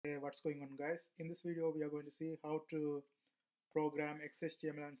What's going on, guys? In this video we are going to see how to program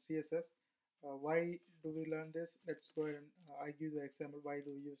XHTML and CSS. Why do we learn this? Let's go ahead and I give the example why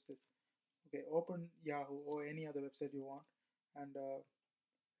do we use this. Okay, open Yahoo or any other website you want and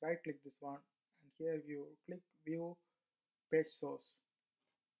right click this one, and here you click view page source.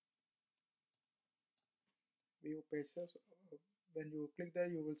 When you click there,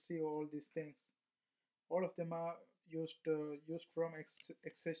 you will see all these things. All of them are used from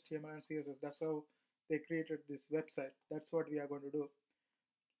XHTML and CSS. That's how they created this website. That's what we are going to do.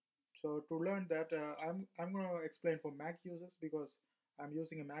 So to learn that, I'm going to explain for Mac users because I'm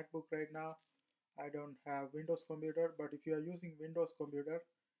using a MacBook right now. I don't have Windows computer, but if you are using Windows computer,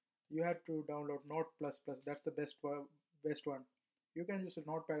 you have to download Node++. That's the best one. You can use a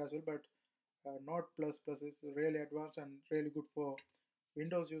Notepad as well, but Node++ is really advanced and really good for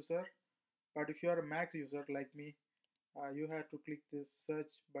Windows user. But if you are a Mac user like me, you have to click this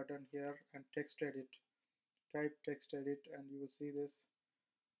search button here and text edit. Type text edit and you will see this.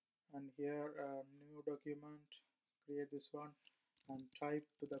 And here new document, create this one and type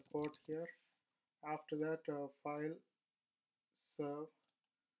the code here. After that file, serve,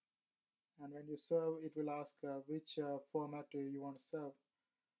 and when you serve it will ask which format you want to serve.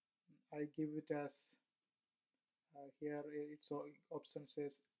 I give it as here its option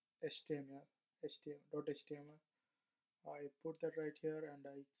says HTML.html. I put that right here and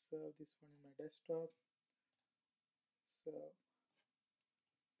I serve this one in my desktop. So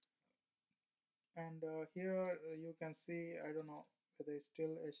and here you can see, I don't know whether it's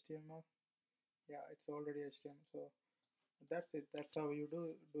still HTML. Yeah, it's already HTML. So that's it. That's how you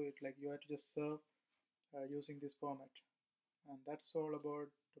do it. Like you have to just serve using this format, and that's all about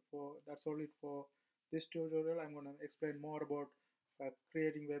that's all it for this tutorial. I'm going to explain more about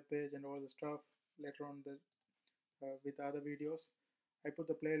creating web page and all the stuff later on with other videos. I put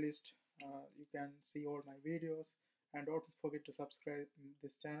the playlist. You can see all my videos, and don't forget to subscribe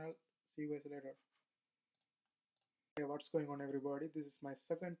this channel. See you guys later. Hey, what's going on, everybody? This is my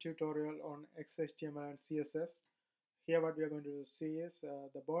second tutorial on XHTML and CSS. Here what we are going to see is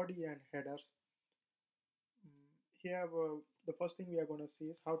the body and headers. Here the first thing we are going to see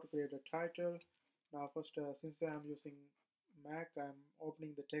is how to create a title. Now first, since I am using Mac, I'm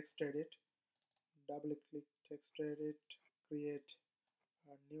opening the text edit. Double click text edit, create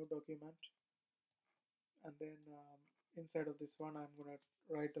a new document, and then inside of this one I'm going to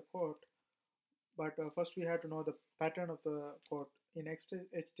write the code. But first we have to know the pattern of the code. In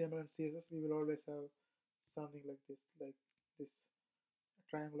HTML and CSS we will always have something like this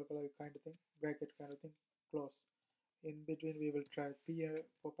triangular color kind of thing, bracket kind of thing, close. In between we will try P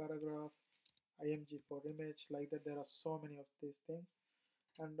for paragraph, img for image, like that. There are so many of these things,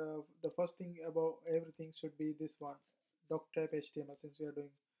 and the first thing about everything should be this one, doc type HTML. Since we are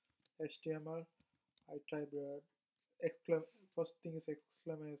doing HTML, I type first thing is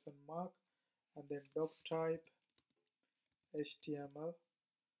exclamation mark and then doc type HTML.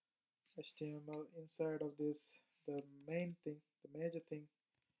 Inside of this, the major thing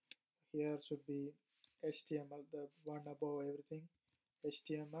here should be HTML, the one above everything,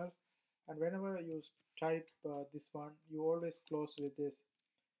 HTML. And whenever you type this one, you always close with this.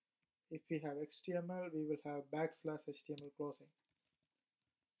 If we have HTML, we will have \HTML closing.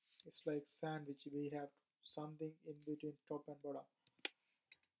 It's like sandwich. We have something in between top and bottom.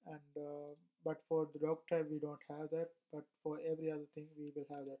 And but for the doc type we don't have that, but for every other thing we will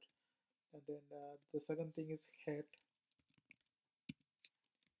have that. And then the second thing is head.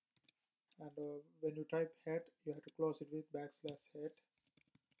 And when you type head, you have to close it with \head.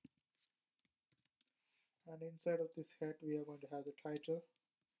 And inside of this head we are going to have the title.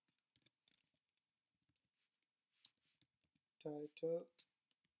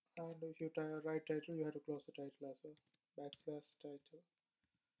 And if you write title, you have to close the title as well, \title.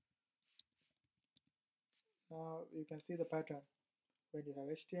 Now you can see the pattern. When you have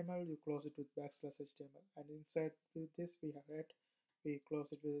HTML, you close it with \HTML, and inside with this we have head, we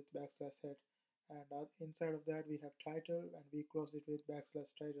close it with \head, and inside of that we have title, and we close it with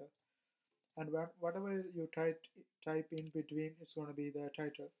 \title. And whatever you type in between, it's going to be the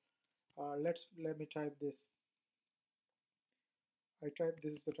title. Let me type this. I type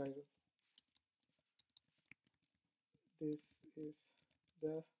this is the title. This is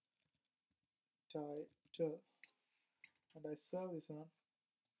the title, and I serve this one.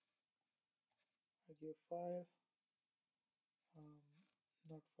 I give file,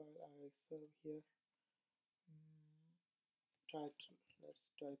 not file. I serve here title. Let's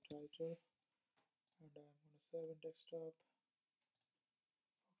type title, and I'm going to serve in desktop.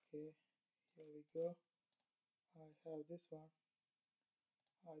 Okay, here we go. I have this one.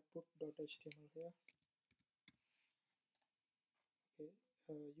 I put .html here.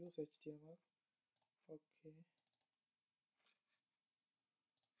 Okay, use HTML. Okay,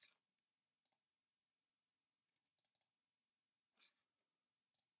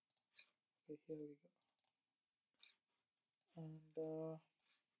 okay, here we go. And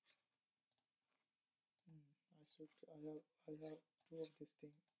I have two of this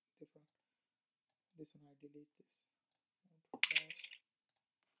thing different. This one I delete this.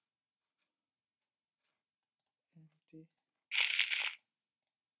 Empty.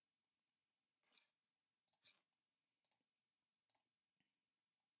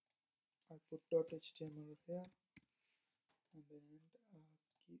 I put .html here and then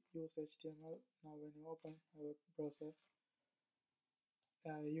use HTML. Now when you open a web browser,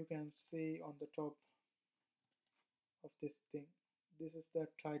 you can see on the top of this thing, this is the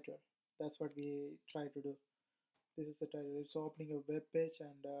title. That's what we try to do. This is the title. It's opening a web page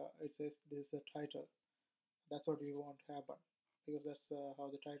and it says this is the title. That's what we want to happen because that's how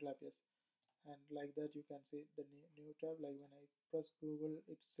the title appears. And like that you can see the new tab. Like when I press Google,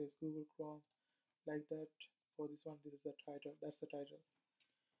 it says Google Chrome. Like that. For this one, this is the title. That's the title.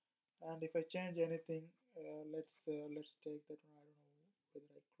 And if I change anything, let's take that one. I don't know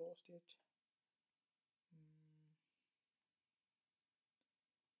whether I closed it. Mm,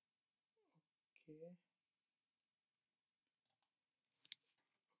 okay.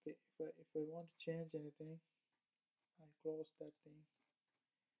 Okay. If I want to change anything, I close that thing.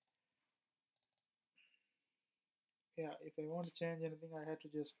 Yeah, if I want to change anything, I had to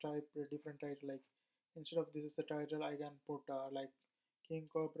just type a different title. Like instead of this is the title, I can put like King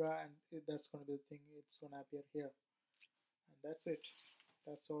Cobra, and that's gonna be the thing. It's gonna appear here, and that's it.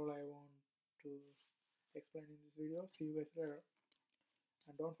 That's all I want to explain in this video. See you guys later,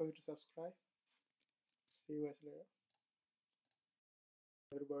 and don't forget to subscribe. See you guys later.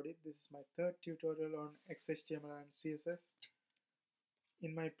 Everybody, this is my third tutorial on XHTML and CSS.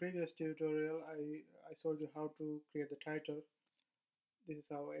 In my previous tutorial, I showed you how to create the title. This is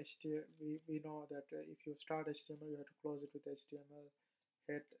how HTML, we know that if you start HTML, you have to close it with HTML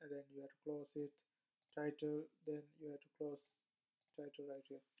head, and then you have to close it title, then you have to close title right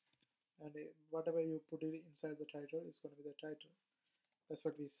here. And whatever you put it inside the title is going to be the title. That's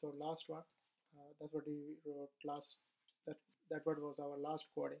what we saw last one. That's what we wrote last. That what was our last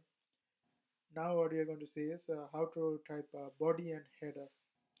coding. Now what we are going to see is how to type body and header.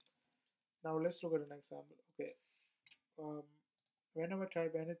 Now let's look at an example. Okay, um, whenever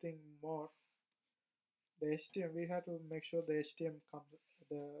type anything more, the HTML, we have to make sure the HTML comes,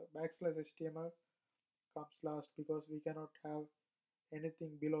 the backslash HTML comes last, because we cannot have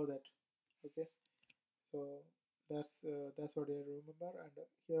anything below that. Okay, so that's what I remember. And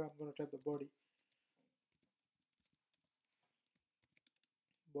here I'm going to type the body,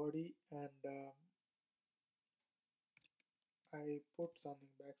 and I put something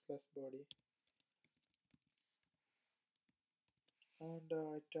backslash body, and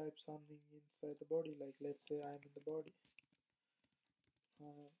I type something inside the body, like let's say I'm in the body,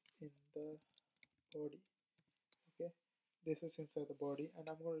 in the body. Okay, this is inside the body, and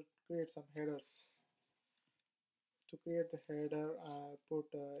I'm going to create some headers. To create the header, I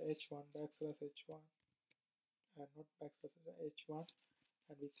put h1 backslash h1, and not backslash h1,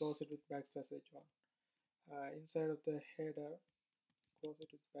 and we close it with backslash h1. Inside of the header, close it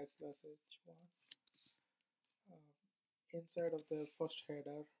with backslash h1. Inside of the first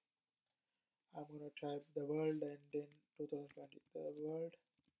header, I'm going to type the world end in 2020. The world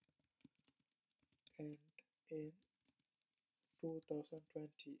end in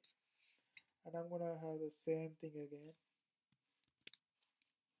 2020. And I'm going to have the same thing again.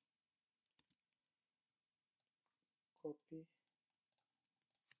 Copy,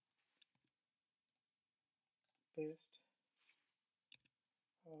 paste.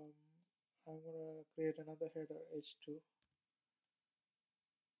 I'm going to create another header, h2.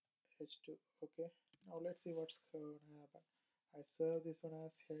 h2. Okay, now let's see what's going to happen. I serve this one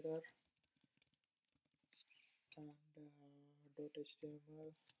as header, and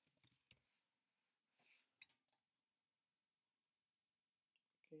 .html.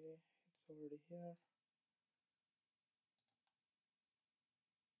 Okay, it's already here.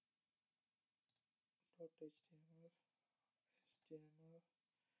 .html, html.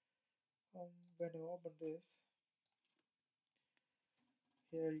 When you open this,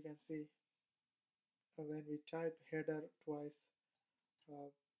 here you can see when we type header twice, uh,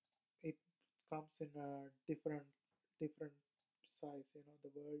 it comes in a different size. You know,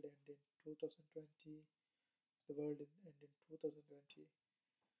 the world end in 2020, the world end in 2020.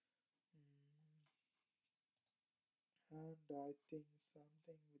 And I think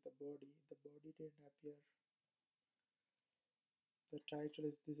something with the body. The body didn't appear. The title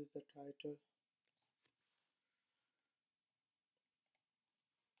is, this is the title.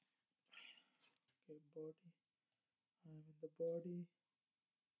 Okay, body. I'm in the body.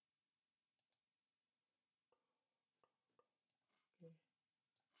 Okay,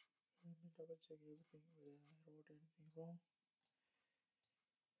 let me double check everything whether I wrote anything wrong.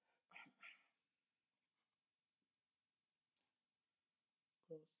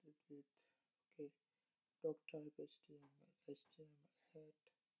 Cross it with, okay, doc type HTML head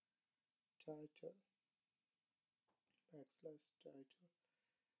title backslash title,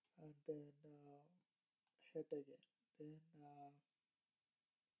 and then head again, then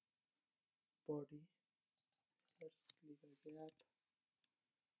body. Let's click a gap.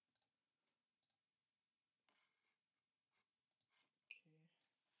 Okay,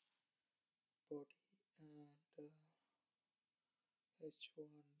 body, and H1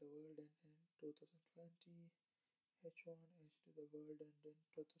 the world ended in 2020. H1 H2 the world ended in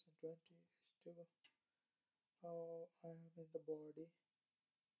 2020. H2 I am in the body.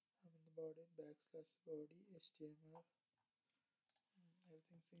 I'm in the body backslash body HTML.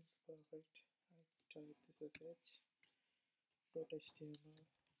 Everything seems perfect. I type this as h.html,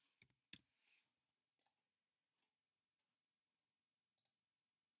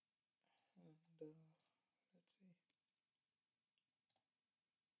 and let's see.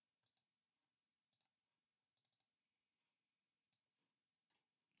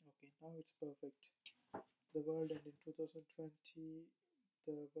 Okay, now it's perfect. The world ended in 2020.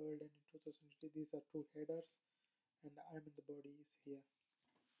 The world ended in 2020. These are two headers, and I'm in the body is here.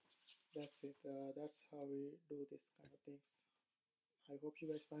 That's it. That's how we do this kind of things. I hope you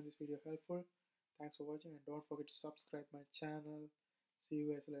guys find this video helpful. Thanks for watching, and don't forget to subscribe my channel. See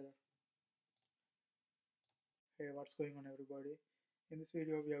you guys later. Hey, what's going on, everybody? In this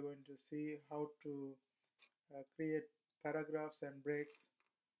video we are going to see how to create paragraphs and breaks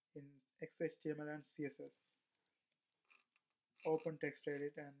in XHTML and CSS. Open text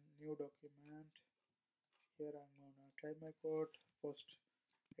edit and new document. Here I'm gonna type my code. First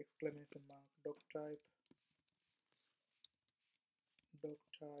exclamation mark, doc type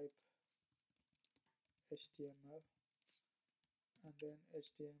HTML, and then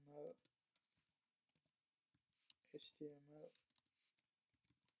HTML,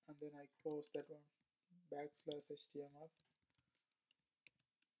 and then I close that one, backslash HTML,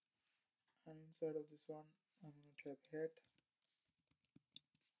 and inside of this one I'm going to type head,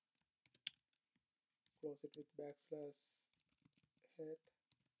 close it with backslash head,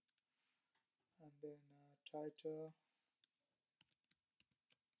 and then title,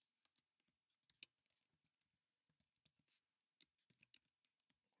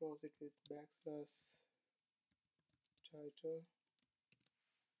 close it with backslash title.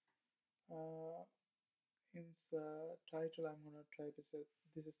 In the title I'm going to type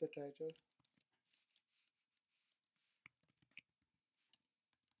this is the title.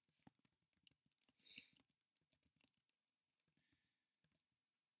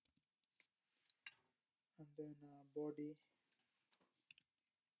 And then body,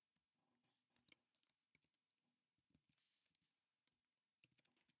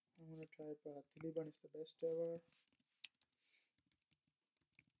 I'm going to type Taliban is the best ever,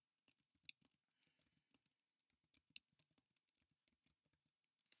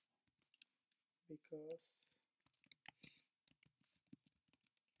 because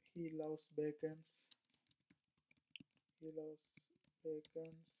he loves bacons,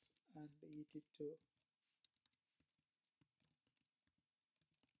 and eat it too.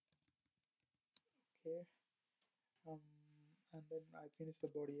 Okay, and then I finish the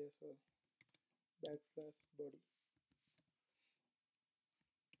body as well, backslash body.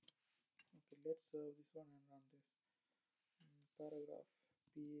 Okay, let's save this one and run this. Paragraph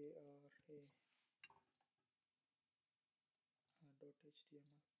para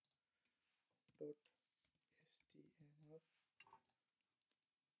dot html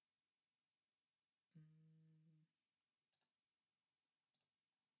mm,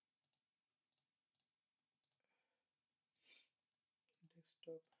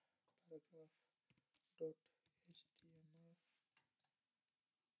 desktop paragraph dot html.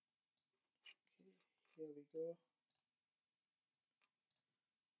 Okay, here we go.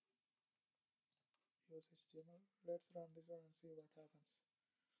 Use html. Let's run this one and see what happens.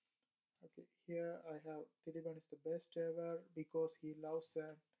 Okay, here I have Taliban is the best ever because he loves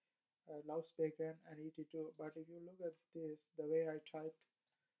bacon and eat it too. But if you look at this, the way I typed,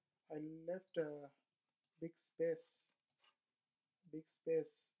 I left a big space,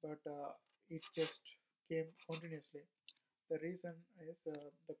 but it just came continuously. The reason is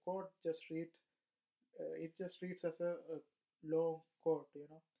the code just it just reads as a long code,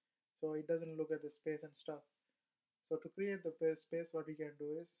 so it doesn't look at the space and stuff. So to create the space, what we can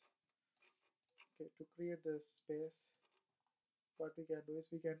do is, okay, to create the space, what we can do is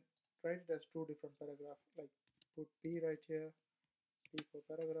we can write it as two different paragraphs, like put p right here, p for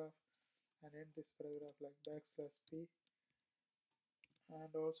paragraph, and end this paragraph like \p,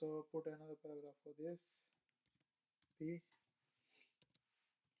 and also put another paragraph for this p,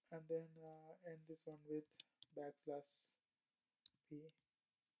 and then end this one with \p,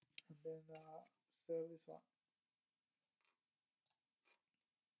 and then save this one.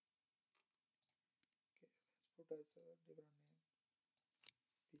 Okay, let's put as a different name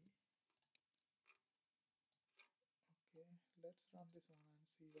p. Okay, let's run this one and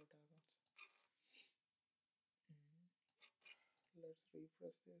see what happens. Let's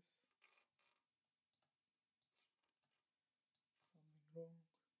refresh this. Something wrong.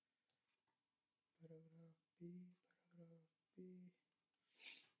 Paragraph p, paragraph p.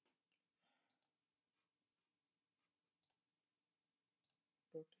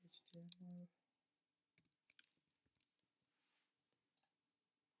 .html.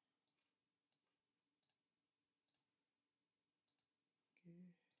 Okay,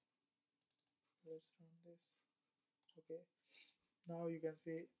 let's run this. Okay, now you can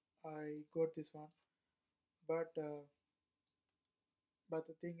see I got this one, but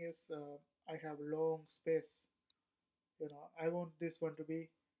the thing is, I have long space. I want this one to be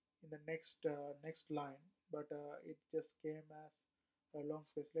in the next line, but it just came as a long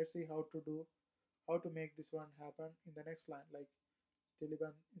space. Let's see how to make this one happen in the next line. Like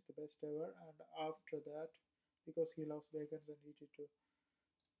Taliban is the best ever, and after that, because he loves bacon and eat it too.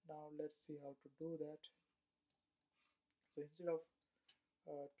 Now let's see how to do that. So instead of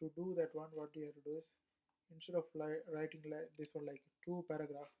to do that one, what you have to do is, instead of writing this one like two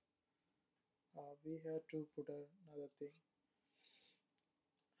paragraph, we have to put another thing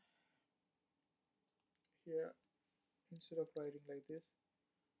here. Instead of writing like this,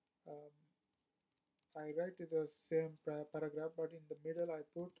 um, I write the same paragraph, but in the middle I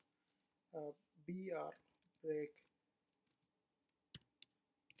put br break,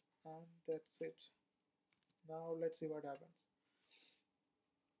 and that's it. Now let's see what happens.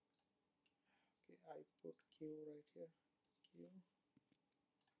 Okay, I put q right here, q.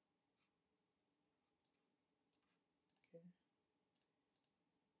 Okay,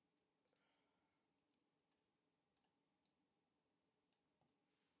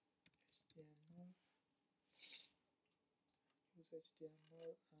 html, use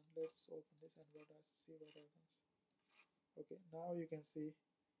html, and let's open this and see what happens. Okay, now you can see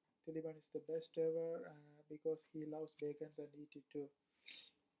Taliban is the best ever, because he loves bacon and eat it too.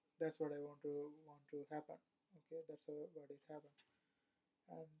 That's what I want to happen. Okay, that's what it happened.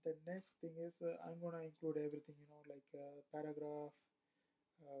 And the next thing is, I'm gonna include everything, like paragraph,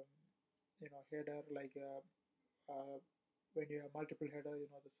 um, header, like when you have multiple header,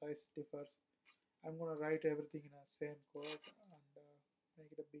 the size differs. I'm gonna write everything in a same code and make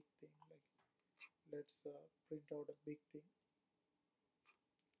it a big thing. Like let's print out a big thing.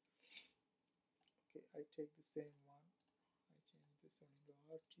 Okay, I take the same one. I change this one into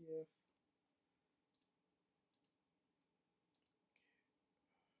RTF.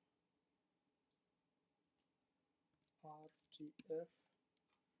 RTF.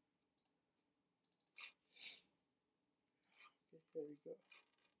 Okay, here we go.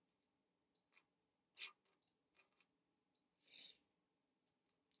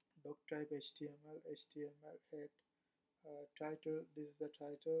 Doc type HTML head, title. This is the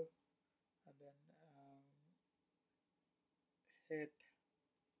title, and then head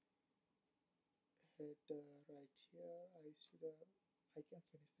right here. I can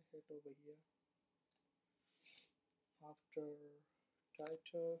finish the head over here. After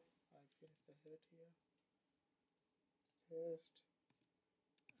title, I finish the head here. Paste,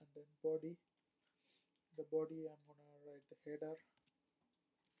 and then body. The body, I'm gonna write the header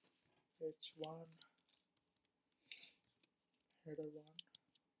h1, header 1,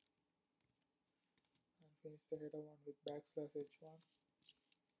 and finish the header 1 with \h1.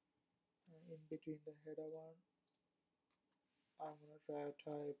 In between the header 1, I'm gonna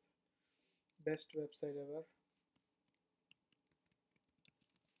type best website ever.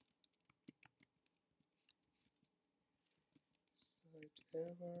 Site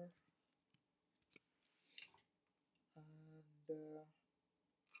ever, and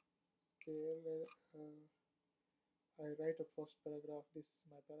okay, I write a first paragraph. This is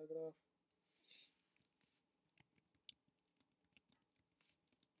my paragraph.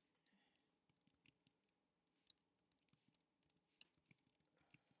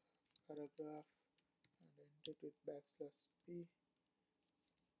 paragraph and enter it backslash p.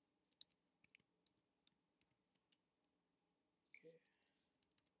 Okay,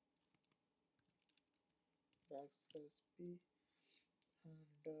 backslash p,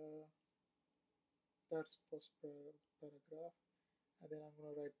 and that's first paragraph. And then I'm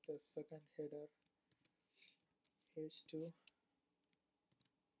going to write the second header h2,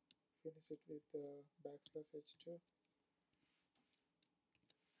 finish it with backslash h2,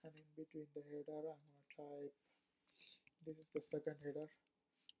 and in between the header I'm going to type, this is the second header,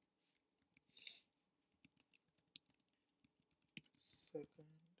 second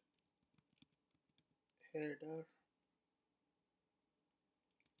header.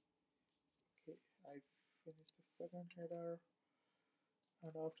 Okay, I finished the second header,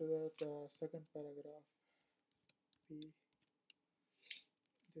 and after that second paragraph p.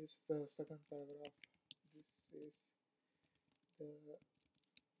 This is the second paragraph, this is the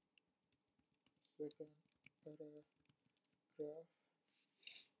second paragraph,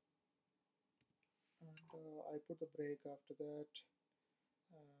 and I put the break after that,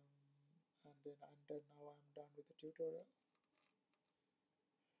 and then now I'm done with the tutorial.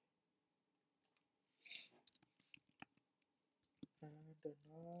 And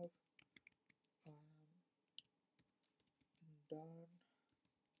now I'm done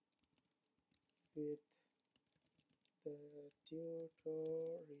with the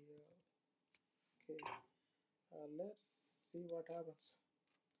tutorial. Okay, let's see what happens.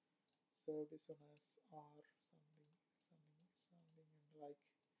 So this one has r something and like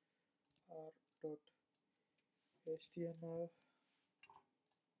r dot html.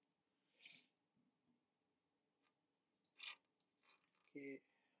 Okay,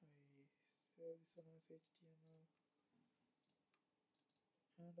 I save this one as html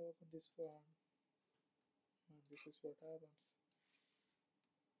and open this one, and this is what happens.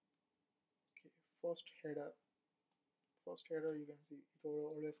 Okay, first header, you can see it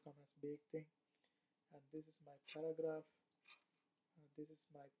will always come as big thing, and this is my paragraph, this is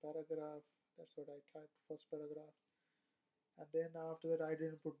my paragraph. That's what I typed, first paragraph. And then after that I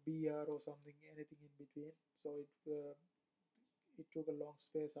didn't put br or something, anything in between, so it took a long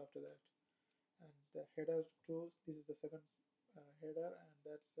space after that. And the header too, this is the second header, and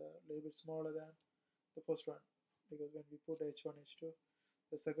that's a little bit smaller than the first one, because when we put h1 h2,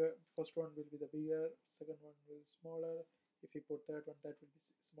 the first one will be the bigger, second one will be smaller. If you put that one, that will be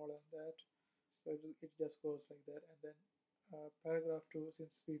smaller than that. So it just goes like that. And then paragraph 2,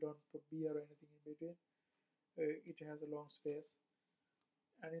 since we don't put br or anything in between, it has a long space,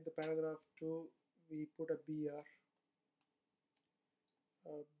 and in the paragraph 2 we put a br,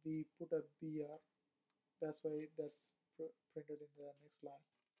 that's why that's printed in the next line.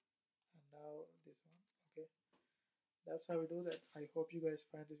 And now this one. Okay, that's how we do that. I hope you guys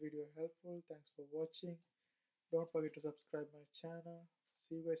find this video helpful. Thanks for watching. Don't forget to subscribe my channel.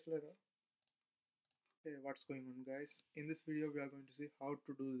 See you guys later. Hey, what's going on guys? In this video we are going to see how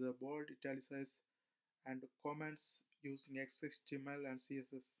to do the bold, italicize and comments using XHTML and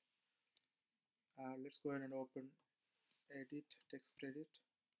CSS. Let's go ahead and open edit, text right here.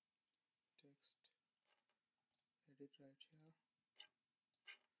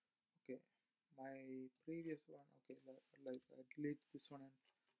 Okay, my previous one. Okay, like I delete this one and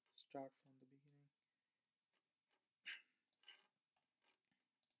start from the beginning.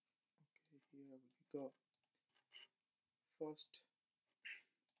 Okay, here we go. First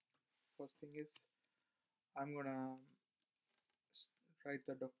thing is I'm gonna write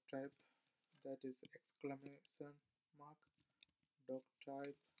the doc type, that is exclamation mark doc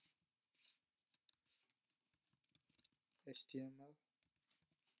type HTML,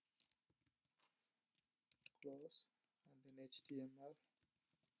 close, and then HTML.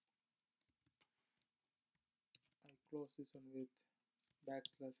 I close this one with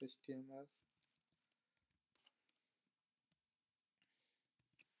backslash HTML.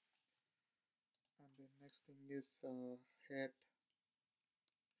 And the next thing is head.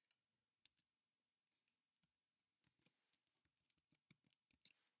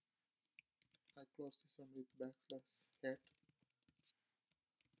 I close this one with backslash head,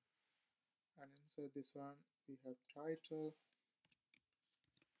 and inside this one we have title.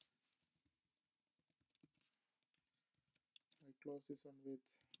 I close this one with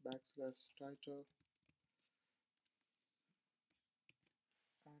backslash title,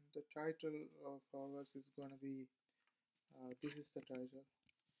 and the title of ours is going to be this is the title.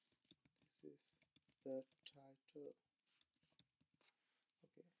 This is the title.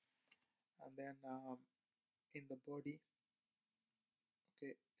 Okay, and then in the body,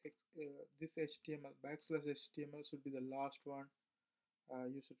 okay, this HTML backslash HTML should be the last one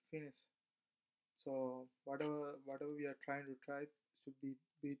you should finish. So whatever we are trying to type should be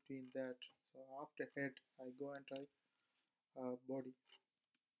between that. So after head, I go and type body.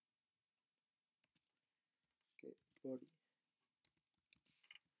 Okay, body.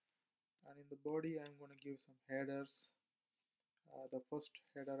 And in the body, I'm going to give some headers. The first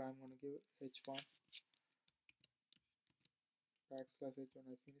header I'm going to give h1 backslash h1.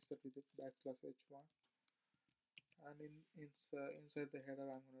 I finished it with it backslash h1. And inside the header,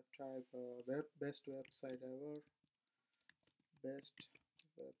 I'm going to type best website ever. Best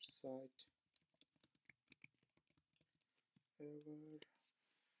website ever.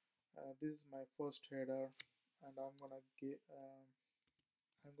 This is my first header, and I'm gonna give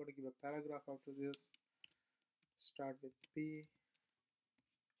a paragraph after this. Start with P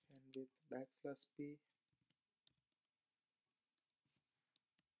and with backslash P.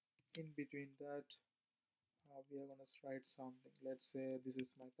 In between that, we are gonna write something. Let's say this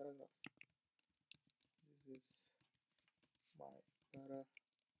is my paragraph. This is my paragraph.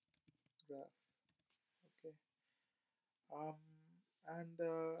 Okay. And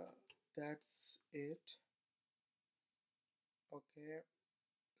that's it. Okay.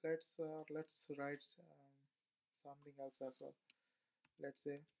 Let's write something else as well. Let's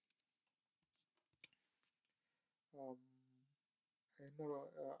say um, no,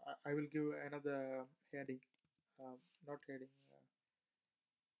 I will give another heading, not heading,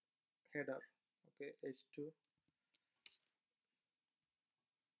 header. Okay, h2,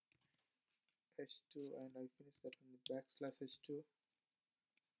 and I finish that with backslash h2.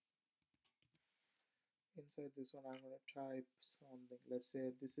 Inside this one, I'm going to type something. Let's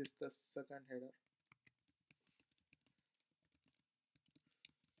say this is the second header.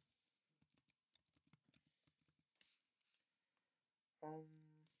 And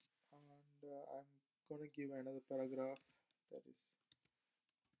I'm going to give another paragraph, that is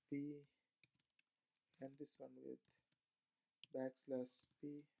P, and this one with backslash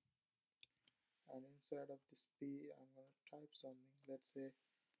P. And inside of this P, I'm going to type something. Let's say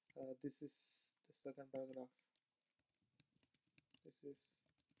this is the second paragraph. This is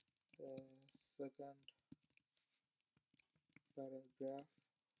the second paragraph.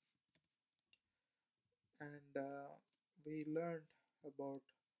 And we learned about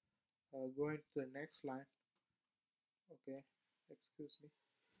going to the next line. Okay, excuse me.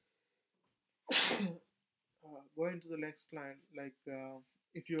 Going to the next line, like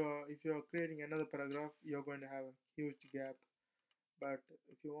if you are creating another paragraph, you're going to have a huge gap. But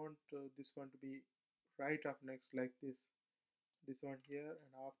if you want this one to be right up next, like this one here,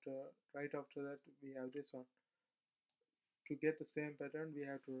 and right after that we have this one. To get the same pattern, we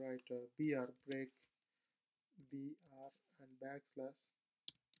have to write br, break, br, and backslash,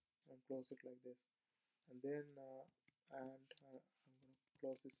 and close it like this. And then I'm going to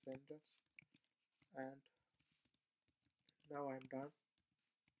close this sentence. And now I'm done.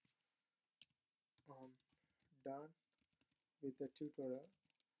 Done with the tutorial.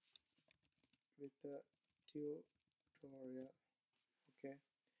 Okay,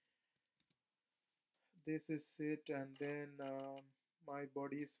 this is it. And then my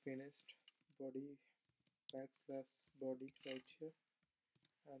body is finished. Body, backslash body right here,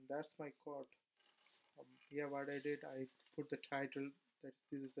 and that's my code. Here what I did, I put the title, that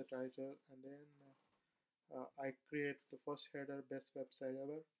this is the title, and then I create the first header, best website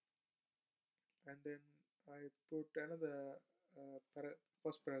ever, and then I put another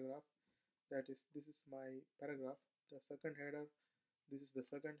first paragraph, that is this is my paragraph. The second header, this is the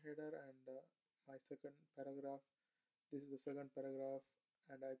second header, and my second paragraph, this is the second paragraph,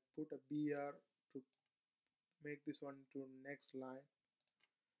 and I put a br to make this one to next line.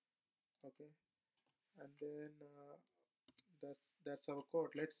 Okay, and then that's our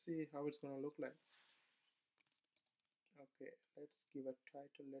code. Let's see how it's gonna look like. Okay, let's give a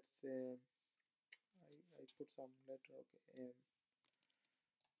title. Let's say I put some letter. Okay, M,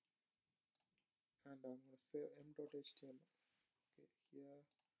 and I'm gonna say m.html. Okay, here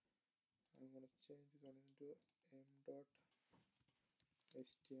I'm gonna change this one into m.html.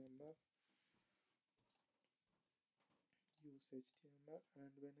 Use HTML, and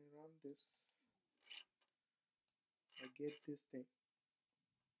when I run this, I get this thing.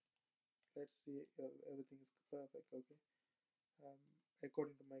 Let's see, everything is perfect. Okay,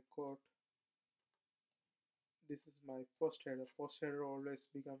 according to my code, this is my first header. First header always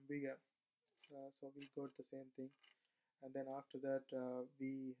become bigger, so we got the same thing. And then after that,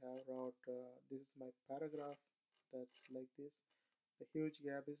 we have wrote this is my paragraph, that's like this. The huge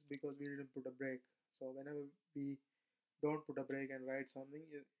gap is because we didn't put a break. So whenever we don't put a break and write something,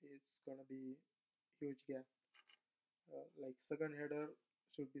 it's gonna be huge gap. Like second header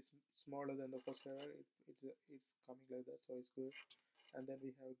should be smaller than the first header. It's coming like that, so it's good. And then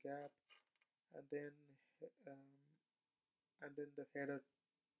we have gap, and then um, the header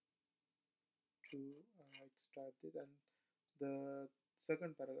to it's typed it, and the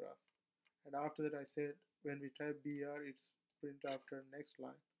second paragraph. And after that, I said when we type br, it's print after next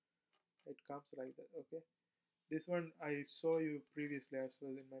line. It comes like that. Okay. This one I saw you previously as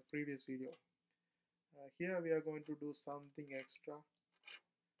well in my previous video. Here we are going to do something extra.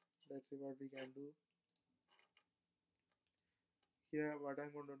 Let's see what we can do. Here what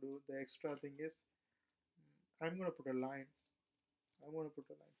I'm going to do, the extra thing is I'm going to put a line.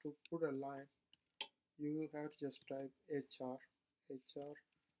 To put a line, you have to just type hr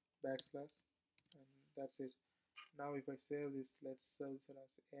backslash, and that's it. Now if I save this, let's save this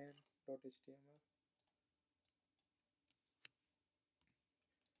as n.html.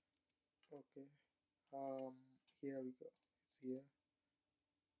 Okay. Here we go. It's here.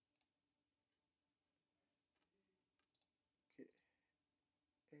 Okay.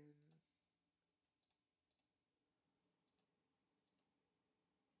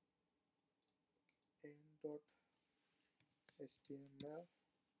 And n.html.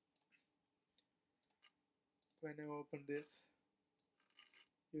 When I open this,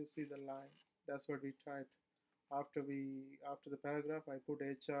 you see the line. That's what we typed. After the paragraph, I put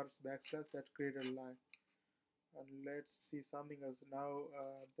hr's backslash, that created a line. And let's see something else. Now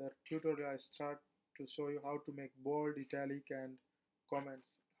the tutorial I start to show you how to make bold, italic, and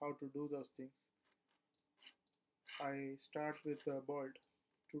comments. How to do those things. I start with bold.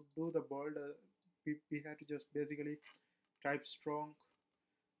 To do the bold, we have to just basically type strong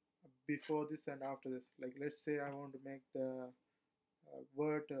before this and after this. Like let's say I want to make the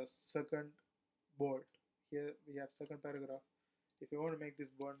word second bold. Here we have second paragraph. If you want to make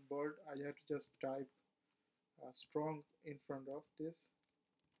this one bold, I have to just type strong in front of this,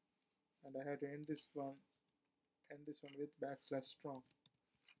 and I have to end this one with backslash strong.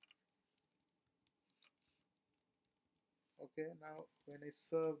 Okay, now when I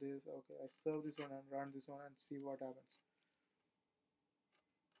serve this, okay, I serve this one and run this one and see what happens.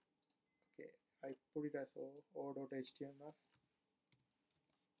 Okay, I put it as o.html,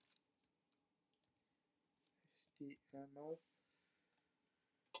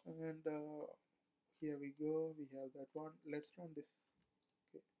 and here we go. We have that one. Let's run this.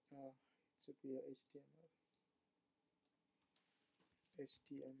 Okay, it should be a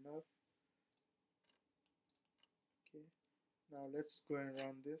HTML. Okay, now let's go and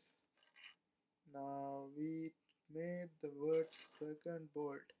run this. Now we made the word second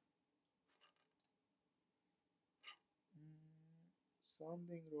bold.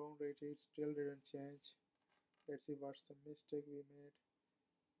 Something wrong, right? It still didn't change. Let's see what's the mistake we made.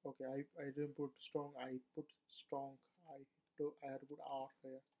 Okay, I didn't put strong, I put strong. I had to put R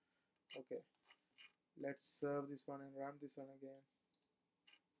here. Okay, let's serve this one and run this one again.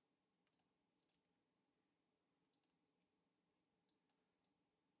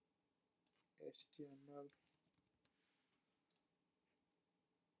 HTML.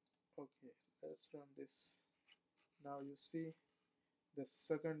 Okay, let's run this. Now you see the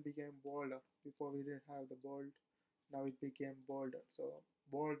second became bolder. Before we didn't have the bold, now it became bolder. So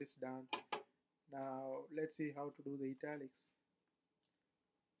bold is done. Now let's see how to do the italics.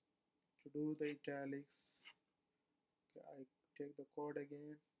 To do the italics, okay, I take the code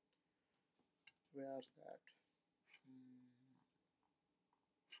again. Where's that?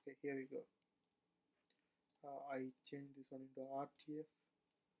 Okay, here we go. I change this one into RTF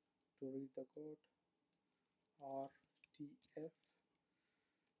to read the code. RTF.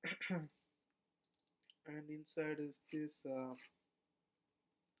 And inside is this.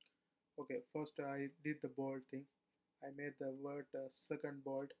 Okay, first I did the bold thing. I made the word second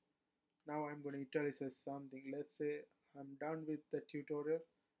bold. Now I'm going to italicize something. Let's say I'm done with the tutorial.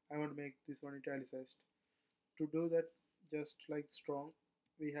 I want to make this one italicized. To do that, just like strong,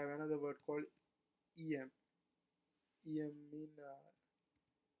 we have another word called EM. EM mean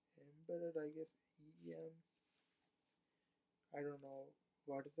embedded, I guess. EM. I don't know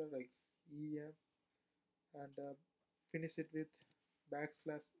what is that, like EM, and finish it with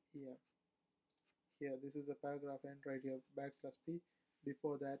backslash EM. Here, this is the paragraph end right here, backslash P.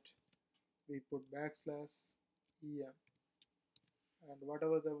 Before that, we put backslash EM, and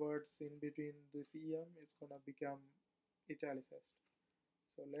whatever the words in between this EM is gonna become italicized.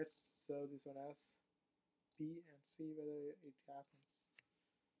 So let's serve this one as P and see whether it happens.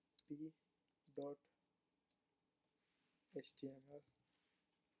 P dot HTML.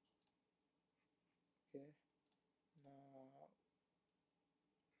 Okay, now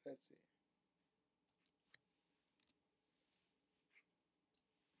let's see.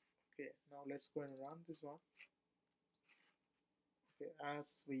 Okay, now let's go and run this one. Okay, as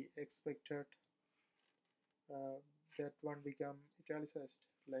we expected, uh, that one become italicized.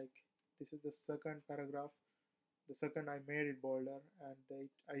 Like this is the second paragraph, the second I made it bolder, and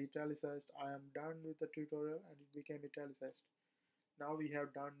I italicized. I am done with the tutorial, and it became italicized. Now we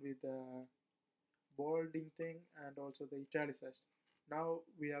have done with the bolding thing and also the italicized. Now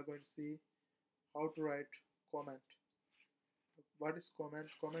we are going to see how to write comment. What is comment?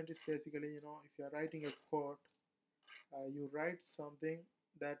 Comment is basically, if you are writing a code, you write something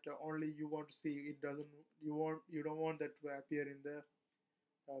that only you want to see. It doesn't. You don't want that to appear in the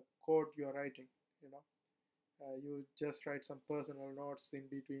code you are writing. You know. You just write some personal notes in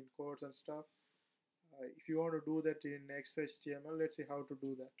between codes and stuff. If you want to do that in XHTML, let's see how to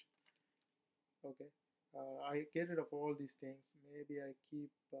do that. Okay. I get rid of all these things. Maybe I keep.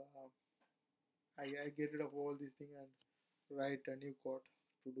 I get rid of all these things and write a new code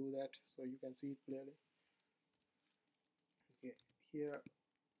to do that, so you can see it clearly. Okay. Here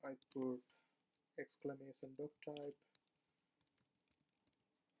I put exclamation doc type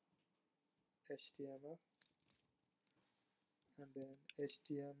HTML, and then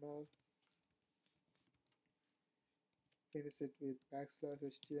HTML, finish it with backslash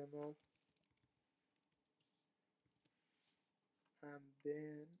HTML, and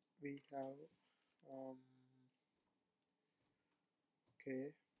then we have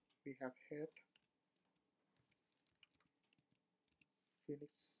okay, we have head,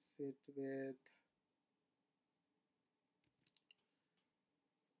 finish it with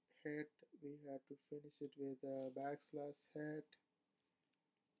head, we have to finish it with backslash head,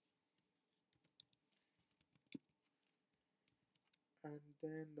 and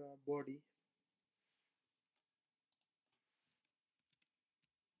then body,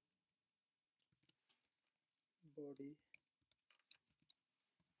 body,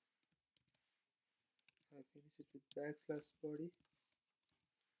 I finish it with backslash body.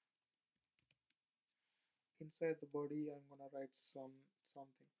 Inside the body I'm gonna write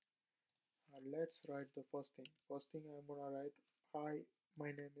something. Let's write the first thing. First thing I'm gonna write, hi,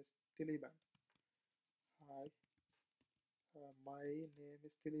 my name is Tiliban. Hi, my name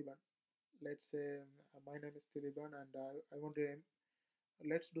is Tiliban. Let's say my name is Tiliban, and I want to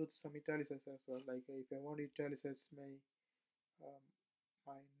let's do some italicize as well. Like if I want to italicize um,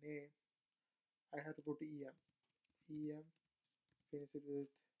 my name, I have to put em, finish it with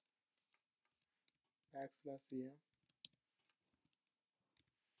backslash em,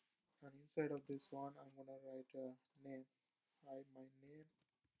 and inside of this one I'm gonna write a name. Hi, my name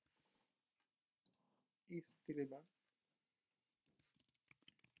is Tiliban.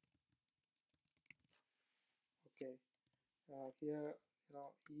 Okay, here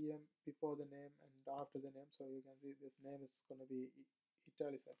em before the name and after the name, so you can see this name is going to be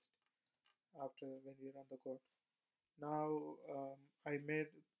italicized after when we run the code. Now I made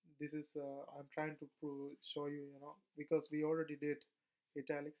this is I'm trying to show you, because we already did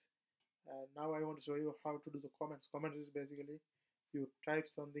italics. Now I want to show you how to do the comments. Comments is basically you type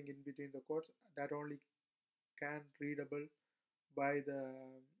something in between the quotes that only can readable by the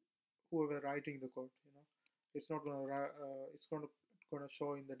whoever writing the code. It's not gonna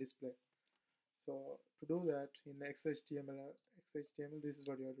show in the display. So to do that in XHTML, this is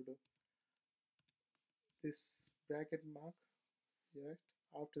what you have to do. This bracket mark, yeah.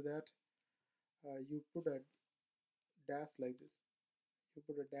 After that, you put a dash like this. You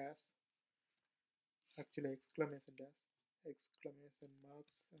put a dash, actually exclamation dash, exclamation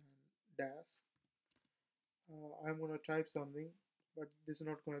marks and dash. I'm gonna type something, but this is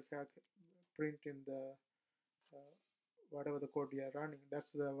not gonna print in the uh, whatever the code we are running.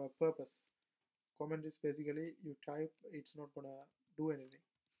 That's the purpose. Comment is basically you type, it's not gonna do anything.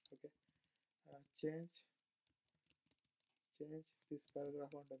 Okay. Change this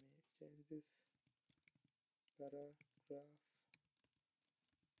paragraph under me. Change this paragraph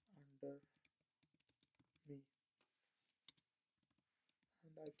under me,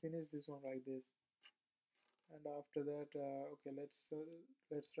 and I finish this one like this. And after that, okay,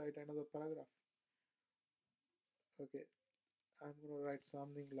 let's write another paragraph. Okay, I'm gonna write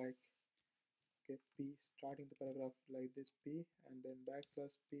something like, okay, P, starting the paragraph like this, P, and then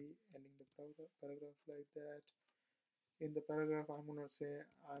backslash P, ending the paragraph like that. In the paragraph, I'm gonna say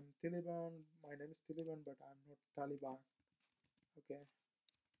I'm Taliban. My name is Taliban, but I'm not Taliban. Okay,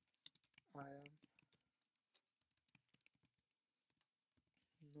 I am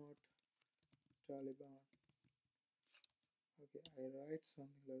not Taliban. Okay, I write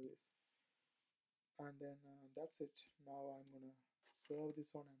something like this, and then that's it. Now I'm gonna save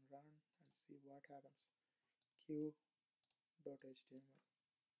this one and run and see what happens. Q.html.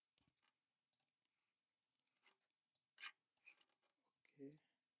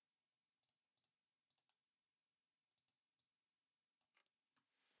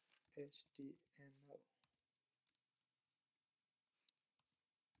 .html.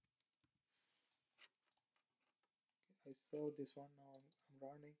 I saw this one. Now I'm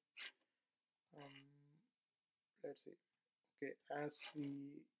running. um, let's see. Okay, as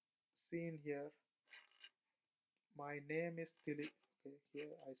we seen here, my name is Tili. Okay,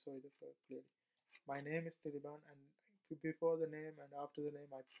 here I saw it clearly. My name is Tiliban, and before the name and after the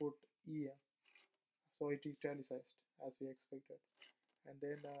name I put EM, so it italicized as we expected. And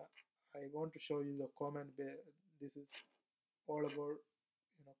then I want to show you the comment. This is all about,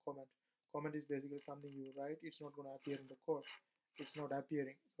 comment. Comment is basically something you write. It's not going to appear in the code. It's not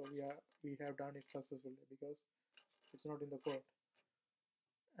appearing, so we have done it successfully because it's not in the code.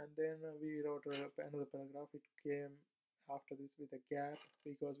 And then we wrote another paragraph. It came after this with a gap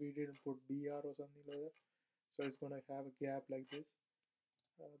because we didn't put BR or something like that, so it's going to have a gap like this.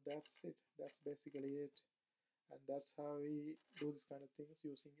 That's it. That's basically it. And that's how we do this kind of things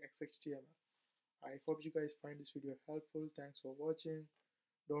using XHTML. I hope you guys find this video helpful. Thanks for watching.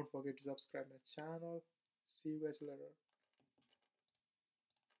 Don't forget to subscribe my channel. See you guys later.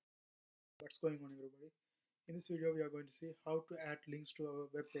 What's going on, everybody? In this video we are going to see how to add links to our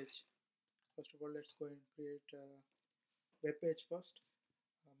web page. First of all, let's go and create a web page first.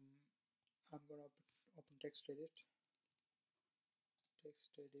 I'm gonna open TextEdit. Okay,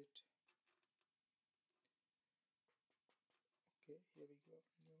 here we go.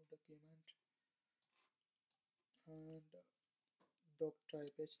 New document and doc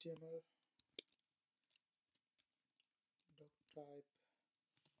type HTML, doc type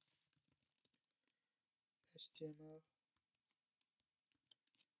HTML,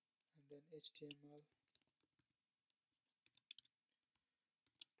 and then HTML,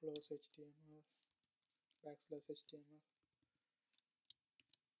 close HTML, backslash HTML.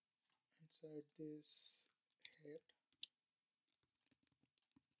 Inside this head,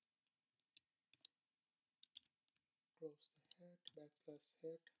 close the head, backslash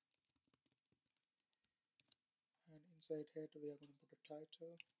head, and inside head we are going to put a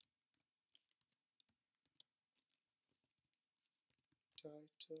title,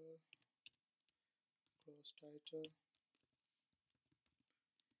 close title,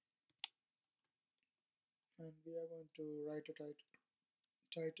 and we are going to write a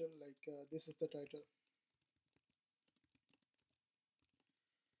title like this is the title.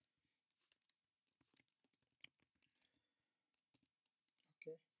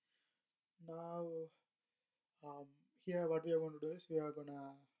 Okay, now here what we are going to do is we are going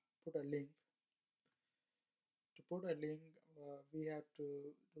to put a link. To put a link, we have to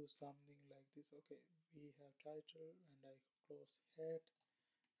do something like this. Okay, we have title and I close head,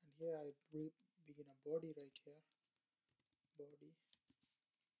 and here I begin a body right here, body,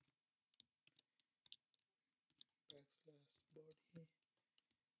 backslash body,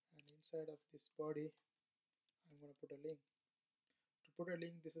 and inside of this body I'm going to put a link. To put a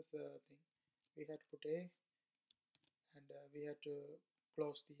link, this is the thing, we had to put a, and we had to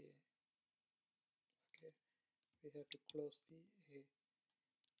close the a. Okay, we have to close the a.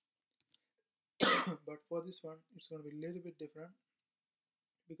 But for this one it's going to be a little bit different,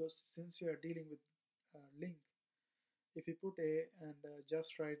 because since we are dealing with link, if you put a and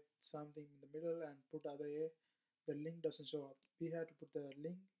just write something in the middle and put other a, the link doesn't show up. We have to put the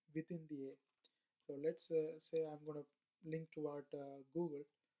link within the a. So let's say I'm going to link toward Google.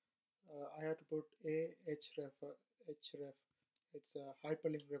 I have to put a href. It's a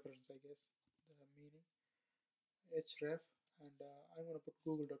hyperlink reference, I guess, the meaning, href, and I'm going to put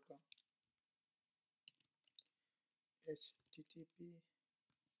google.com, http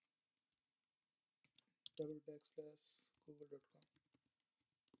 //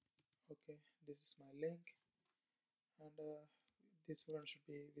 Okay, this is my link, and this one should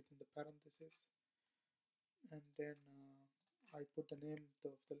be within the parentheses, and then I put the name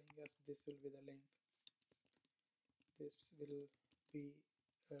of the link as this will be the link. This will be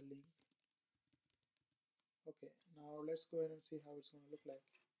a link. Okay, now let's go ahead and see how it's going to look like.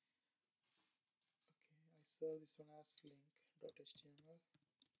 Okay, I saw this one as link.html,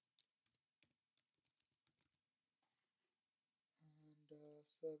 and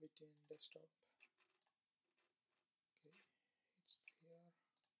serve it in desktop. Okay, it's here.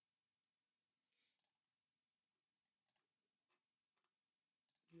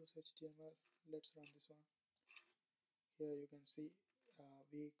 Use HTML. Let's run this one. Here you can see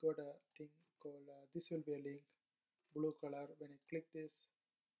we got a thing called this will be a link, blue color. When I click this,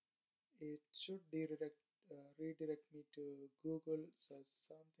 it should redirect me to Google. So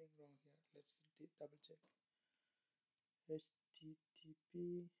something wrong here. Let's double check.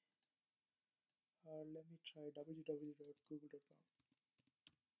 HTTP, or let me try www.google.com.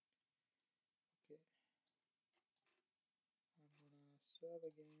 save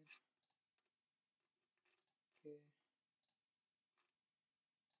again. Okay,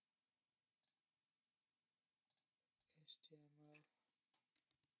 HTML.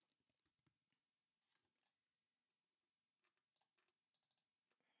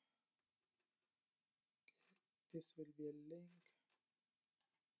 This will be a link.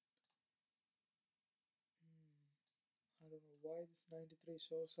 I don't know why this 93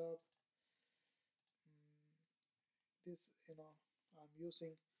 shows up. This, I'm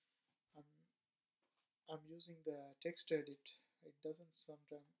using I'm I'm using the text edit. It doesn't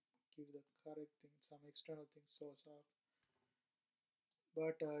sometimes give the correct thing. Some external thing shows up.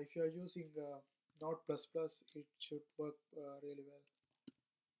 But if you are using Node++, it should work really well.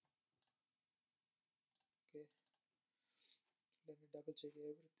 Okay, let me double check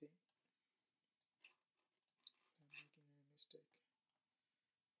everything. I'm making any mistake.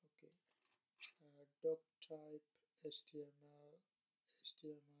 Okay, doc type, HTML,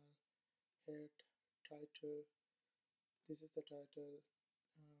 head, title. This is the title.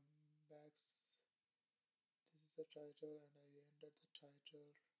 Backs. This is the title, and I entered the title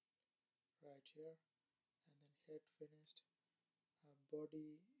right here, and then head finished.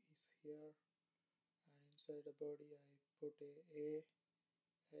 Body is here, and inside the body I put a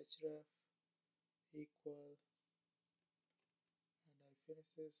href equal, and I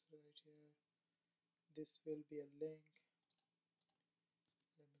finish this right here. This will be a link.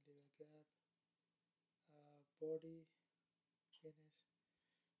 Let me leave a gap. Body, finish.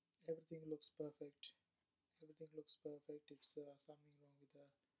 Everything looks perfect. Everything looks perfect. It's something wrong with the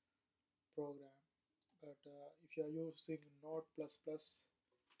program. But if you are using Node++,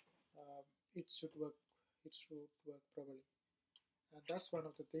 it should work. It should work properly. And that's one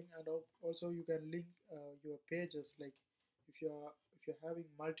of the thing. And also you can link your pages. Like if you're having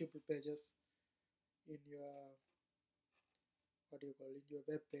multiple pages in your in your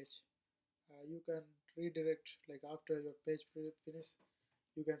web page, you can redirect. Like after your page finish,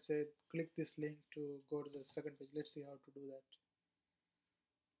 you can say click this link to go to the second page. Let's see how to do that.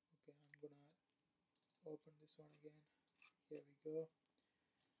 Okay, I'm gonna open this one again. Here we go.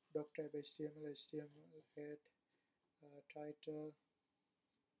 Doc type HTML head, title,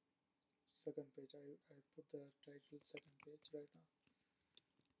 second page. I put the title second page right now.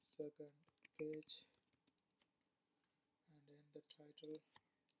 Second page, and then the title,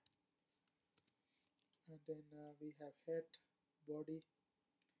 and then we have head, body.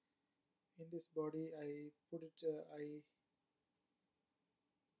 In this body I put it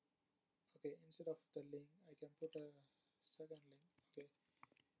okay, instead of the link I can put a second link. Okay,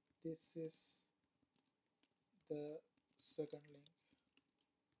 this is the second link.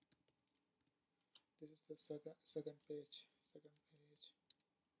 This is the second page.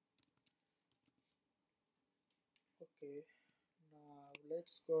 Okay, now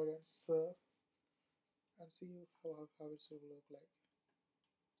let's go ahead and serve and see how it should look like.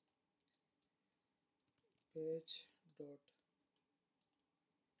 Page dot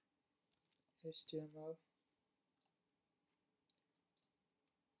html.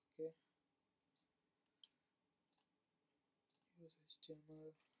 Okay, use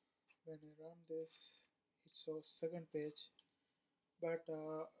html. When I run this, it shows second page, but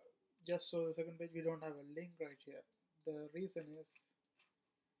just so the second page we don't have a link right here. The reason is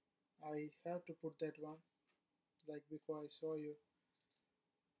I have to put that one like before I show you.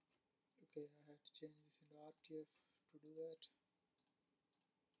 Okay, I have to change this into RTF to do that.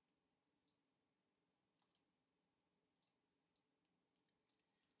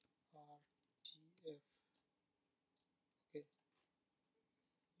 RTF. Okay,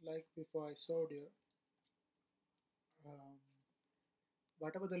 like before I showed you, um,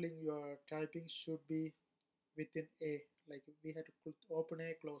 whatever the link you are typing should be within A. Like we had to open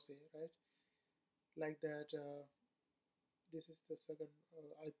A, close A, right? Like that. This is the second.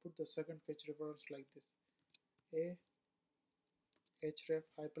 I put the second page reference like this: A href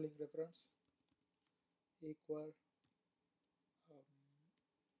hyperlink reference equal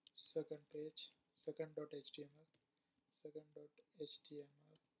second page second.html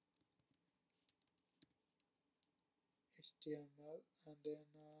html, and then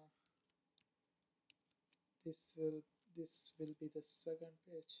this will be the second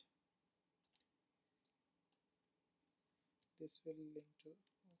page. This will link to,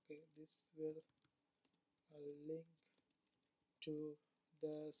 okay, this will link to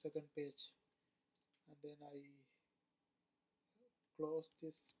the second page, and then I close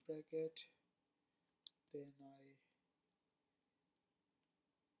this bracket. Then I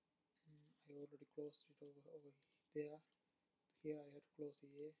already closed it over there. Here I had to close the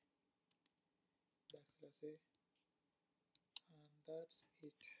A, backslash A, and that's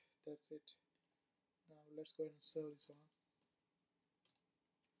it. That's it. Now let's go ahead and save this one.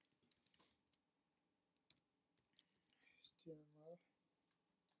 HTML.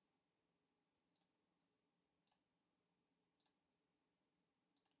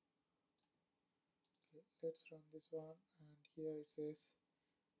 Okay, let's run this one, and here it says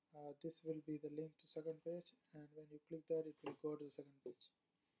this will be the link to second page, and when you click that it will go to the second page.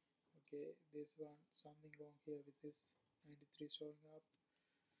 Okay, this one, something wrong here with this 93 showing up.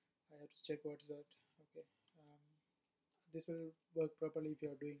 I have to check what is that. Okay, this will work properly if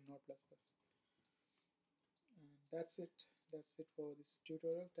you are doing Node++. And that's it. That's it for this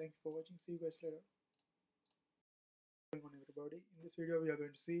tutorial. Thank you for watching. See you guys later. Going on, everybody. In this video, we are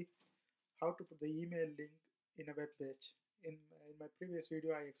going to see how to put the email link in a web page. In my previous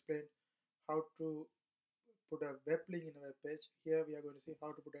video, I explained how to put a web link in a web page. Here we are going to see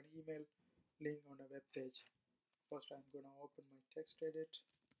how to put an email link on a web page. First, I'm going to open my text edit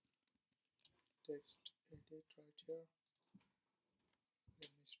right here. Let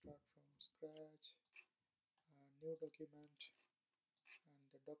me start from scratch. New document, and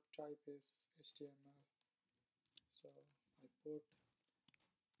the doc type is HTML. So I put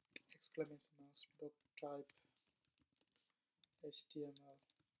exclamation mark doc type HTML,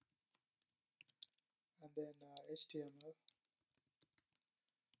 and then HTML,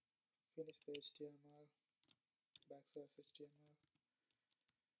 finish the HTML, backslash HTML,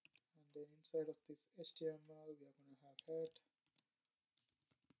 and then inside of this HTML we are going to have head,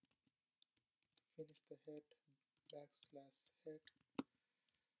 finish the head, backslash head,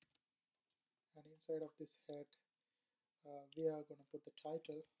 and inside of this head we are going to put the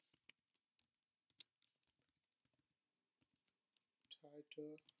title, and I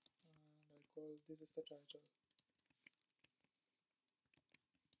call this is the title.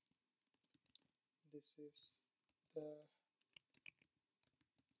 This is the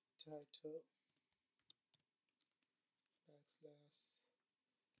title, backslash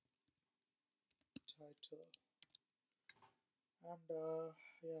title, and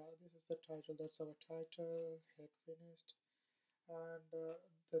yeah, this is the title. That's our title. Head finished, and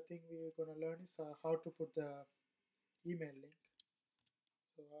the thing we're gonna learn is how to put the email link.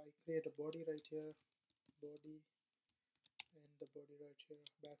 So I create a body right here, body, and the body right here,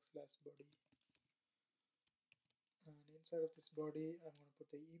 backslash body, and inside of this body I'm going to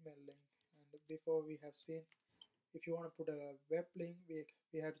put the email link. And before we have seen, if you want to put a web link,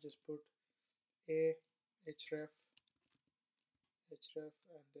 we have to just put a href,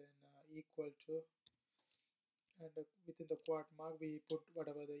 and then equal to, and within the quote mark we put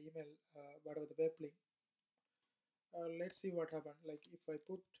whatever the email, whatever the web link. Let's see what happened. Like if I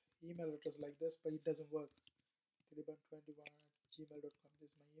put email address like this, but it doesn't work. Tiliban21@gmail.com.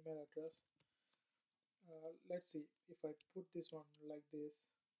 This is my email address. Let's see if I put this one like this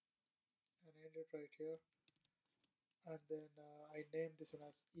and end it right here, and then I name this one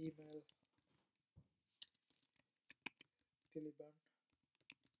as email Tiliban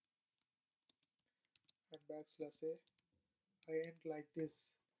and backslash a. I end like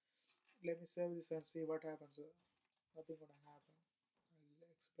this. Let me save this and see what happens. Nothing gonna happen.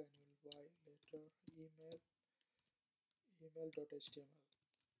 I'll explain you why later. Email.html.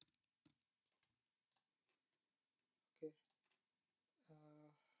 Okay.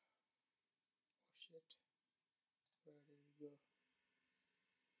 Oh shit. Where did it go?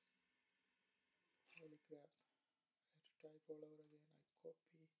 Holy crap. I have to type all over again. I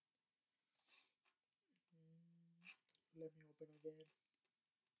copy. Let me open again.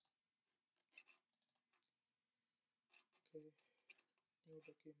 Okay. New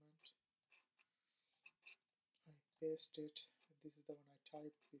document. I paste it. This is the one I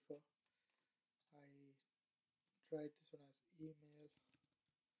typed before. I tried this one as email.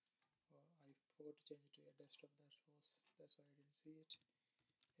 Oh, I forgot to change it to a desktop. That's why I didn't see it.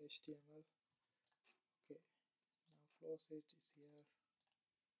 HTML. Okay. Now close it. It's here. Okay.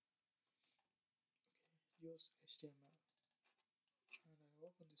 Use HTML. And I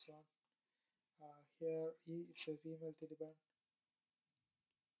open this one. Here it says email Tiliban,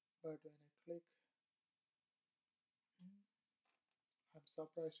 but when I click, I'm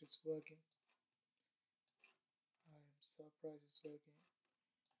surprised it's working. I'm surprised it's working,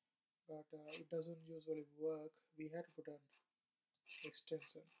 but it doesn't usually work. We had to put an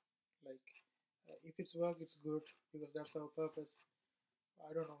extension. Like if it's work, it's good because that's our purpose.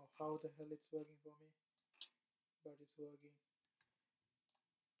 I don't know how the hell it's working for me, but it's working.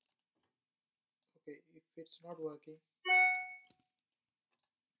 Okay, if it's not working,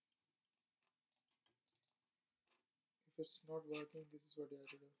 this is what you have to do.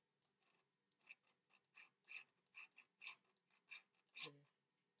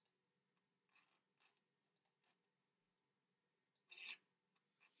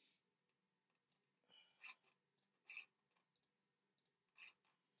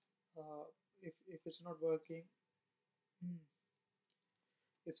 If it's not working, hmm,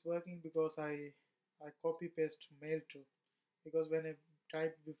 it's working because I copy paste mail to, because when I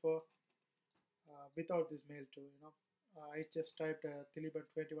typed before without this mail to, I just typed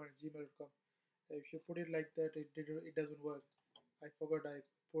tiliban21 at gmail.com. If you put it like that, it doesn't work. I forgot I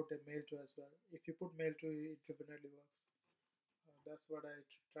put a mail to as well. If you put mail to, it definitely works. That's what I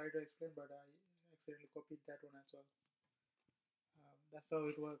try to explain, but I accidentally copied that one as well. That's how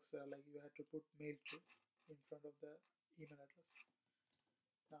it works. Like you have to put mail to in front of the email address.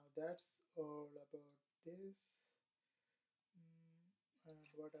 Now that's all about this. And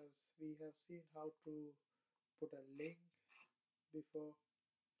what else? We have seen how to put a link before.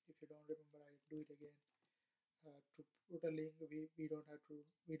 If you don't remember, I'll do it again. To put a link, we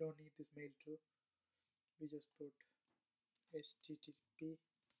don't need this mail to. We just put http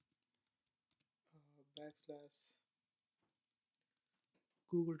backslash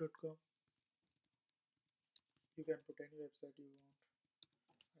google.com. You can put any website you want.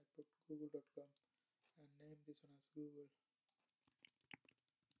 I put google.com and name this one as Google.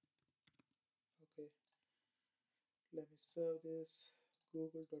 Okay, let me serve this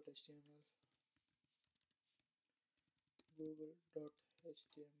google.html.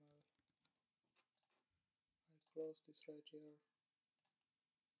 google.html. I close this right here.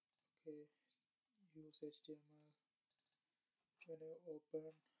 Okay, use HTML. When I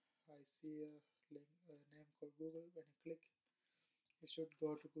open, I see a link, a name called Google. When I click, it should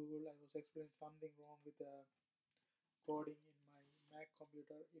go to Google. I was explaining something wrong with the coding in my Mac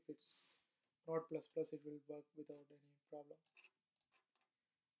computer. If it's not plus plus, it will work without any problem.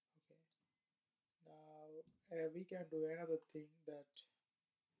 Okay, now we can do another thing, that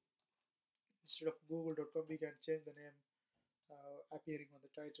instead of google.com we can change the name appearing on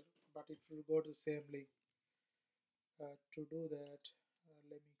the title, but it will go to the same link. To do that,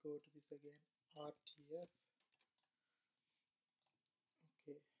 let me go to this again, RTF.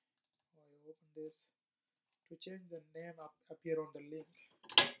 Okay, I open this. To change the name appear on the link,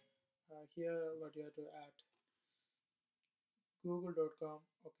 here what you have to add google.com.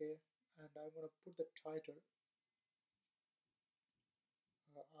 Okay, and I'm going to put the title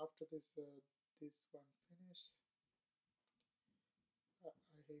after this one finish. I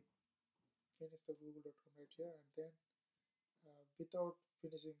finish the google.com right here, and then without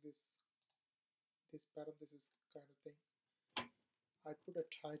finishing this parenthesis kind of thing, I put a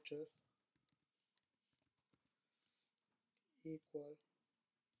title equal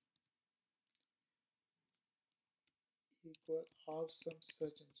awesome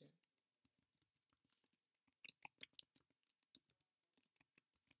search engine.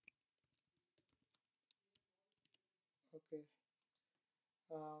 Okay,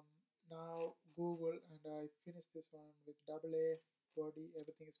 now Google, and I finish this one with double A, body,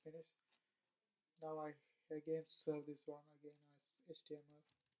 everything is finished. Now I again serve this one again as HTML,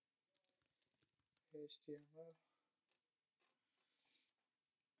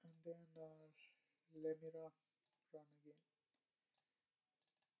 and then let me run again.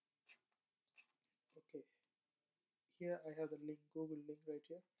 Okay, here I have the link, Google link right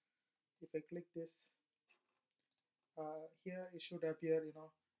here. If I click this, here it should appear, in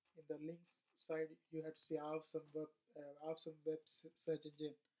the links side. You have to see awesome web search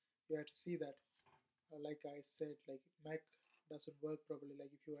engine. You have to see that. Like I said, like Mac doesn't work properly.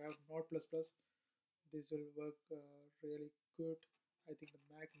 Like if you have Node++, this will work really good. I think the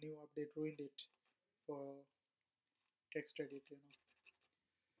Mac new update ruined it for text edit, And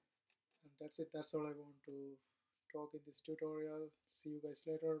that's it. That's all I want to talk in this tutorial. See you guys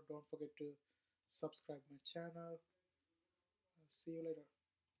later. Don't forget to subscribe my channel. See you later.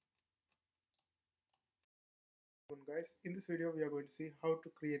 Guys, in this video we are going to see how to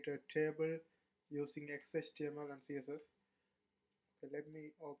create a table using XHTML and CSS. Okay, let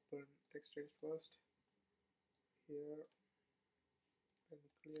me open TextEdit first. Here, let me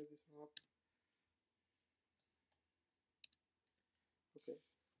clear this one up. Okay,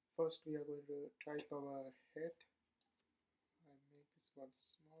 first we are going to type our head. I make this one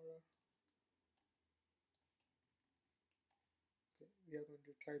smaller. Okay, we are going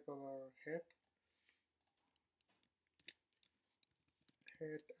to type our head,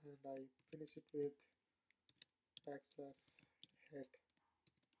 and I finish it with backslash head.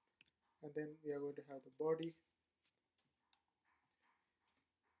 And then we are going to have the body,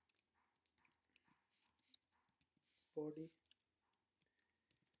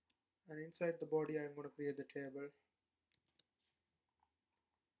 and inside the body I am going to create the table.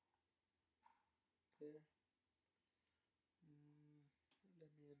 Okay, let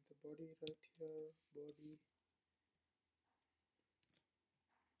me enter body right here, body,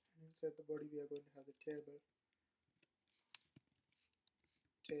 and inside the body we are going to have the table.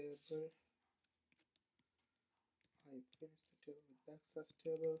 I finished the table with backslash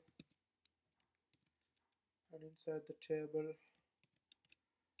table, and inside the table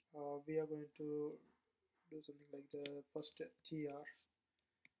we are going to do something like the first tr.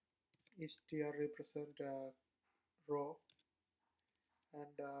 Each tr represent a row,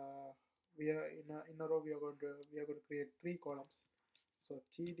 and we are in a row we are going to create 3 columns. So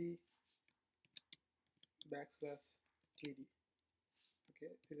td backslash td.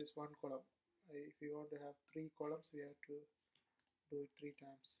 Okay, this is one column. If you want to have 3 columns, we have to do it 3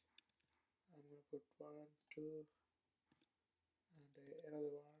 times. I'm going to put 1, 2, and another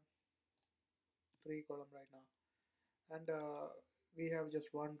one, 3 column right now. And we have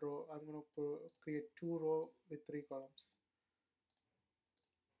just 1 row. I'm going to create 2 row with 3 columns.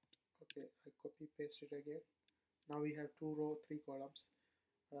 Okay, I copy paste it again. Now we have 2 row, 3 columns.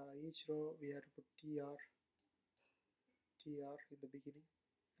 Each row we have to put tr in the beginning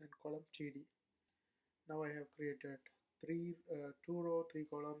and column td. Now I have created 2 row, 3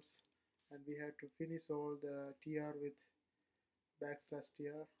 columns, and we have to finish all the tr with backslash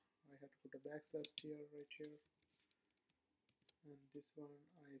tr. I have to put a backslash tr right here, and this one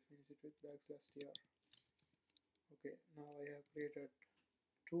I finish it with backslash tr. Okay, now I have created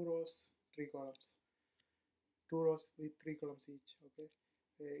 2 rows, 3 columns. 2 rows with 3 columns each. Okay,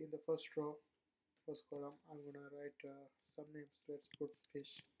 in the first row, first column, I'm gonna write some names. Let's put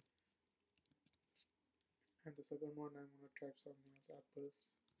fish. And the second one, I'm gonna type something as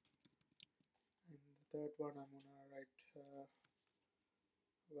apples. And the third one, I'm gonna write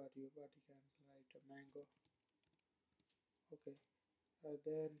what you can write a mango. Okay,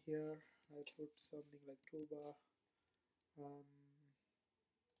 then here I put something like tuba,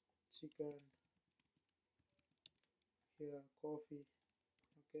 chicken, here coffee.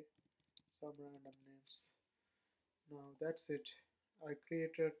 Okay, some random names. Now that's it. I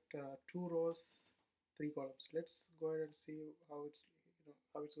created 2 rows, 3 columns. Let's go ahead and see how it's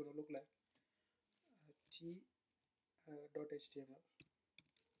how it's going to look like. T.html. I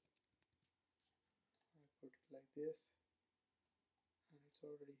put it like this, and it's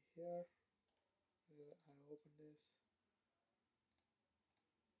already here. I open this.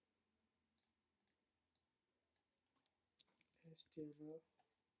 HTML.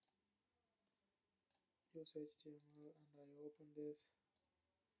 Use HTML, and I open this.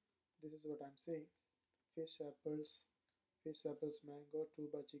 This is what I'm saying. Fish, apples, mango,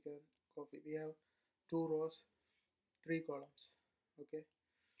 tuba, chicken, coffee. We have 2 rows, 3 columns. Okay.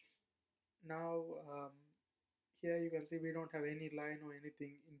 Now here you can see we don't have any line or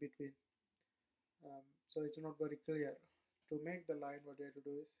anything in between. So it's not very clear. To make the line, what we have to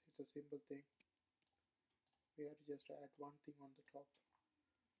do is, it's a simple thing. We have to just add one thing on the top.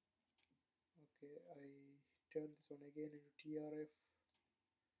 Okay, I turn this one again into trf,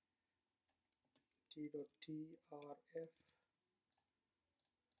 t.trf.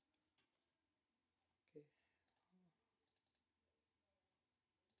 Okay,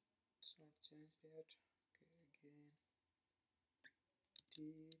 it's not changed yet. Okay, again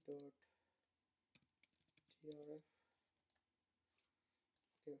t.trf.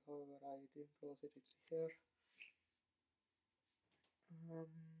 Okay, however I didn't close it, it's here.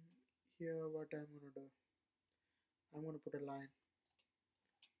 Here what I'm gonna do, I'm gonna put a line.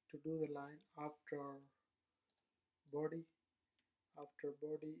 To do the line, after body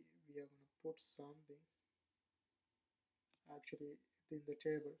we are gonna put something. Actually, in the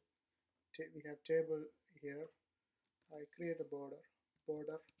table we have table here. I create a border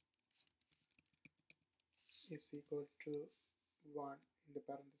is equal to 1 in the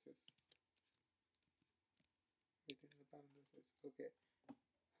parentheses, within the parentheses. Okay,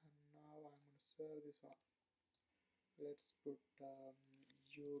 and now I'm going to serve this one. Let's put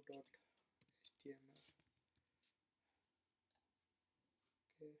u.html.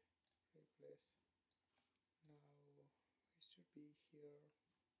 Okay, replace. Now it should be here.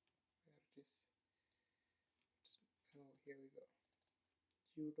 Where it is? Oh, here we go.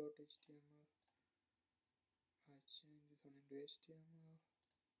 u.html. I change this one into html.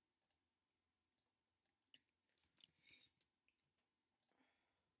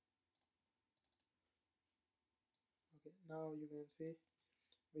 Okay, now you can see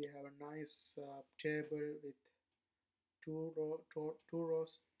we have a nice table with 2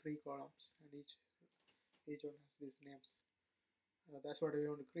 rows, 3 columns, and each one has these names. That's what we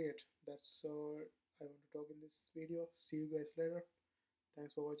want to create. That's all I want to talk in this video. See you guys later.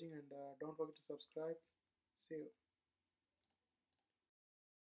 Thanks for watching, and don't forget to subscribe. See you.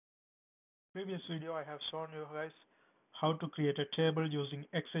 Previous video I have shown you guys how to create a table using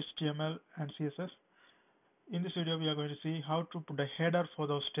XHTML and CSS. In this video, we are going to see how to put a header for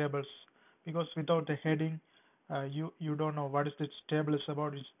those tables, because without the heading, you don't know what is this table is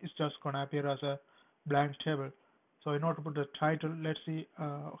about. It's just gonna appear as a blank table. So in order to put the title, let's see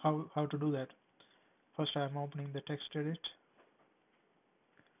how to do that. First, I am opening the text edit,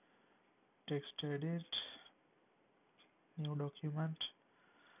 new document.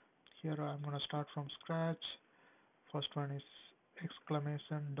 Here I'm gonna start from scratch. First one is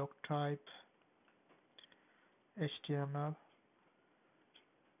exclamation doc type HTML,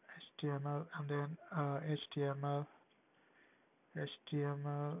 and then HTML.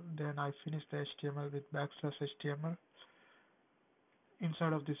 Then I finish the HTML with \HTML.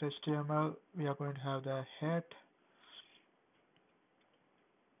 Inside of this HTML, we are going to have the head,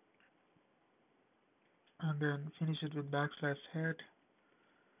 and then finish it with \head.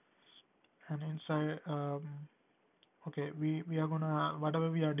 And inside, okay, we are gonna,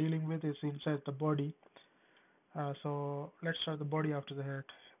 whatever we are dealing with is inside the body. So let's start the body after the head.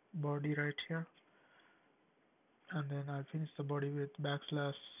 Body right here, and then I'll finish the body with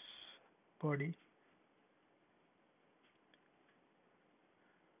 \body.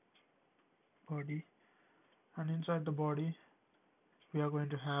 And inside the body, we are going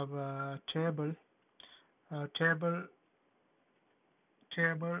to have a table,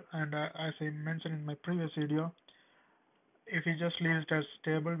 and as I mentioned in my previous video, if we just leave it as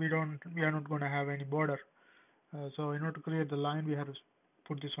table, we are not going to have any border. So in order to create the line, we have to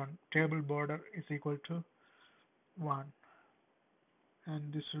put this one, table border is equal to 1,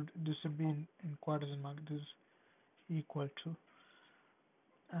 and this should be in quotation mark. This is equal to,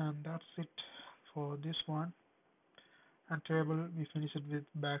 and that's it for this one. And table, we finish it with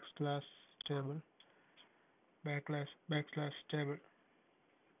 \table, \table.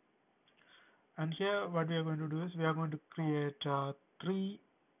 And here what we are going to do is we are going to create 3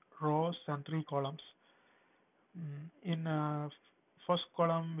 rows and 3 columns. In first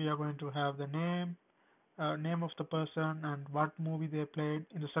column, we are going to have the name of the person and what movie they played.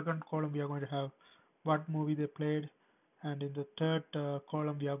 In the second column, we are going to have what movie they played, and in the third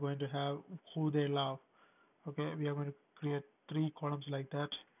column, we are going to have who they love. Okay, we are going to create 3 columns like that.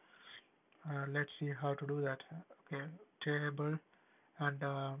 Let's see how to do that. Okay, table and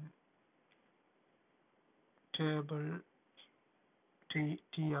table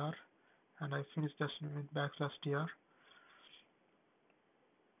tr, and I finish this with \tr,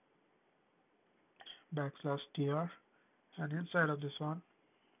 and inside of this one,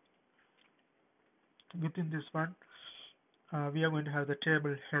 within this one, we are going to have the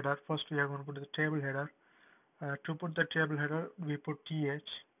table header. First, we are going to put the table header. To put the table header, we put th,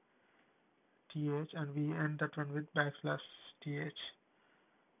 and we end that one with \th.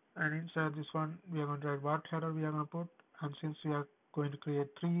 And inside this one, we are going to write what header we are going to put. And since we are going to create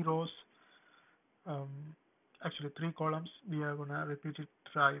 3 rows, actually 3 columns, we are going to repeat it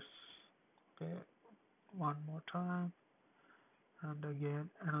thrice. Okay, one more time, and again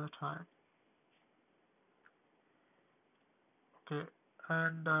another time. Okay,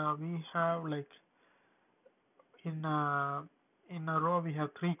 and we have like in a row we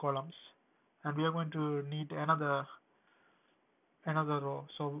have 3 columns, and we are going to need another row.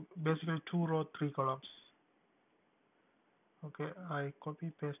 So basically 2 rows, 3 columns. Okay, I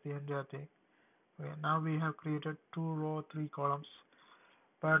copy paste the entire thing. Okay, now we have created 2 rows, 3 columns.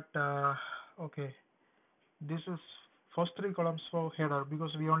 But okay, this is first 3 columns for header,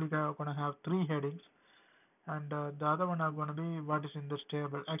 because we only are going to have 3 headings, and the other one are going to be what is in this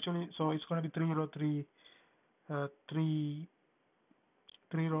table. Actually, so it's going to be 3 row, 3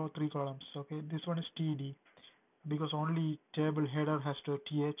 row, 3 columns. Okay, this one is TD, because only table header has to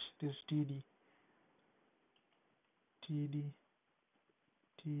TH. This is TD, TD,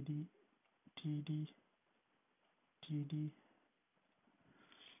 TD, TD, TD,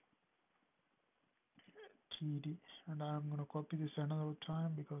 TD, and I'm going to copy this another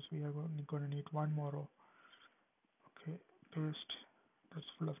time because we are going to need one more row. Okay, paste. That's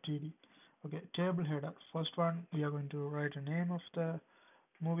full of TD. Okay, table header. First one, we are going to write the name of the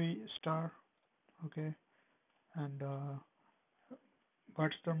movie star. Okay, and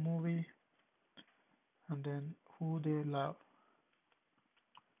what's the movie, and then who they love.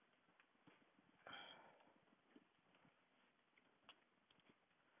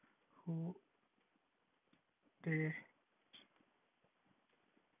 Who they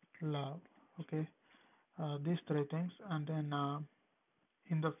love. Okay, these 3 things, and then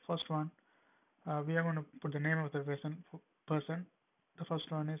in the first one, we are going to put the name of the person. The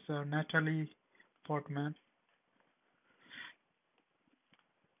first one is Natalie Portman.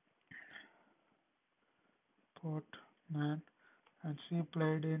 man, and she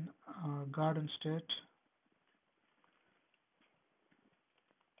played in Garden State.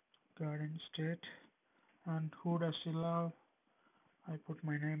 Garden State. And who does she love? I put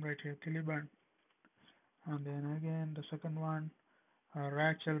my name right here, Taliban. And then again, the second one,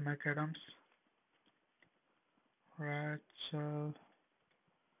 Rachel McAdams. Rachel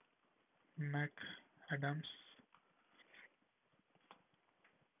McAdams.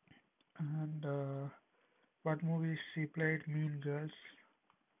 And what movies she played? Mean Girls.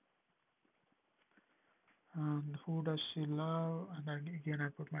 And who does she love? And again, I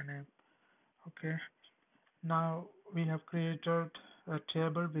put my name. Okay. Now we have created a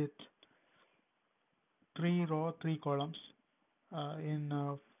table with 3 row, 3 columns. In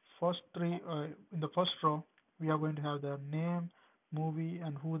the first row, we are going to have the name, movie,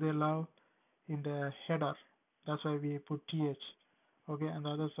 and who they love in the header. That's why we put th. Okay, and the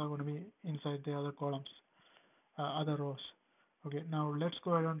others are going to be inside the other columns, other rows. Okay, now let's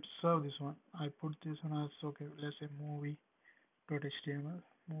go ahead and serve this one. I put this one as okay. Let's say movie.html,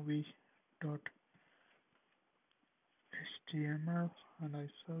 movie.html, and I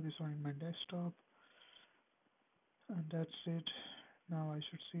serve this one in my desktop, and that's it. Now I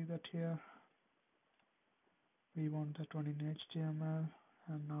should see that here. We want that one in HTML,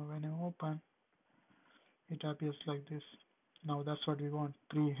 and now when I open, it appears like this. Now that's what we want.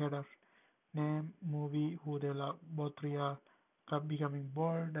 3 header: name, movie, who they love. Both three are becoming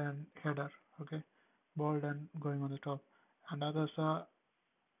bold and header. Okay, bold and going on the top, and others are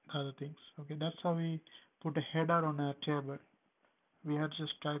other things. Okay, that's how we put a header on a table. We had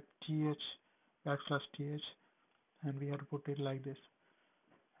just type th /th, and we had to put it like this.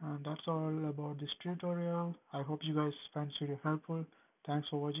 And that's all about this tutorial. I hope you guys find this video helpful. Thanks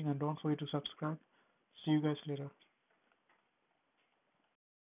for watching, and don't forget to subscribe. See you guys later.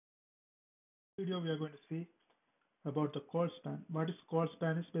 Video we are going to see about the call span. What is call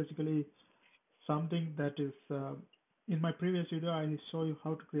span is basically something that is in my previous video I show you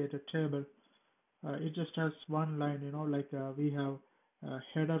how to create a table. It just has one line, like we have a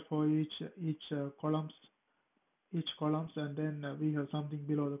header for each columns, and then we have something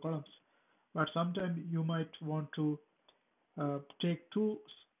below the columns. But sometimes you might want to take two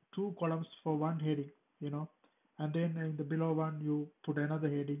columns for one heading, and then in the below one you put another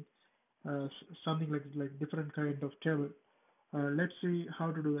heading, something like different kind of table. Let's see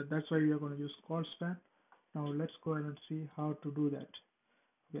how to do that. That's why we are going to use call span. Now let's go ahead and see how to do that.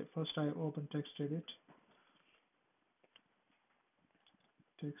 Okay, first I open TextEdit.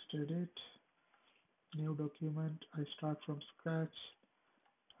 New document. I start from scratch.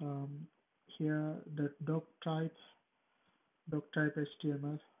 Here the doctype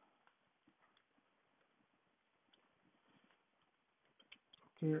HTML.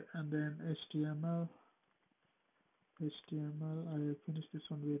 Okay, and then HTML. I finish this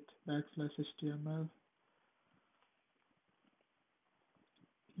one with \HTML.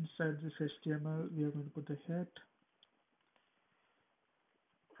 Inside this HTML, we are going to put the head,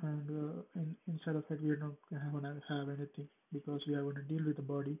 and inside of it, we are not going to have anything because we are going to deal with the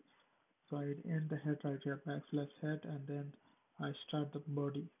body. So I end the head right here, \head, and then I start the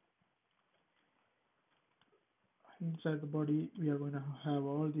body. Inside the body, we are going to have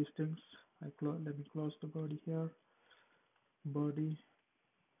all these things. Let me close the body here, body,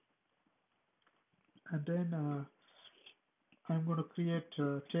 and then I'm going to create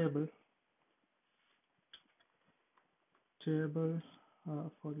a table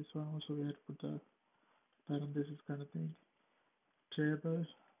for this one. Also, we have to put the parenthesis kind of thing, table.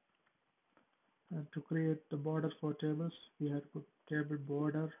 And to create the border for tables, we have to put table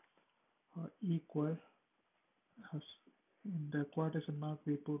border equal. As in the quotation mark,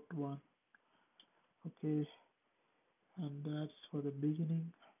 we put 1. Okay, and that's for the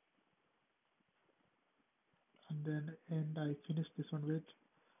beginning. And then end, I finish this one with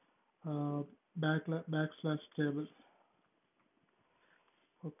 \table.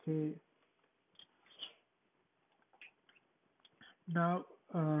 Okay. Now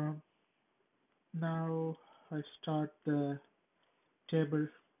I start the table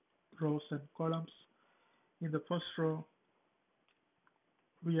rows and columns. In the first row,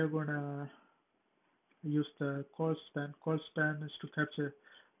 we are gonna use the call span. Call span is to capture.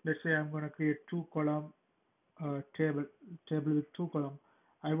 Let's say I'm gonna create 2 column table with 2 columns.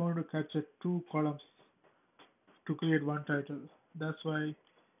 I want to capture 2 columns to create one title. That's why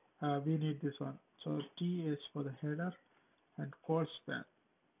we need this one. So T is for the header, and call span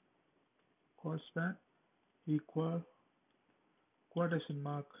equal quotation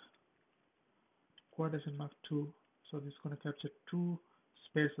mark 2. So this is going to capture 2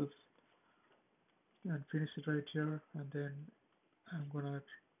 spaces. and finish it right here, and then I'm gonna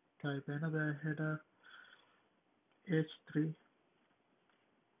type another header h3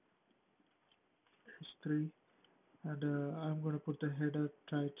 h3, and I'm gonna put the header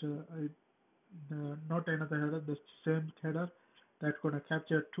title, not another header, the same header that's gonna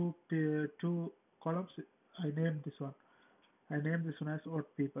capture two columns. I named this one. I named this one as odd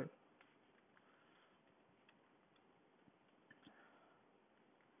people.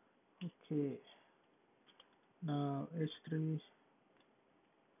 Okay. Now h3,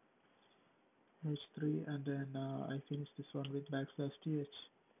 and then I finish this one with backslash th.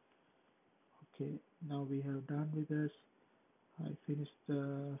 Okay. Now we have done with this. I finished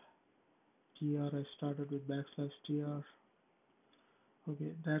the tr. I started with backslash tr.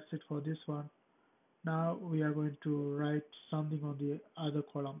 Okay, that's it for this one. Now we are going to write something on the other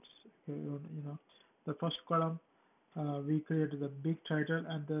columns. Okay, the first column we created the big title,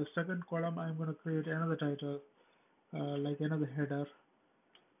 and the second column I'm going to create another title, like another header.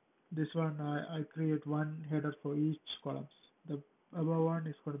 This one I create one header for each columns. The above one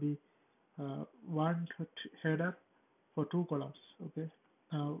is going to be one header for two columns. Okay,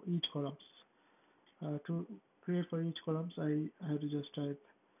 now each columns. To create for each columns, I have to just type.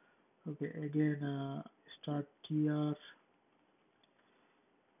 Okay, again start tr,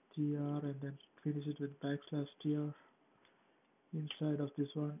 and then finish it with backslash tr. Inside of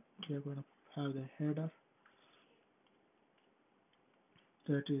this one, we are going to have the header,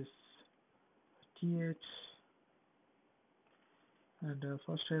 that is th, and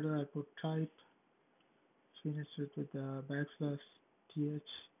first header I put type, finish it with backslash th,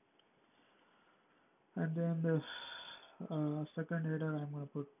 and then the second header I'm going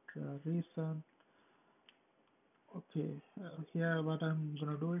to put reason. Okay, here what I'm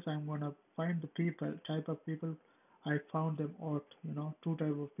going to do is I'm going to find the type of people. I found them out, two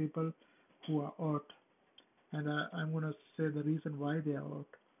type of people who are out, and I'm going to say the reason why they are out.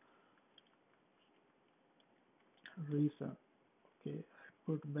 Reason. Okay, I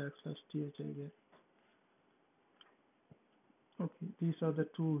put backslash th again. Okay, these are the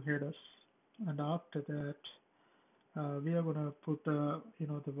two headers, and after that we are gonna put the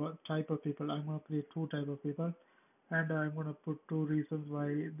type of people. I'm gonna create two type of people, and I'm gonna put two reasons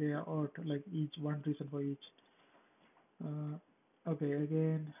why they are out, like each one reason for each. Okay,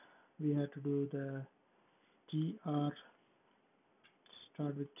 again we have to do the tr,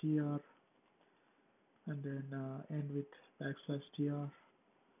 start with tr, and then end with backslash tr,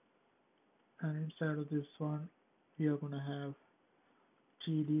 and inside of this one we are gonna have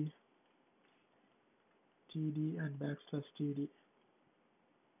td, and backslash td,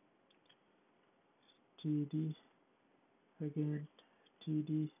 again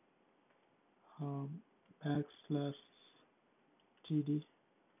td, um, backslash td.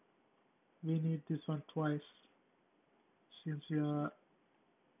 We need this one twice since we are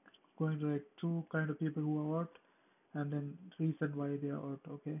going to write two kind of people who are out, and then reason why they are out.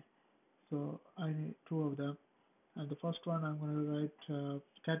 Okay, so I need two of them, and the first one I'm going to write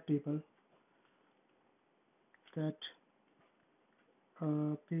cat people. Cat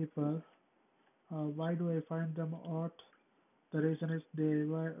people. Why do I find them out? The reason is they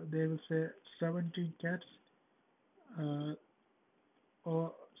will say 17 cats, uh,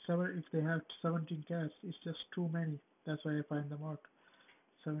 or seven. If they have 17 cats, it's just too many. That's why I find them out.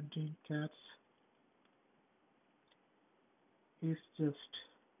 17 cats is just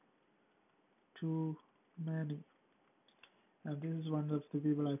too many, and this is one of the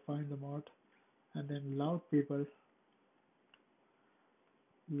people I find them out. And then loud people.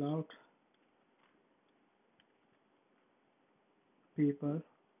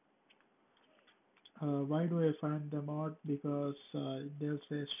 Why do I find them out? Because they'll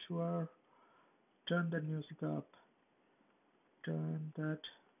say, sure, turn the music up, turn that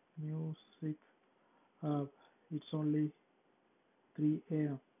music up. It's only 3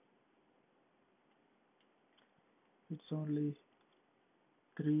 a.m. It's only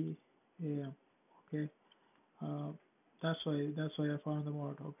 3 a.m. Okay. Uh, that's why I found them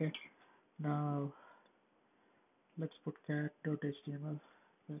out. Okay. Now let's put cat.html,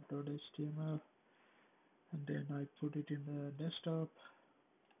 cat.html, and then I put it in the desktop.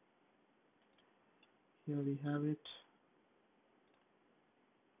 Here we have it.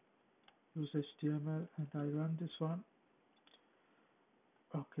 Use HTML, and I run this one.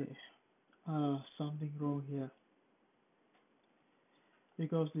 Okay, something wrong here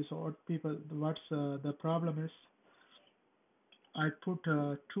because these odd people. What's the problem is I put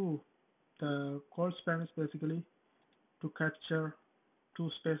two. The call span is basically to capture two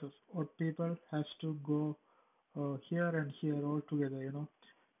spaces. Odd people has to go here and here all together.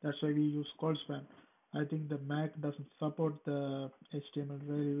 That's why we use call span. I think the Mac doesn't support the HTML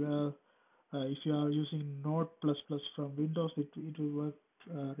really well. If you are using Node++ from Windows, it will work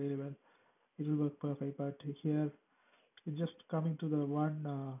really well. It will work perfect. But here it's just coming to the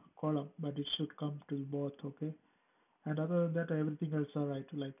one column, but it should come to both. Okay. And other than that, everything else are right.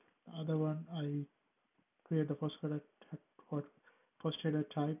 Like other one, I create the what first header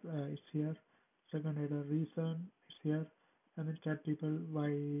type is here, second header reason is here, and then cat people why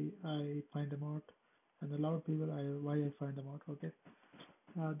I find them out, and the loud people why I find them out. Okay,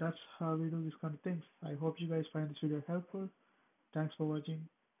 that's how we do these kind of things. I hope you guys find this video helpful. Thanks for watching,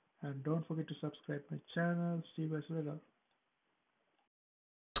 and don't forget to subscribe my channel. See you guys later.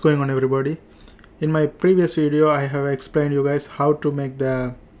 What's going on, everybody? In my previous video, I have explained you guys how to make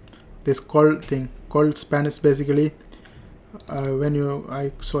this call thing. Call span is basically when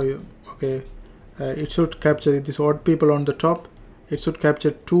I show you. Okay, it should capture this odd people on the top. It should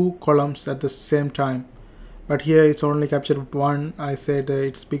capture 2 columns at the same time, but here it's only captured 1. I said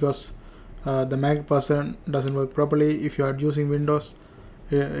it's because the Mac version doesn't work properly. If you are using Windows,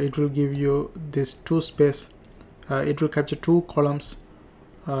 it will give you this 2 space. It will capture 2 columns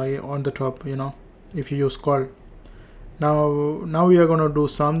on the top, if you use call. Now we are going to do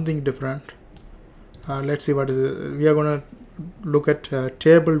something different. Let's see what is it. We are going to look at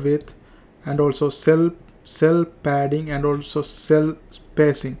table width, and also cell padding, and also cell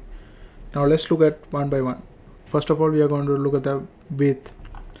spacing. Now let's look at one by one. First of all, we are going to look at the width.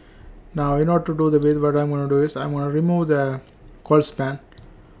 Now in order to do the width, what I'm going to do is I'm going to remove the call span.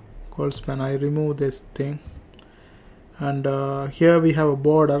 I remove this thing, and here we have a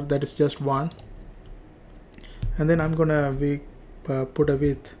border that is just 1, and then I'm gonna put a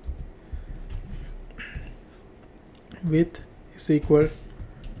width. Width is equal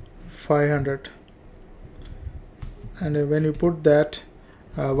 500, and when you put that,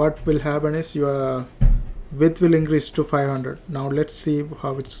 what will happen is your width will increase to 500. Now let's see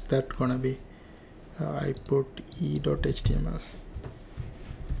how it's that gonna be. I put e.html.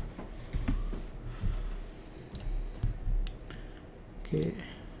 Okay.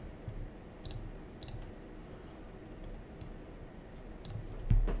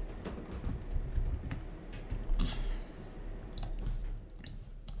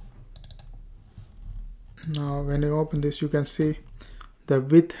 Now when you open this, you can see the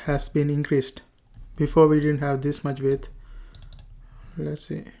width has been increased. Before we didn't have this much width. Let's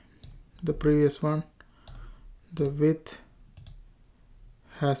see the previous one. The width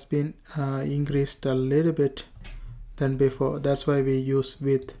has been increased a little bit than before. That's why we use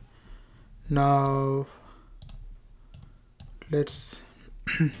width. Now let's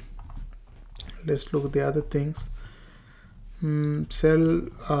look at the other things. Cell,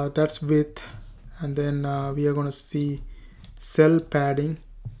 that's width, and then we are going to see cell padding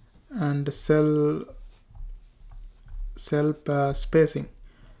and cell spacing.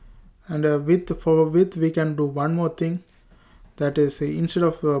 And for width we can do one more thing, that is instead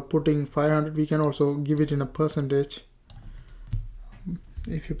of putting 500, we can also give it in a percentage.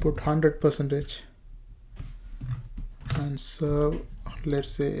 If you put 100% and serve,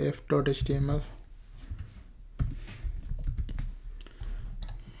 let's say f.html,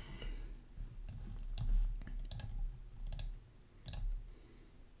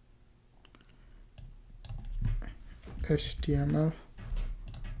 HTML,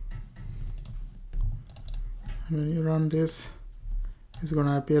 and when you run this, it's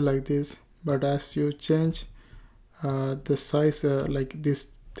gonna appear like this. But as you change the size, like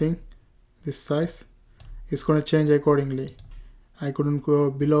this thing, this size is gonna change accordingly. I couldn't go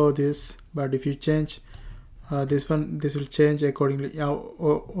below this, but if you change this one, this will change accordingly.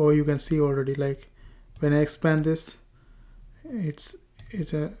 Or you can see already, like when I expand this, it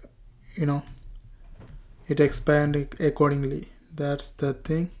expands accordingly. That's the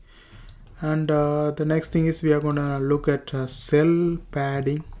thing. And the next thing is we are gonna look at cell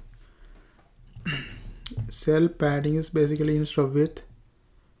padding. Cell padding is basically instead of width,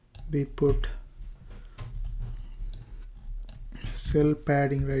 we put cell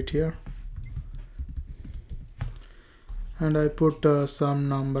padding right here, and I put some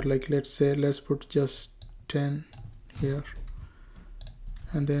number, like let's put just 10 here,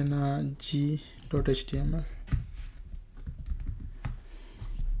 and then g.html.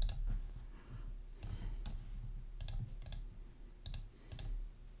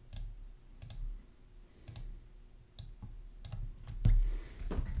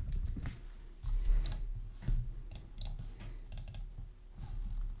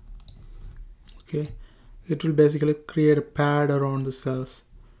 Okay, it will basically create a pad around the cells.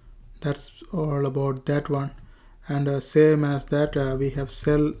 That's all about that one. And same as that, we have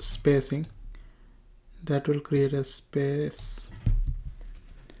cell spacing. that will create a space.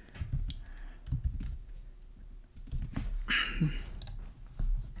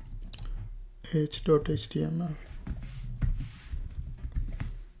 h.html.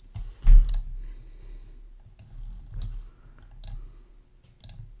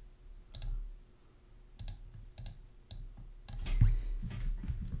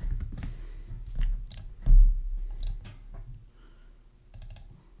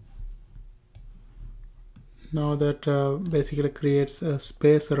 Now that basically creates a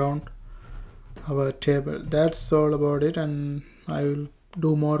space around our table. That's all about it, and I will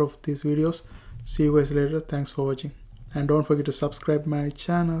do more of these videos. See you guys later. Thanks for watching, and don't forget to subscribe my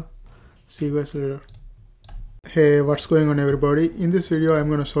channel. See you guys later. Hey, what's going on everybody? In this video I'm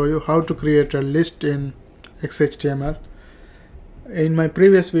going to show you how to create a list in XHTML. In my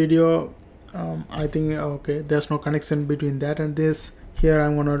previous video I think okay, there's no connection between that and this. Here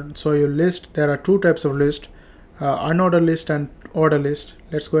I'm going to show you list. There are two types of list, unordered list and order list.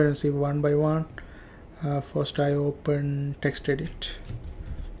 Let's go ahead and see one by one. First I open TextEdit.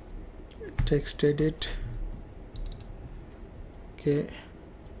 Okay,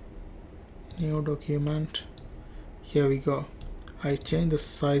 new document. Here we go. I change the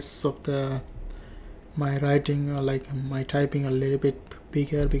size of my writing, like my typing, a little bit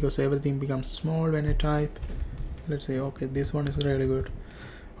bigger because everything becomes small when I type. Let's say okay, this one is really good.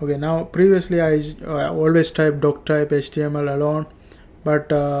 Okay, now previously I always type doctype HTML alone, but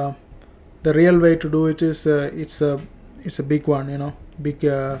the real way to do it is it's a big one, you know, big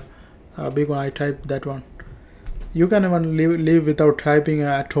one. I type that one. You can even leave without typing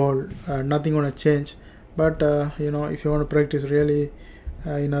at all. Nothing gonna change. But you know, if you want to practice really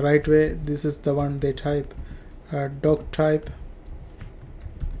in a right way, this is the one they type. Doctype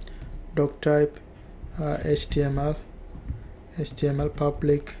HTML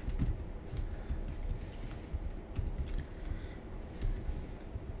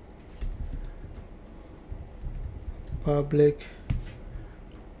public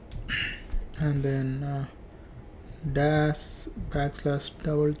and then dash backslash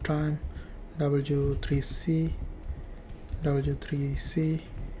double time w3c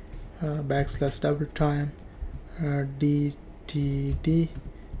backslash double time dtd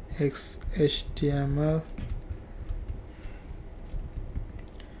xhtml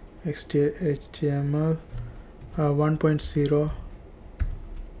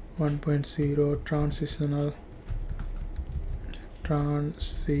 1.0 transitional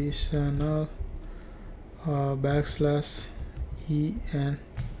backslash en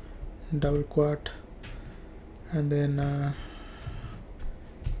double quote, and then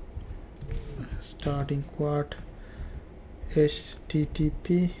starting quote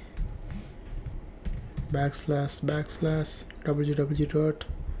http backslash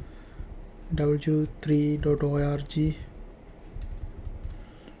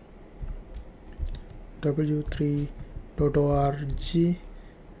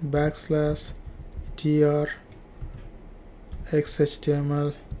backslash tr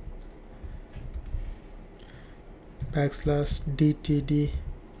xhtml backslash dtd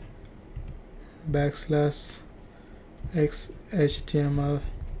backslash xhtml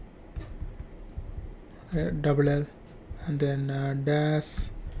double L, and then dash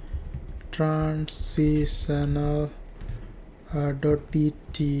transitional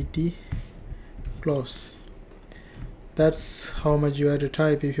 .dtd close. That's how much you have to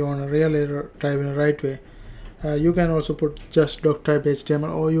type if you want to really type in the right way. You can also put just doctype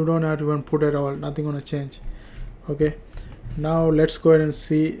HTML, or you don't have to even put it all. Nothing gonna change. Okay, now let's go ahead and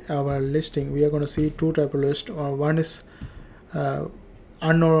see our listing. We are going to see two type of list. One is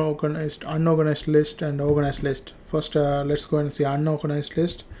unorganized list and organized list. First let's go ahead and see unorganized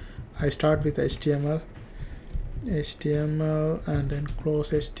list. I start with HTML and then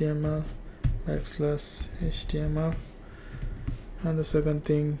close HTML backslash HTML, and the second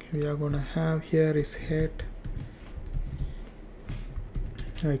thing we are going to have here is head.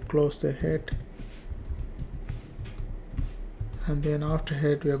 I close the head, and then after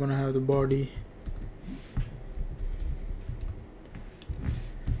head we are going to have the body.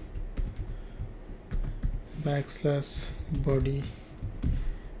 Backslash body,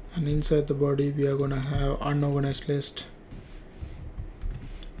 and inside the body we are going to have unorganized list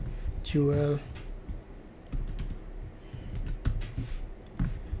UL,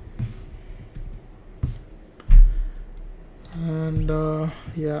 and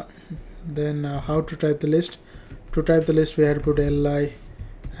yeah, then how to type the list. To type the list we have to put li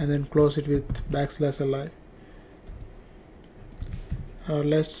and then close it with backslash li.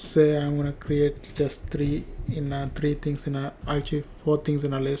 Let's say I'm gonna create just three things in a, actually 4 things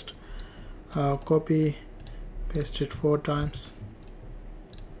in a list. copy, paste it 4 times.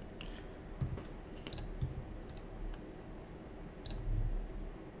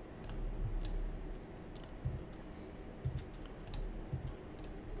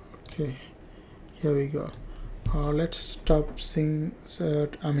 Okay, here we go. Let's type something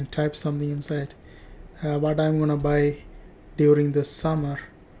inside. What I'm gonna buy during the summer,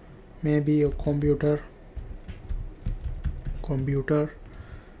 maybe a computer,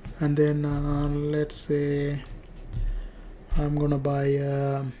 and then let's say I'm gonna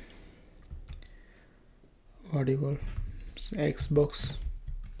buy what do you call Xbox,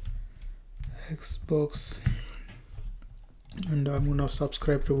 and I'm gonna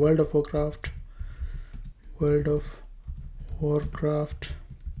subscribe to World of Warcraft,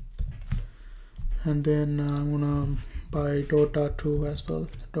 and then I'm gonna buy Dota 2 as well,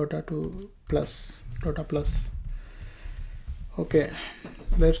 Dota Plus. Okay,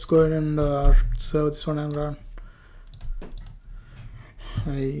 let's go ahead and serve this one and run.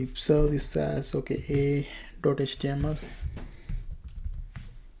 I serve this as a.html.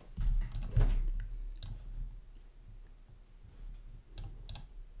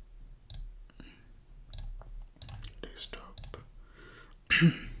 Desktop.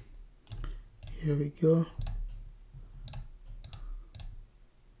 Here we go.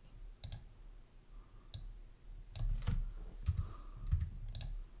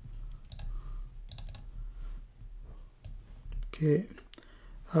 Okay,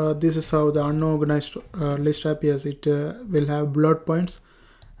 this is how the unorganized list appears. It will have bullet points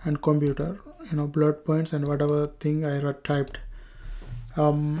and computer, bullet points and whatever thing I typed.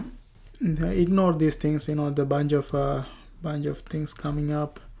 Ignore these things, the bunch of things coming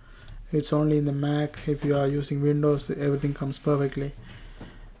up. It's only in the Mac. If you are using Windows, everything comes perfectly.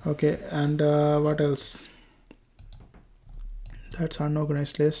 Okay, and what else? That's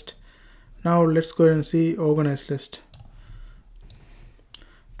unorganized list. Now let's go ahead and see organized list.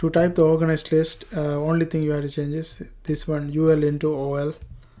 To type the organized list, only thing you have to change is this one, UL into OL.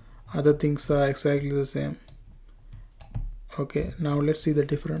 Other things are exactly the same. Okay, now let's see the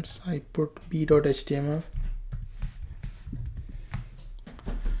difference. I put b.html.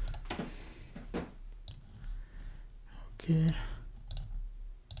 Okay.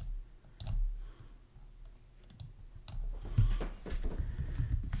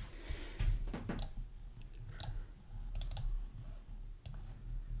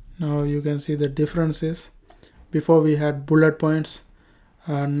 Now you can see the differences. Before we had bullet points,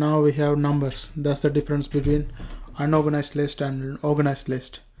 now we have numbers. That's the difference between unorganized list and organized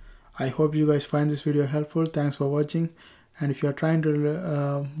list. I hope you guys find this video helpful. Thanks for watching. And if you are trying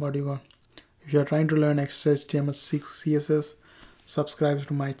to if you are trying to learn HTML6 CSS, subscribe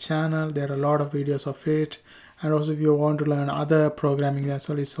to my channel. There are a lot of videos of it. And also if you want to learn other programming as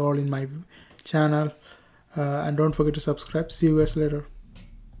well, it's all in my channel. And don't forget to subscribe. See you guys later.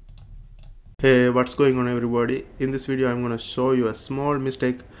 Hey, what's going on everybody? In this video I'm going to show you a small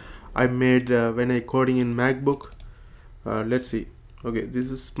mistake I made when I coding in MacBook. Let's see. Okay,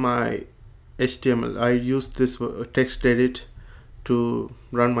 this is my HTML. I used this text edit to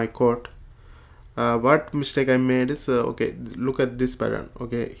run my code. What mistake I made is okay, look at this pattern.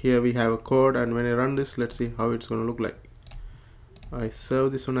 Okay, here we have a code, and when I run this, let's see how it's going to look like. I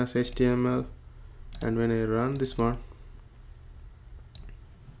serve this one as HTML, and when I run this one,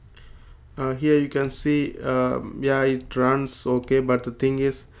 here you can see yeah, it runs okay, but the thing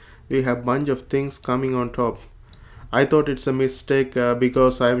is we have bunch of things coming on top. I thought it's a mistake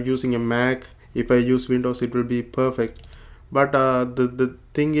because I'm using a Mac. If I use Windows it will be perfect, but the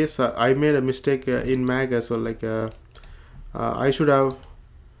thing is I made a mistake in Mac as well. Like I should have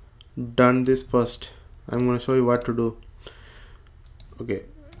done this first. I'm going to show you what to do. Okay,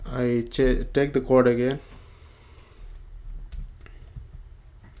 I take the code again.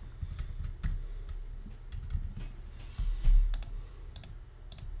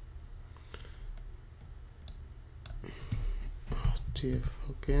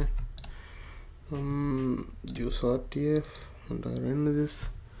 Okay, use RTF and I run this.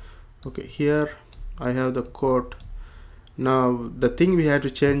 Okay, here I have the code. Now the thing we have to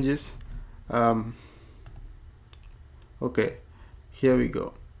change is okay, here we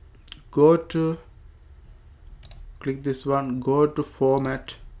go. Click this one, go to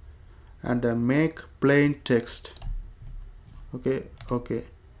format and make plain text. Okay,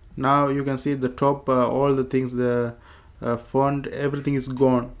 now you can see the top all the things, the font, everything is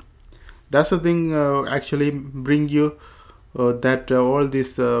gone. That's the thing actually bring you that all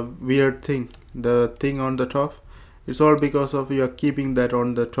this weird thing, the thing on the top, it's all because of you are keeping that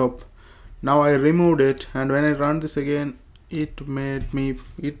on the top. Now I removed it, and when I run this again, it made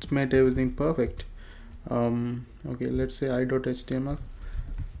everything perfect. Okay, let's say i.html,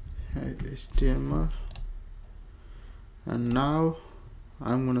 and now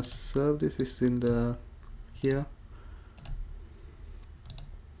I'm gonna serve this. Is in the here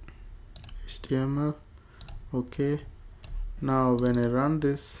HTML. Okay, now when I run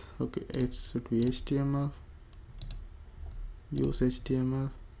this, okay, it should be HTML, use HTML.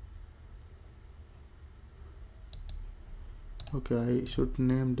 Okay, I should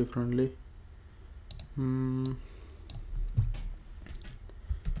name differently.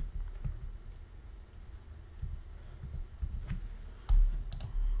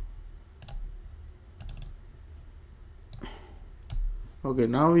 Okay,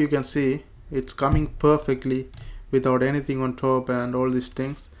 now you can see it's coming perfectly without anything on top and all these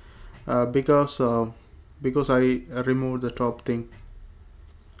things, because I removed the top thing.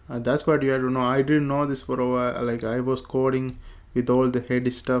 That's what you have to know. I didn't know this for a while. Like, I was coding with all the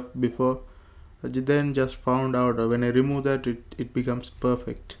heady stuff before, then just found out when I remove that, it becomes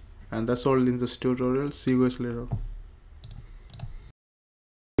perfect. And that's all in this tutorial. See you guys later.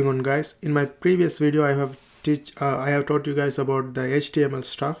 Moving on, guys, in my previous video I have taught you guys about the HTML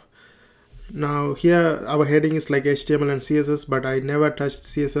stuff. Now here our heading is like HTML and CSS, but I never touched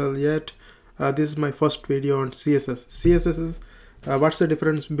CSS yet. This is my first video on CSS. CSS is what's the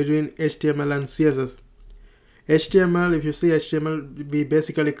difference between HTML and CSS? HTML, if you see HTML, we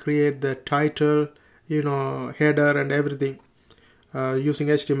basically create the title, header and everything using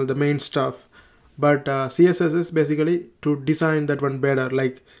HTML, the main stuff. But CSS is basically to design that one better,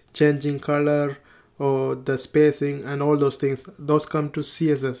 like changing color or the spacing and all those things. Those come to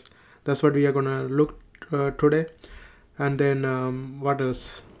CSS. That's what we are gonna look today. And then what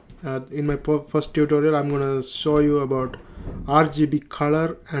else? In my first tutorial, I'm gonna show you about RGB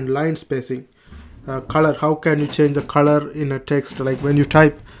color and line spacing. Color, how can you change the color in a text? Like when you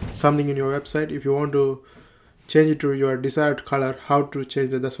type something in your website, if you want to change it to your desired color, how to change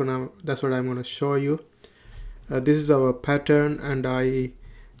that? That's what I'm going to show you. This is our pattern, and I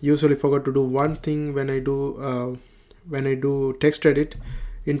usually forgot to do one thing when I do text edit.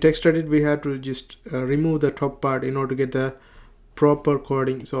 In text edit, we have to just remove the top part in order to get the proper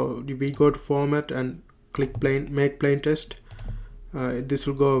coding. So we go to format and click make plain text. This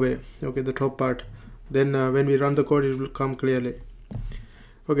will go away. Okay, the top part. Then when we run the code, it will come clearly.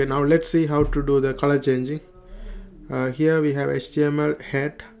 Okay, now let's see how to do the color changing. Here we have HTML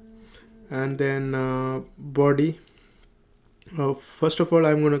head and then body. First of all,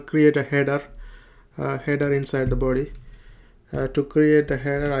 I'm going to create a header inside the body. To create the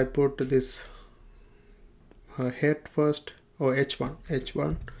header, I put this head first, or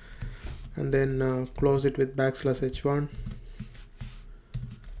h1, and then close it with \h1,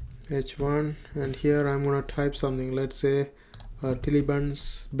 and here I'm going to type something. Let's say Tilly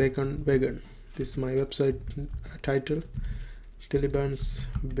Buns Bacon Vegan. This is my website title, Tilly Buns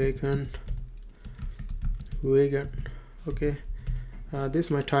Bacon Vegan. Okay, this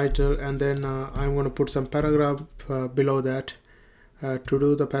is my title, and then I'm going to put some paragraph below that. To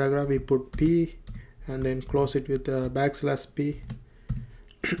do the paragraph, we put P and then close it with \P.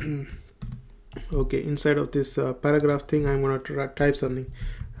 Okay, inside of this paragraph thing, I'm going to type something.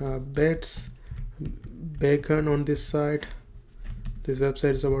 Bets Bacon on this side. This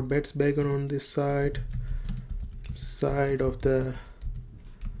website is about Bets Bacon on this side of the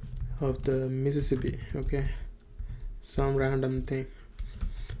Mississippi. Okay, some random thing,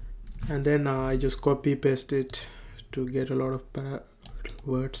 and then I just copy paste it to get a lot of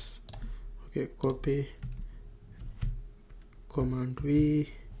words. Okay, copy, command V,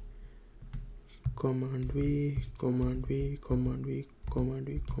 command V, command V, command V, command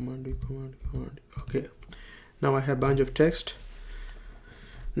V, command V, command V. Okay, now I have a bunch of text.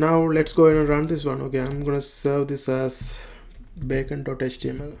 Now let's go ahead and run this one. Okay, I'm gonna serve this as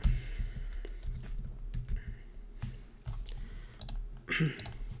bacon.html. And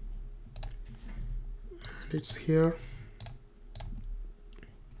it's here.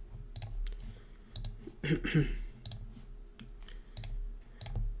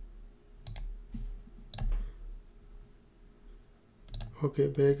 Okay,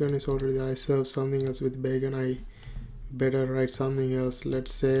 bacon is already, I served something else with bacon. I better write something else.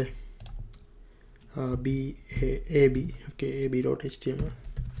 Let's say AB. Okay, ab.html.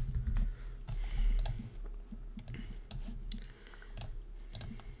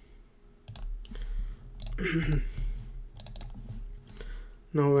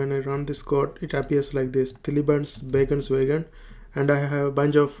 Now when I run this code, it appears like this: Tilly Buns Bacon's Vegan, and I have a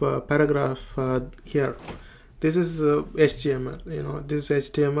bunch of paragraph here. This is HTML. This is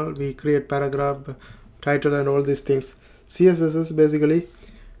HTML. We create paragraph, title, and all these things. CSS is basically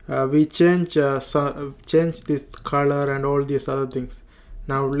we change this color and all these other things.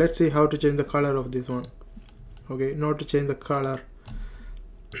 Now let's see how to change the color of this one. Okay, not to change the color.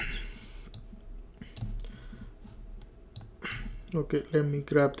 Okay, let me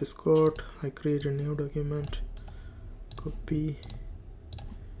grab this code. I create a new document, copy.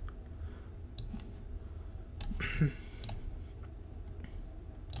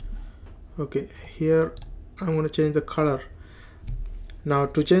 Okay, here I'm going to change the color. Now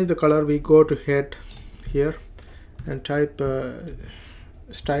to change the color, we go to head here and type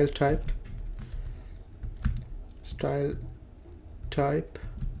style type,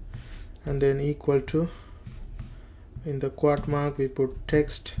 and then equal to, in the quote mark we put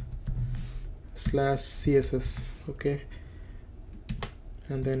text /CSS. okay,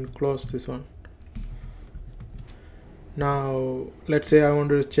 and then close this one. Now let's say I want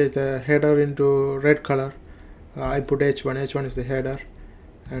to change the header into red color. I put h1 is the header,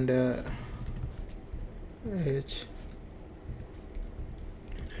 and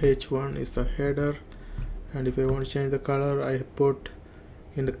h1 is the header, and if I want to change the color, I put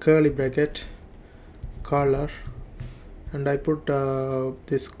in the curly bracket color, and I put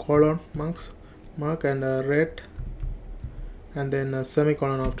this colon mark and red, and then a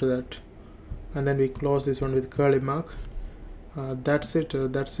semicolon after that, and then we close this one with curly mark. That's it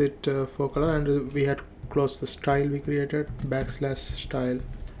for color, and we had to close the style we created, \style.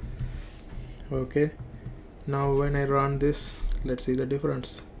 Okay, now when I run this, let's see the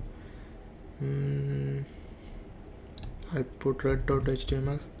difference. I put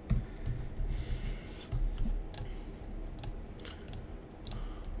red.html.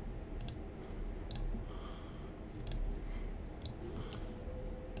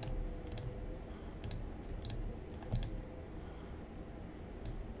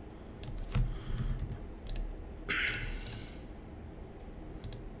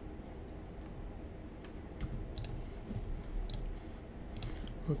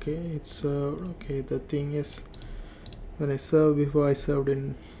 Okay, it's okay. The thing is, when I serve, before I served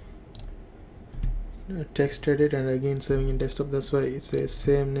in text edit and again serving in desktop, that's why it says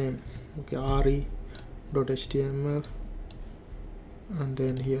same name. Okay, re.html, and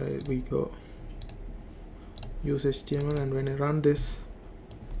then here we go, use HTML, and when I run this,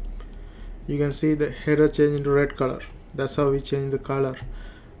 you can see the header change into red color. That's how we change the color.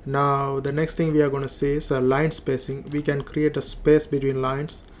 Now the next thing we are going to see is line spacing. We can create a space between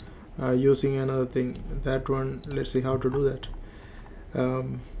lines using another thing. That one, let's see how to do that.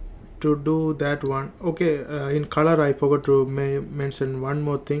 To do that one, okay, in color I forgot to mention one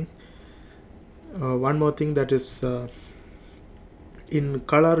more thing. That is in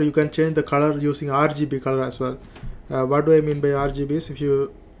color, you can change the color using RGB color as well. What do I mean by RGBs? If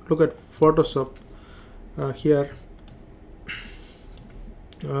you look at Photoshop here,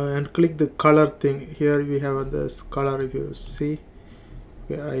 and click the color thing, here we have this color. If you see,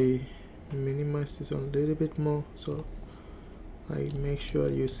 okay, I minimize this one a little bit more so I make sure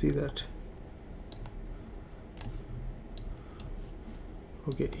you see that.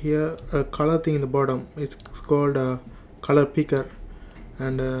 Okay, here a color thing in the bottom, it's called color picker,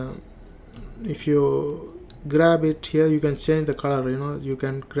 and if you grab it here, you can change the color. You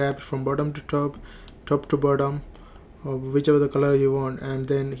can grab it from bottom to top to bottom, or whichever the color you want. And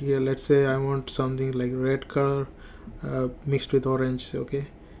then here, let's say I want something like red color mixed with orange. Okay,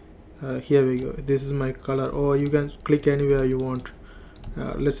 here we go, this is my color. Or you can click anywhere you want.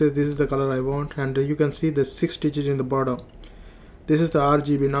 Let's say this is the color I want, and you can see the 6 digit in the bottom. This is the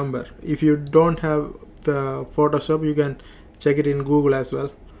RGB number. If you don't have Photoshop, you can check it in Google as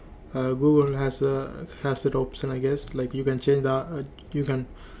well. Google has that option, I guess. Like you can change the you can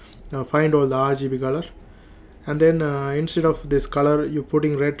find all the RGB color, and then instead of this color you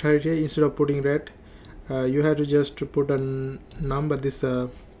putting red right here, instead of putting red, you have to just put a number, this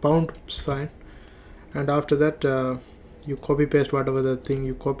pound sign, and after that you copy paste whatever the thing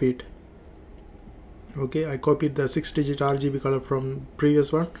you copied. Okay, I copied the 6 digit RGB color from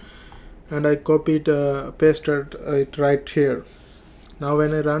previous one, and I copied pasted it right here. Now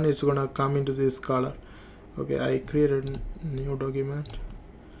when I run, it's gonna come into this color. Okay, I created a new document,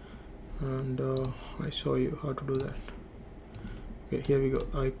 and I show you how to do that. Okay, here we go.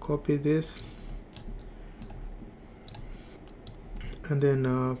 I copy this, and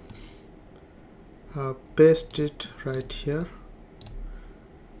then paste it right here.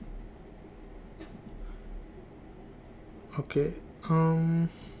 Okay, and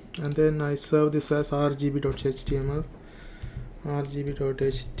then I serve this as rgb.html. I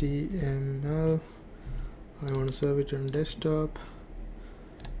want to serve it on desktop.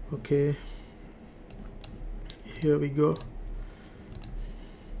 Okay, Here we go,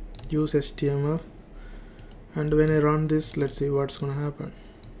 use HTML, and when I run this, let's see what's gonna happen.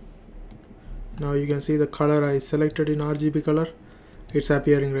 Now you can see the color I selected in RGB color, it's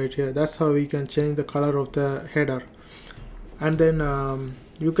appearing right here. That's how we can change the color of the header. And then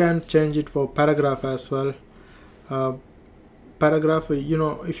you can change it for paragraph as well. Paragraph, you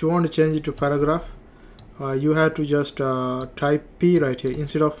know, if you want to change it to paragraph, you have to just type P right here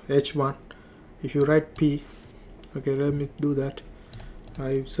instead of H1. If you write P, okay, let me do that.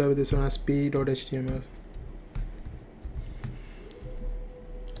 I save this one as p.html.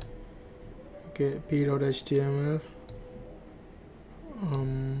 Okay, p.html.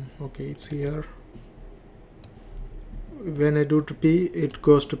 Okay, it's here. When I do to P, it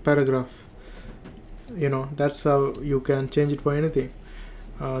goes to paragraph. You know, that's how you can change it for anything.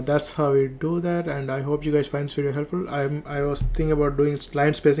 That's how we do that, and I hope you guys find this video helpful. I was thinking about doing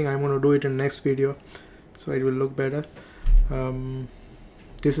line spacing. I'm going to do it in next video, so it will look better.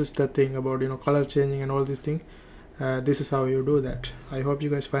 This is the thing about, you know, color changing and all these things. This is how you do that. I hope you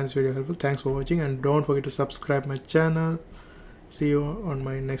guys find this video helpful. Thanks for watching, and don't forget to subscribe my channel. See you on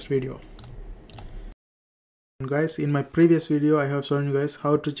my next video. And guys, in my previous video I have shown you guys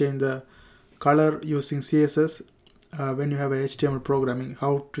how to change the color using CSS when you have a HTML programming,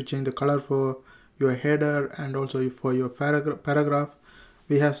 how to change the color for your header and also for your paragraph.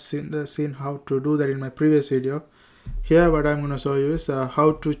 We have seen how to do that in my previous video. Here what I'm going to show you is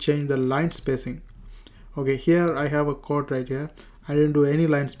how to change the line spacing. Okay, here I have a code right here. I didn't do any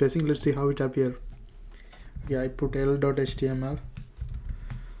line spacing. Let's see how it appears. Okay, I put l.html,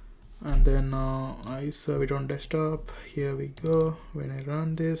 and then I serve it on desktop. Here we go. When I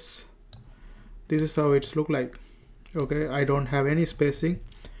run this, this is how it's look like. Okay, I don't have any spacing,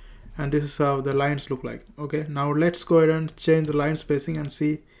 and this is how the lines look like. Okay, now let's go ahead and change the line spacing and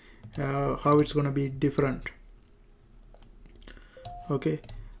see how it's gonna be different. Okay,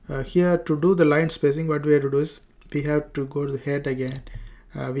 here to do the line spacing, what we have to do is we have to go to the head again.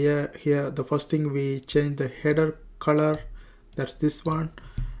 We are here, the first thing we change the header color, that's this one.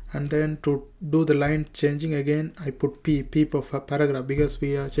 And then to do the line changing again, I put P for paragraph, because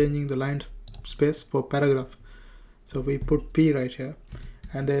we are changing the line space for paragraph. So we put P right here,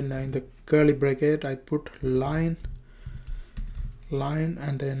 and then in the curly bracket I put line,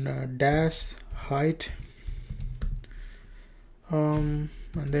 and then dash height, and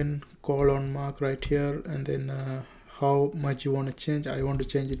then colon mark right here, and then how much you want to change. I want to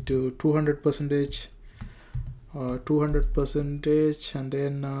change it to 200%. 200%, and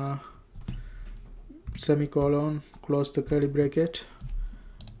then semicolon, close the curly bracket.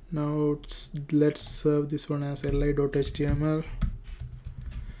 Now let's serve this one as li.html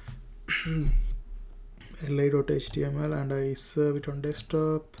li.html, and I serve it on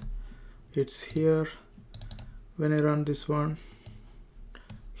desktop. It's here. When I run this one,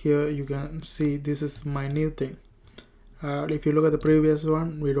 here you can see this is my new thing. If you look at the previous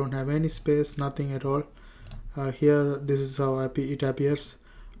one, we don't have any space, nothing at all. Here this is how it appears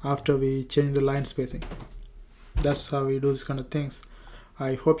after we change the line spacing. That's how we do this kind of things.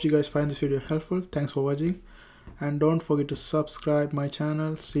 I hope you guys find this video helpful. Thanks for watching, and don't forget to subscribe my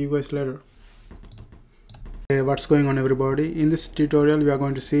channel. See you guys later. Hey, what's going on everybody? In this tutorial we are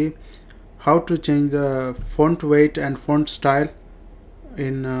going to see how to change the font weight and font style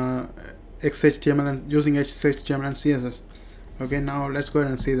in XHTML and using XHTML and CSS. Okay, now let's go ahead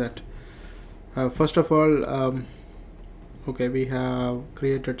and see that. First of all, okay, we have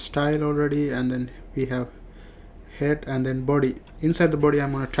created style already, and then we have head and then body. Inside the body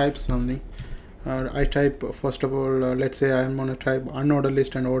I'm going to type something. I type, first of all, let's say I'm going to type unordered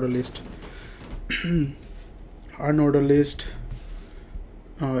list and order list. Unordered list,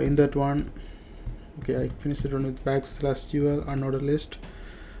 in that one, okay, I finished it on with \ul unordered list,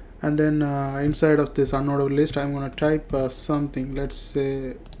 and then inside of this unordered list I'm going to type something. Let's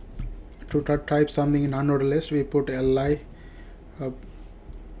say to type something in unordered list, we put li,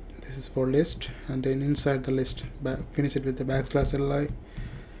 this is for list, and then inside the list finish it with the \li,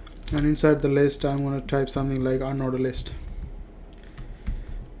 and inside the list I'm going to type something like unordered list.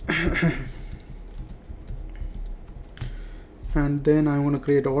 And then I'm going to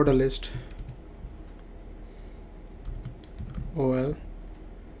create order list, ol,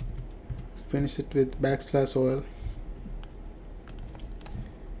 finish it with \ol,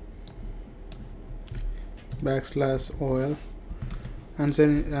 \ol, and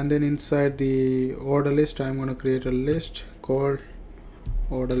then inside the order list I'm going to create a list called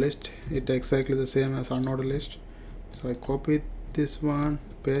order list. It's exactly the same as unordered list. So I copy this one,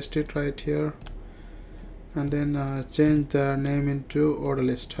 paste it right here, and then change the name into order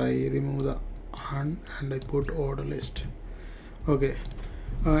list. I remove the and I put order list. Okay,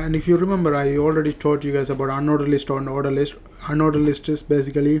 and if you remember, I already taught you guys about unordered list or order list. Unordered list is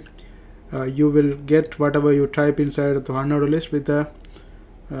basically you will get whatever you type inside of the unordered list with a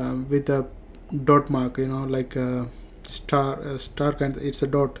dot mark, you know, like a star kind. It's a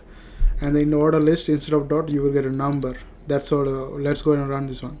dot, and in the order list, instead of dot, you will get a number. That's all. Let's go and run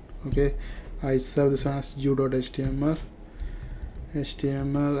this one. Okay, I serve this one as view.html,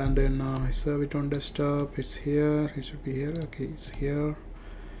 and then I serve it on desktop. It's here. It should be here. Okay, it's here.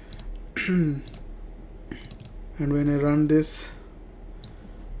 And when I run this,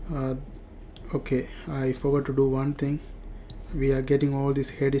 okay, I forgot to do one thing. We are getting all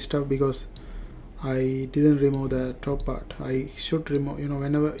this heady stuff because I didn't remove the top part. I should remove, you know,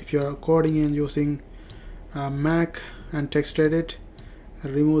 whenever if you are coding and using Mac and TextEdit,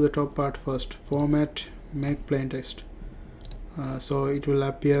 remove the top part first. Format, make plain text, so it will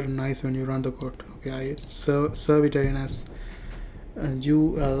appear nice when you run the code. Okay, I serve it again as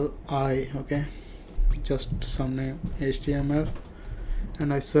ULI. Okay, just some name HTML,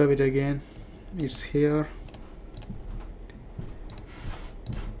 and I serve it again. It's here.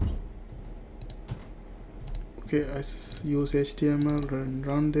 Okay, I use HTML and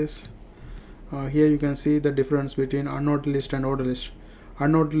run this. Here you can see the difference between unordered list and ordered list.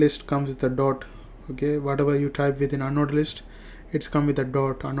 Unordered list comes with a dot. Okay, whatever you type within unordered list, it's come with a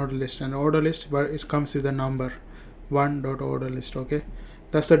dot, unordered list, and ordered list, but it comes with a number, 1.ordered list. Okay,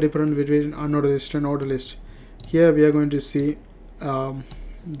 that's the difference between unordered list and ordered list. Here we are going to see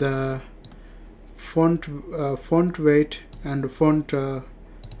the font weight and font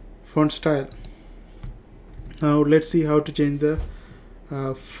style. Now let's see how to change the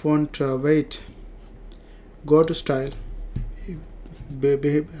font weight. Go to style,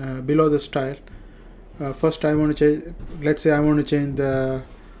 below the style. First I want to change, let's say I want to change the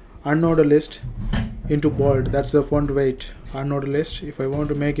unordered list into bold. That's the font weight, unordered list. If I want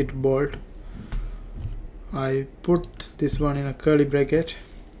to make it bold, I put this one in a curly bracket,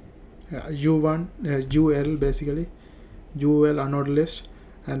 UL basically, UL unordered list,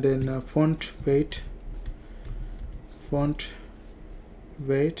 and then font weight,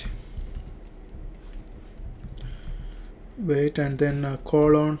 and then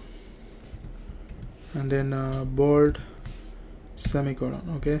colon, and then bold, semicolon.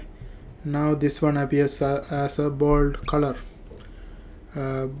 Okay, now this one appears as a bold color.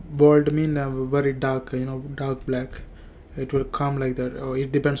 Bold mean very dark, you know, dark black. It will come like that, or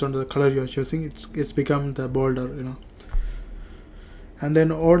it depends on the color you are choosing. It's become the bolder, you know. And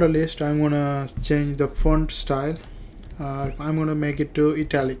then order list, I'm gonna change the font style. I'm gonna make it to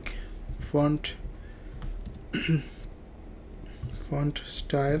italic. Font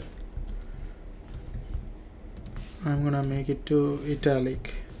style, I'm gonna make it to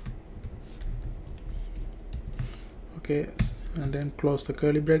italic. Okay, and then close the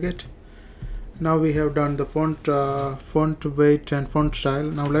curly bracket. Now we have done the font weight and font style.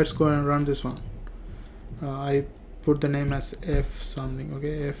 Now let's go and run this one. I put the name as F something.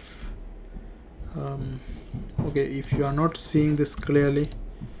 Okay, F. Okay, if you are not seeing this clearly,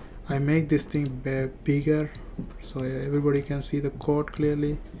 I make this thing bigger so everybody can see the code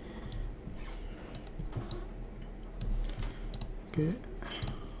clearly. Okay,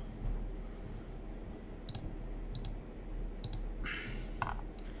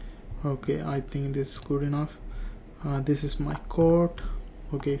 okay, I think this is good enough. This is my code.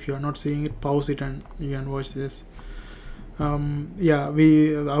 Okay, if you are not seeing it, pause it and you can watch this. Yeah,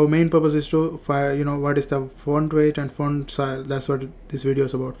 our main purpose is to find, you know, what is the font weight and font style. That's what this video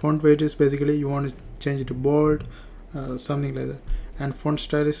is about. Font weight is basically you want to change it to bold, something like that, and font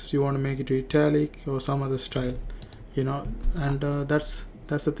style is you want to make it to italic or some other style, you know. And that's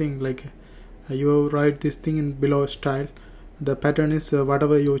the thing. Like you write this thing in below style. The pattern is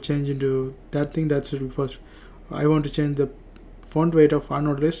whatever you change into that thing, that should be first. I want to change the font weight of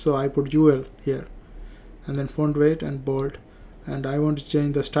unordered list, so I put UL here, and then font weight and bold. And I want to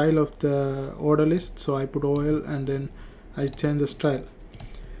change the style of the order list, so I put OL, and then I change the style.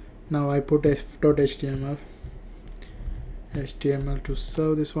 Now I put f.html to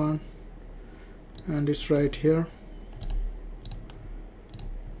serve this one, and it's right here.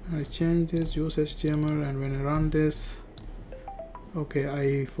 I change this, use HTML, and when I run this, okay,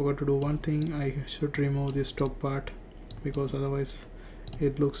 I forgot to do one thing. I should remove this top part because otherwise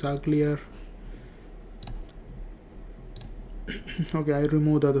it looks uglier. Okay, I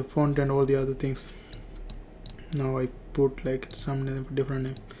removed the font and all the other things. Now I put like some name, different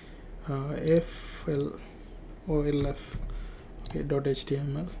name, FLOLF, okay,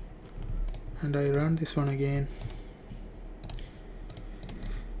 .html, and I run this one again.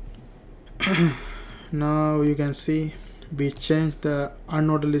 Now you can see we changed the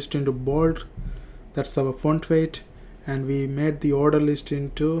unordered list into bold. That's our font weight, and we made the order list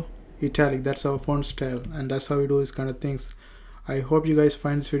into italic. That's our font style, and that's how we do these kind of things. I hope you guys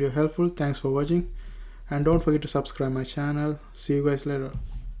find this video helpful. Thanks for watching, and don't forget to subscribe my channel. See you guys later.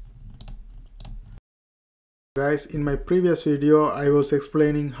 Guys, in my previous video I was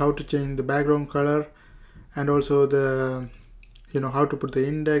explaining how to change the background color and also the how to put the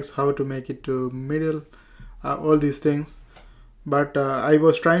index, how to make it to middle, all these things. But I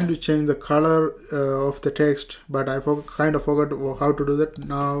was trying to change the color of the text, but I kind of forgot how to do that.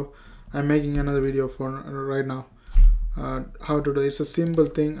 Now I'm making another video for right now how to do it. It's a simple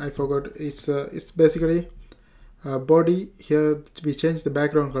thing. I forgot. It's basically body. Here we change the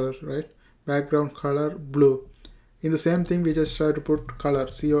background color, right? Background color blue. In the same thing we just try to put color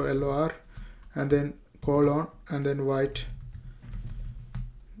color and then colon and then white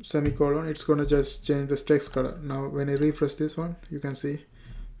semicolon. It's gonna just change the text color. Now when I refresh this one, you can see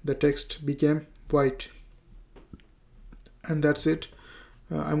the text became white, and that's it.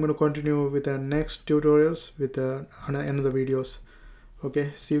 I'm gonna continue with the next tutorials with another videos.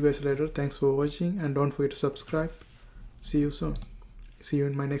 Okay, see you guys later. Thanks for watching, and don't forget to subscribe. See you soon. See you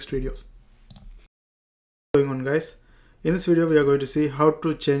in my next videos. Going on, guys, in this video we are going to see how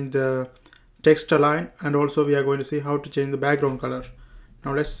to change the text align, and also we are going to see how to change the background color.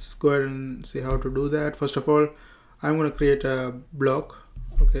 Now let's go ahead and see how to do that. First of all, I'm going to create a block.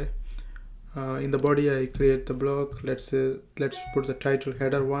 Okay, in the body I create the block. Let's put the title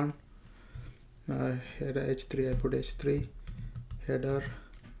header 1, header h3. I put h3, header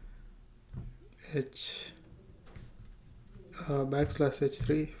h backslash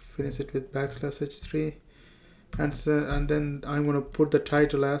h3, finish it with backslash h3, and then I'm going to put the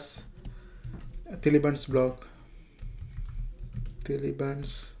title as Thiliband's blog.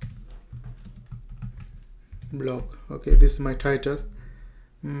 Thiliband's blog. Okay, this is my title.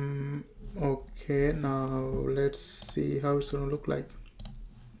 Okay, now let's see how it's gonna look like.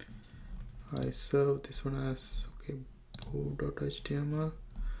 I serve this one as boot.html.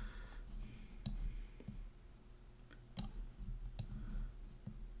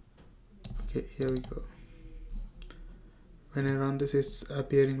 Okay, here we go. When I run this, it's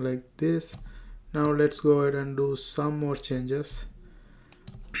appearing like this. Now let's go ahead and do some more changes.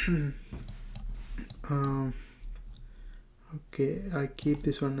 Okay, I keep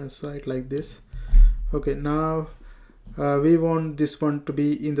this one aside like this. Okay, now we want this one to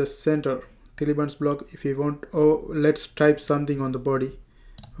be in the center, Thiliband's blog. If you want, let's type something on the body.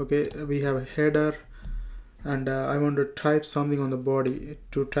 Okay, we have a header, and I want to type something on the body.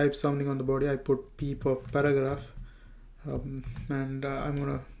 To type something on the body, I put P for paragraph, and I'm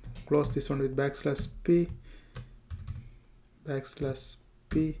gonna close this one with backslash P.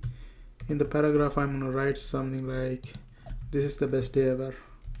 In the paragraph I'm gonna write something like, this is the best day ever.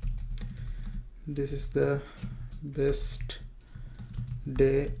 This is the best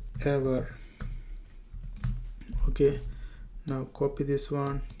day ever. Okay, now copy this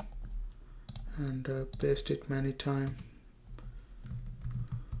one and paste it many times.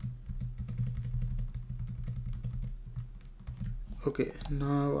 Okay,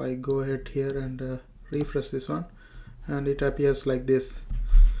 now I go ahead here and refresh this one, and it appears like this.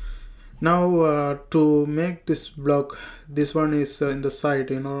 Now to make this block, this one is in the side,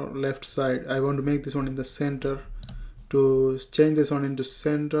 left side. I want to make this one in the center. To change this one into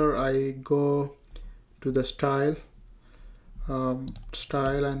center, I go to the style,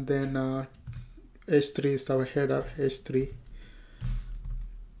 and then h3 is our header, h3,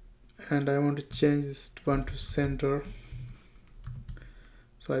 and I want to change this one to center.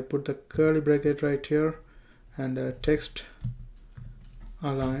 So I put the curly bracket right here, and text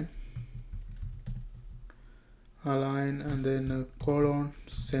align, and then colon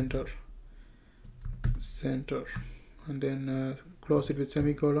center, and then close it with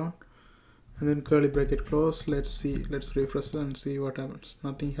semicolon, and then curly bracket close. Let's refresh and see what happens.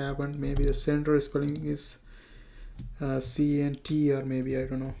 Nothing happened. Maybe the center spelling is C-N-T, or maybe I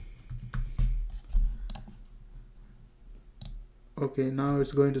don't know. Okay, now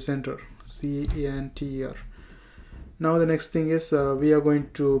it's going to center, C-E-N-T-E-R. Now the next thing is we are going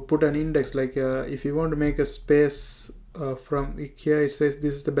to put an index. Like if you want to make a space from here, it says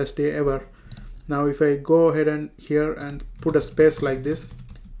this is the best day ever. Now if I go ahead and here and put a space like this,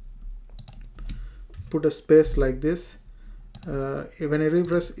 when I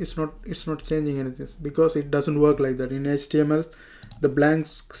refresh, it's not changing anything, because it doesn't work like that. In HTML, the blank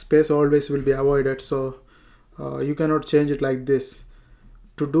space always will be avoided, so you cannot change it like this.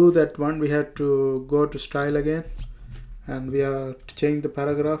 To do that one, we have to go to style again, and we have to change the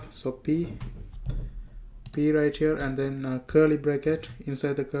paragraph, so P right here, and then curly bracket.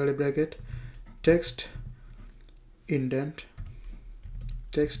 Inside the curly bracket, text indent.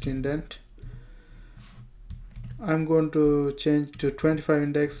 I'm going to change to 25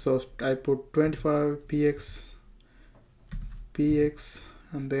 index, so I put 25 px,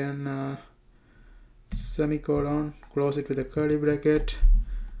 and then semicolon, close it with a curly bracket.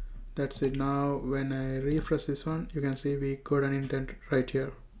 That's it. Now when I refresh this one, you can see we got an indent right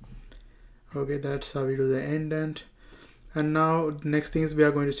here. Okay, that's how we do the indent. And now next thing is we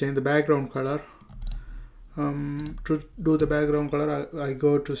are going to change the background color. To do the background color, I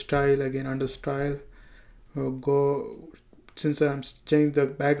go to style again, under style, since I'm changing the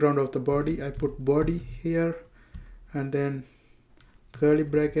background of the body, I put body here, and then curly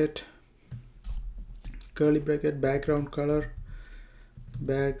bracket, background color,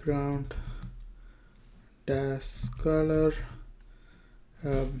 background dash color,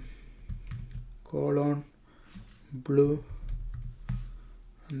 colon blue,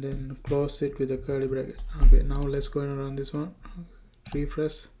 and then close it with a curly bracket. Okay, now let's go and run this one.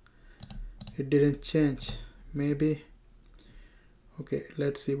 Refresh. It didn't change, maybe. Okay,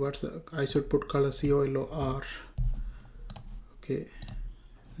 let's see what's the, I should put color COLOR. Okay,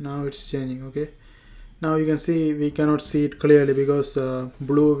 now it's changing. Okay, now you can see we cannot see it clearly because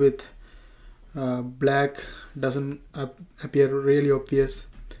blue with black doesn't appear really obvious,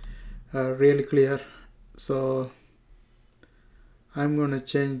 really clear. So I'm gonna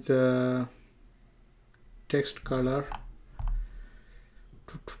change the text color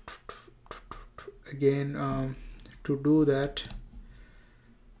again. To do that,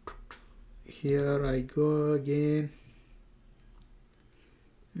 here I go again.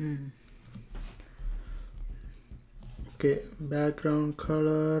 Okay, background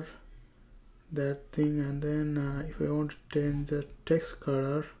color, that thing, and then if I want to change the text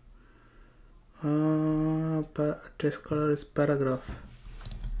color, text color is paragraph.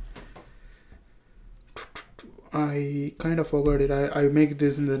 I kind of forgot it. I make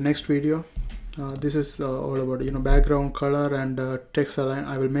this in the next video. This is all about background color and text align.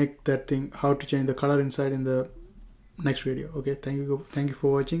 I will make that thing, how to change the color inside, in the next video. Okay, thank you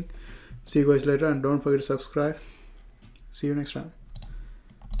for watching. See you guys later, and don't forget to subscribe. See you next time.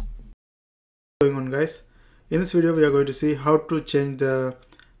 Going on, guys, in this video we are going to see how to change the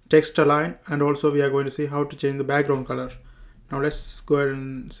text align, and also we are going to see how to change the background color. Now let's go ahead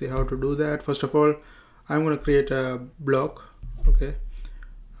and see how to do that. First of all, I'm going to create a block. Okay,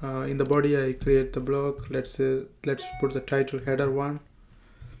 in the body I create the block. Let's put the title header 1,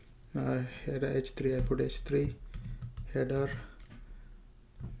 header h3. I put h3, header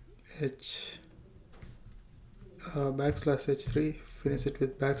h backslash h3, finish it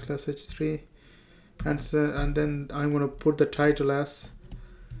with backslash h3, and then I'm going to put the title as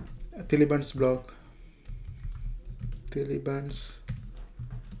Thiliband's blog.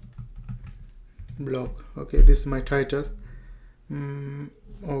 Okay, this is my title.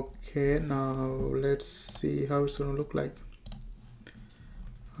 Okay, now let's see how it's going to look like.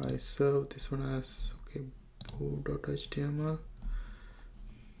 I serve this one as boot.html.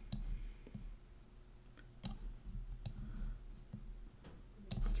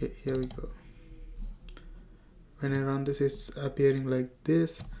 Okay, here we go. When I run this, it's appearing like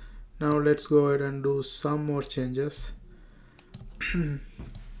this. Now let's go ahead and do some more changes.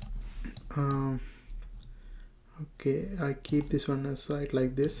 Okay, I keep this one aside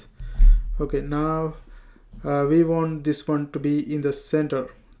like this. Okay, now we want this one to be in the center,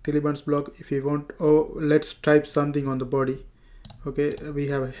 Thiliband's blog. If you want, let's type something on the body. Okay, we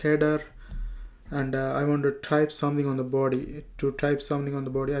have a header, and I want to type something on the body. To type something on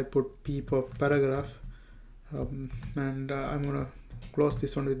the body, I put P for paragraph, and I'm gonna close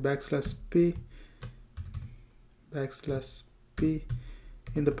this one with backslash P.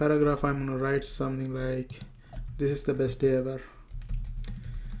 In the paragraph, I'm gonna write something like, this is the best day ever.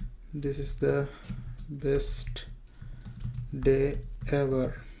 This is the best day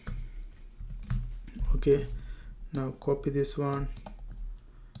ever. Okay, now copy this one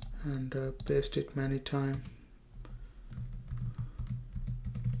and paste it many times.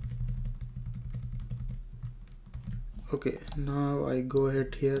 Okay, now I go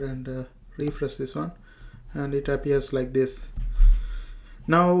ahead here and refresh this one, and it appears like this.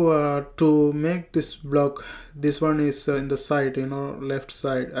 Now to make this block, this one is in the side, left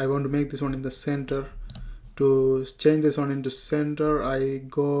side. I want to make this one in the center. To change this one into center, I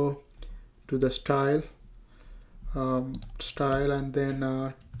go to the style, and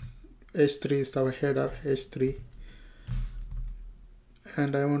then h3 is our header, h3,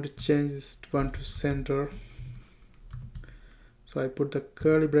 and I want to change this one to center. So I put the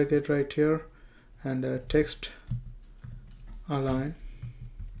curly bracket right here and text align,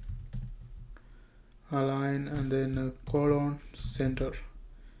 and then colon center,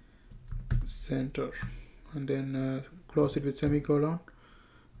 and then close it with semicolon,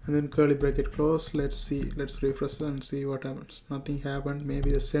 and then curly bracket close. Let's refresh and see what happens. Nothing happened. Maybe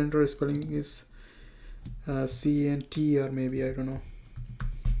the center spelling is CNT, or maybe I don't know.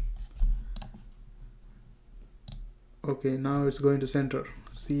 Okay, now it's going to center,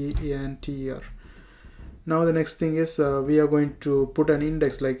 CNTR. Now the next thing is we are going to put an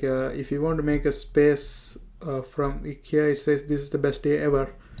index, like if you want to make a space from here, it says this is the best day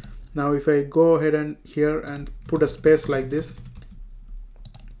ever. Now if I go ahead and here and put a space like this,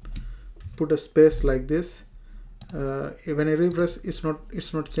 when I refresh, it's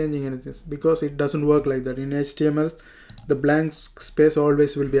not changing anything, because it doesn't work like that. In HTML, the blank space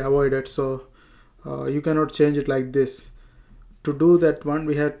always will be avoided, so you cannot change it like this. To do that one,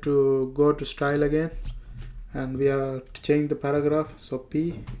 we have to go to style again, and we have to change the paragraph. So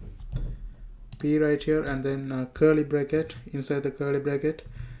P right here, and then curly bracket, inside the curly bracket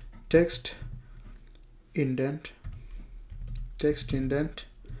text indent.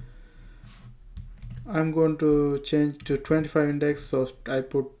 I'm going to change to 25 index, so I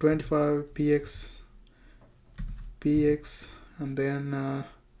put 25 px, and then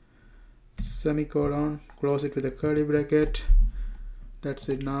semicolon, close it with a curly bracket. That's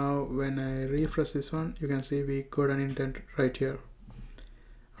it. Now when I refresh this one, you can see we got an indent right here.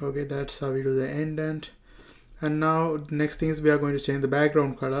 Okay, that's how we do the indent. And now next thing is we are going to change the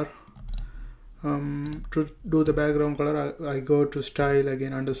background color. To do the background color, I go to style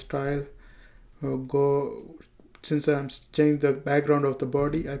again, under style, since I'm changing the background of the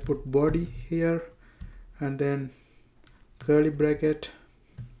body, I put body here, and then curly bracket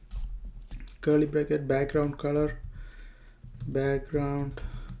background color,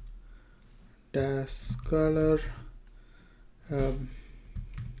 dash color,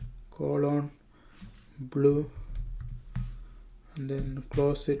 colon blue, and then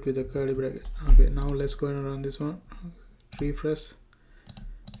close it with a curly bracket. Okay, now let's go and run this one. Refresh.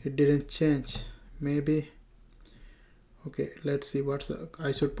 It didn't change. Maybe. Okay, let's see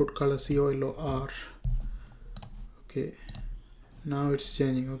I should put color COLOR. Okay, now it's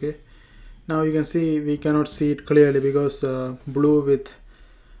changing. Okay, now you can see we cannot see it clearly, because blue with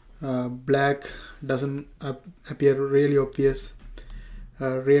black doesn't appear really obvious,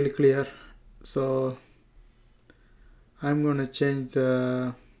 really clear. So I'm gonna change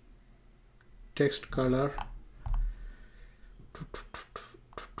the text color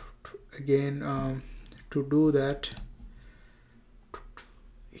again. To do that,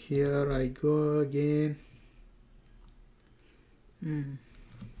 here I go again.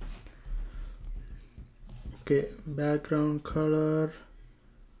 Okay, background color,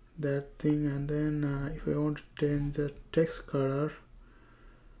 that thing, and then if I want to change the text color,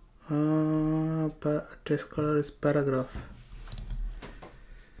 text color is paragraph.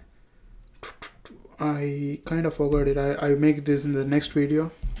 I kind of forgot it. I make this in the next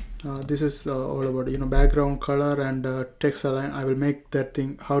video. This is all about background color and text align. I will make that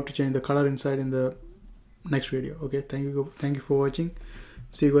thing, how to change the color inside, in the next video. Okay, thank you for watching.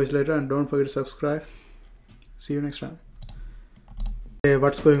 See you guys later, and don't forget to subscribe. See you next time. Hey,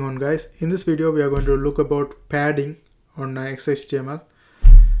 what's going on, guys? In this video we are going to look about padding on XHTML.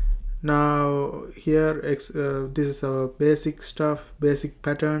 Now here this is our basic stuff, basic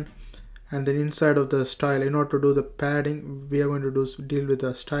pattern, and then inside of the style, in order to do the padding, we are going to deal with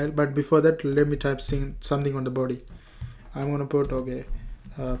the style. But before that, let me type something on the body. I'm going to put, okay,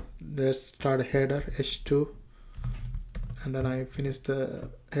 let's start a header h2, and then I finish the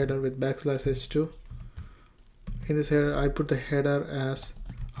header with backslash h2. In this header, I put the header as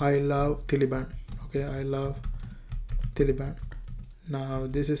I love Taliban. Okay, I love Taliban. Now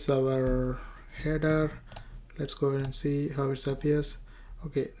this is our header. Let's go ahead and see how it appears.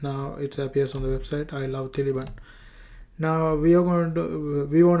 Okay, now it appears on the website, I love Taliban. Now we want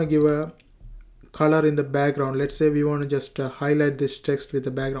to give a color in the background. Let's say we want to just highlight this text with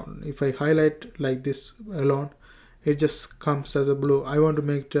the background. If I highlight like this alone, it just comes as a blue. I want to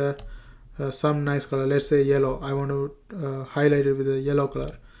make some nice color. Let's say yellow. I want to highlight it with a yellow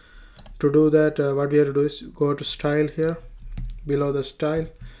color. To do that, what we have to do is go to style here, below the style,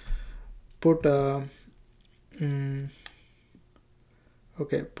 put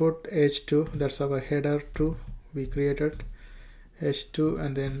put h2. That's our header 2 we created, h2,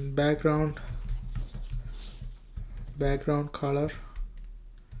 and then background color,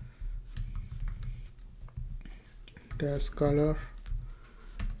 dash color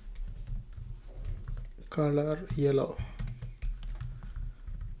yellow.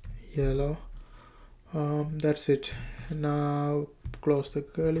 yellow. That's it. Now close the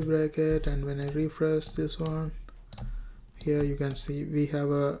curly bracket, and when I refresh this one, here you can see we have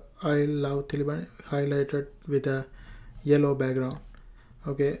a I love Taliban highlighted with a yellow background.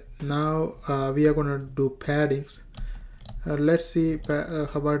 Okay, now we are gonna do paddings. Let's see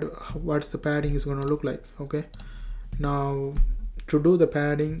about what's the padding is gonna look like. Okay, now to do the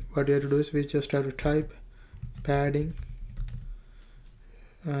padding, what you have to do is we just have to type padding,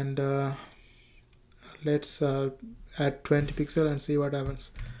 and let's add 20 pixel and see what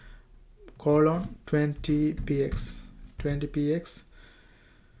happens. Colon 20px, 20px,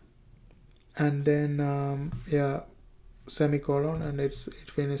 and then yeah, semicolon, and it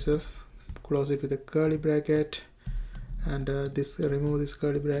finishes. Close it with a curly bracket, and remove this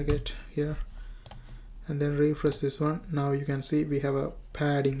curly bracket here, and then refresh this one. Now you can see we have a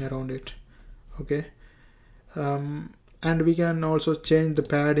padding around it. Okay, and we can also change the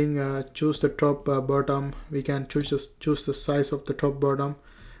padding, choose the top, bottom. We can choose the size of the top, bottom.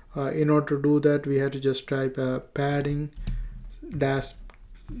 In order to do that, we have to just type padding dash.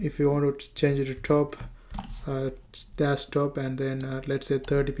 If you want to change it to top, dash top, and then let's say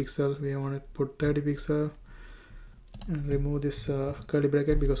 30 pixel. We want to put 30 pixel, and remove this curly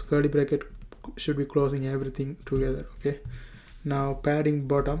bracket, because curly bracket should be closing everything together. Okay, now padding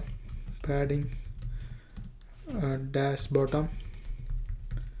bottom, padding dash bottom,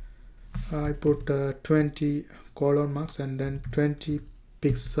 I put 20 colon marks, and then 20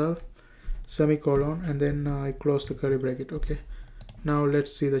 pixel, semicolon, and then I close the curly bracket. Okay, now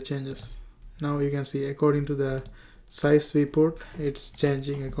let's see the changes. Now you can see according to the size we put, it's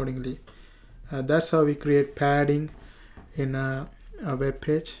changing accordingly. That's how we create padding in a web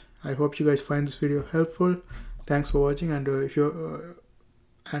page. I hope you guys find this video helpful. Thanks for watching, and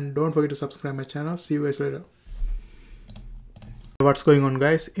and don't forget to subscribe my channel. See you guys later. What's going on,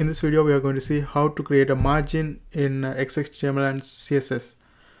 guys? In this video we are going to see how to create a margin in XHTML and CSS.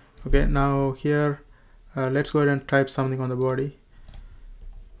 Okay, now here let's go ahead and type something on the body.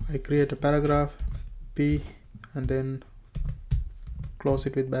 I create a paragraph P, and then close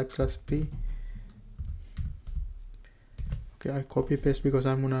it with \P. Okay, I copy paste because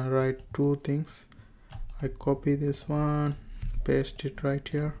I'm gonna write two things. I copy this one, paste it right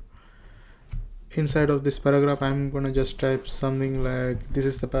here. Inside of this paragraph, I'm gonna just type something like this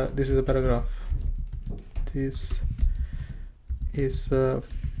is a paragraph. This is a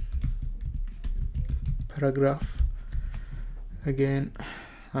paragraph. Again,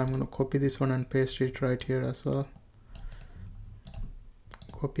 I'm gonna copy this one and paste it right here as well.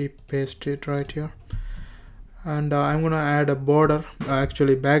 Copy, paste it right here, and I'm gonna add a border,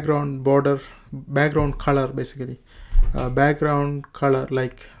 actually background border, background color, basically background color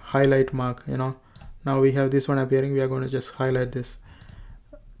like highlight mark, you know. Now we have this one appearing, we are going to just highlight this.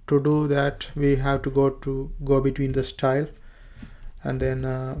 To do that, we have to go between the style, and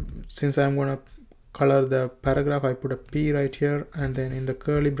then since I'm going to color the paragraph, I put a P right here, and then in the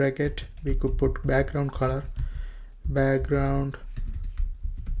curly bracket we could put background color, background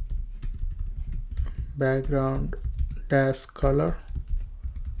dash color,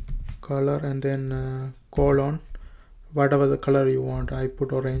 and then colon, whatever the color you want. I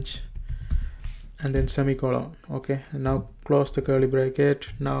put orange, and then semicolon. Okay, and now close the curly bracket.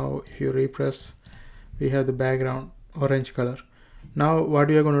 Now if you refresh, we have the background orange color. Now what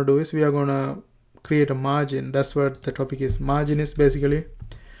we are going to do is we are going to create a margin. That's what the topic is. Margin is basically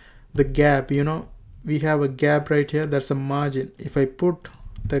the gap, you know. We have a gap right here, that's a margin. If I put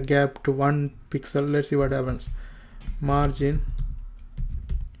the gap to 1 pixel, let's see what happens. Margin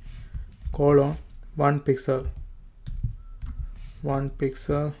colon 1 pixel,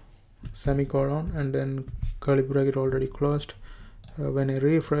 semicolon, and then curly bracket already closed. When I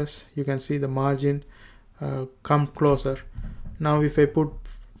refresh, you can see the margin come closer. Now if I put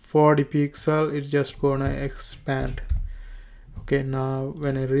 40 pixel, it's just gonna expand. Okay, now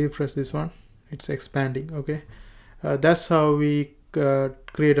when I refresh this one, it's expanding. Okay, that's how we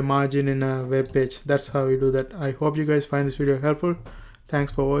create a margin in a web page. That's how we do that. I hope you guys find this video helpful.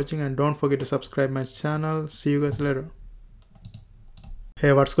 Thanks for watching, and don't forget to subscribe my channel. See you guys later.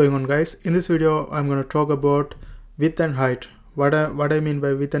 Hey, what's going on, guys? In this video I'm going to talk about width and height. What I mean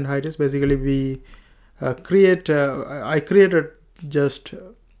by width and height is basically we I created just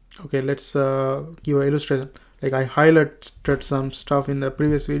okay, let's give an illustration. Like I highlighted some stuff in the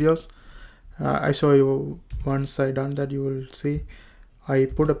previous videos. I show you once I done that, you will see. I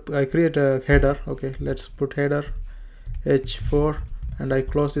create a header. Okay, let's put header h4, and I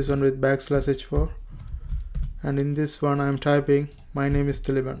close this one with \h4, and in this one I'm typing my name is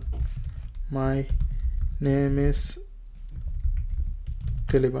Taliban. My name is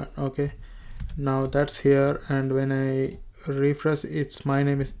Tiliban. Okay, now that's here, and when I refresh, it's my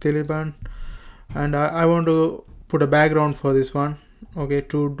name is Tiliban, and I want to put a background for this one. Okay,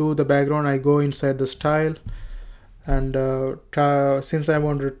 to do the background, I go inside the style, and since I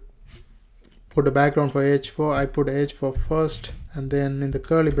want to put a background for H4, I put H4 first, and then in the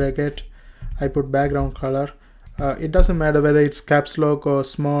curly bracket I put background color. It doesn't matter whether it's caps lock or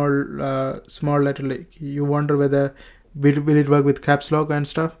small letter. Like, you wonder whether will it work with caps lock and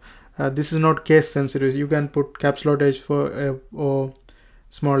stuff. This is not case sensitive. You can put caps lock H4 or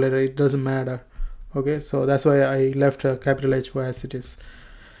small letter, it doesn't matter. Okay, so that's why I left capital H4 as it is.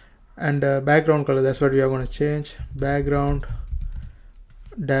 And background color, that's what we are going to change. Background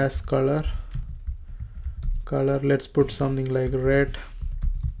dash color, let's put something like red,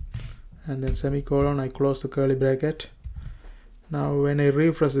 and then semicolon. I close the curly bracket. Now when I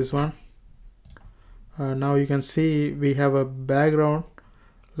refresh this one, now you can see we have a background,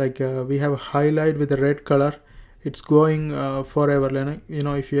 like we have a highlight with a red color. It's going forever. You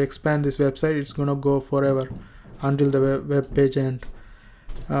know, if you expand this website, it's gonna go forever until the web page end.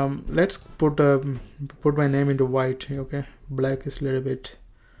 Let's put my name into white. Okay, black is a little bit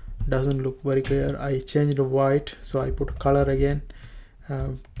doesn't look very clear. I changed to white, so I put color again,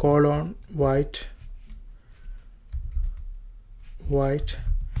 colon white,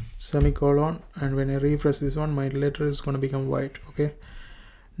 semicolon, and when I refresh this one, my letter is going to become white. Okay,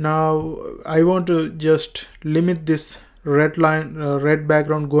 now I want to just limit this red line, red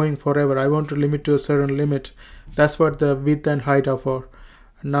background going forever. I want to limit to a certain limit. That's what the width and height are for.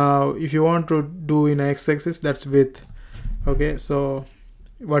 Now if you want to do in x-axis, that's width. Okay, so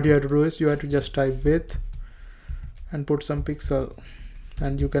what you have to do is you have to just type width and put some pixel,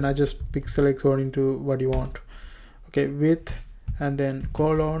 and you can adjust pixel according to what you want. Okay, width, and then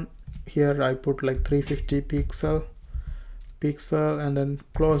colon, here I put like 350 pixel, and then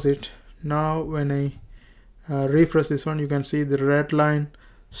close it. Now when I refresh this one, you can see the red line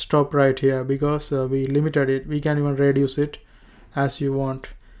stop right here, because we limited it. We can even reduce it as you want,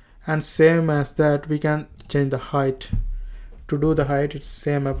 and same as that we can change the height. To do the height, it's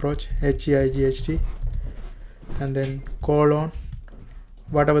same approach, HEIGHT, and then colon,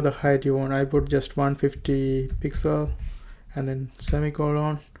 whatever the height you want. I put just 150 pixel, and then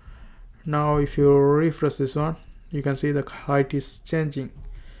semicolon. Now if you refresh this one, you can see the height is changing.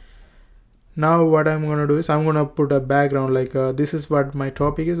 Now what I'm gonna do is I'm gonna put a background, like this is what my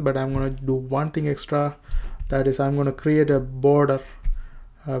topic is, but I'm gonna do one thing extra. That is, I'm gonna create a border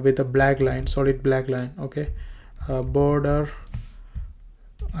with a black line, solid black line. Okay, border,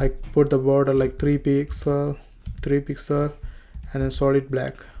 I put the border like 3 pixel, and then solid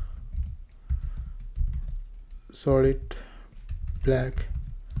black,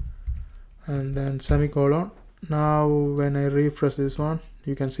 and then semicolon. Now when I refresh this one,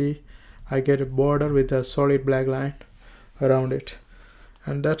 you can see I get a border with a solid black line around it.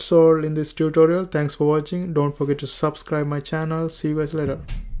 And that's all in this tutorial. Thanks for watching. Don't forget to subscribe my channel. See you guys later.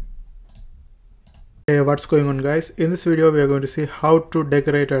 Hey, what's going on, guys? In this video we are going to see how to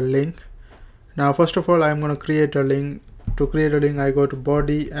decorate a link. Now first of all, I'm going to create a link. To create a link, I go to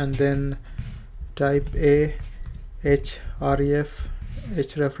body and then type a href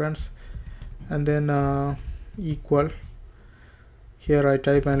and then equal. Here I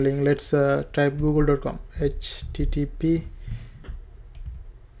type a link. Let's type google.com, http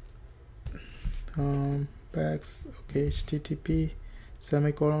http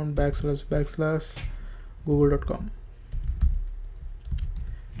semicolon / google.com.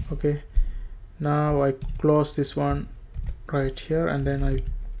 Okay, now I close this one right here, and then I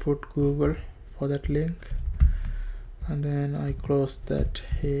put Google for that link, and then I close that.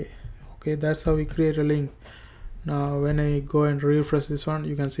 Hey, okay, that's how we create a link. Now when I go and refresh this one,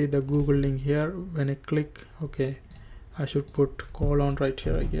 you can see the Google link here. When I click, okay, I should put colon right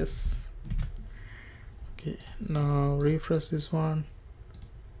here, I guess. Okay, now refresh this one.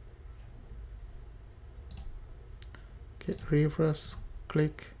 Okay, refresh,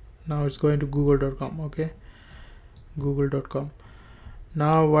 click. Now it's going to google.com. okay, google.com.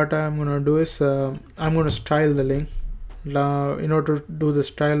 Now what I'm gonna do is I'm gonna style the link. Now in order to do the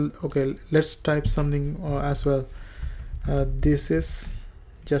style, okay, let's type something as well. This is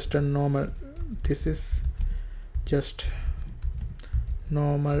just a normal, this is just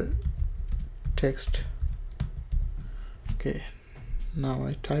normal text. Okay, now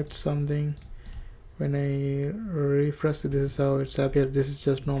I typed something. When I refresh, this is how it's appeared. This is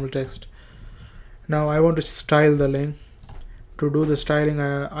just normal text. Now I want to style the link. To do the styling,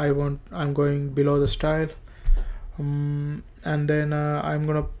 I'm going below the style, and then I'm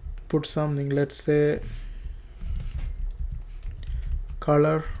gonna put something. Let's say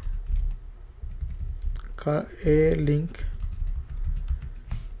color, a link,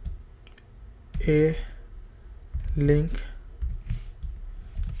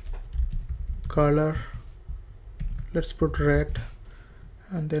 color, let's put red,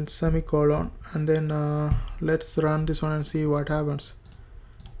 and then semicolon, and then let's run this one and see what happens.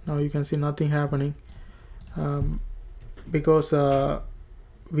 Now you can see nothing happening, because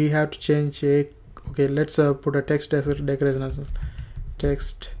we have to change a. Okay, let's put a text decoration as well.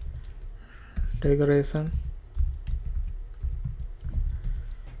 Text decoration,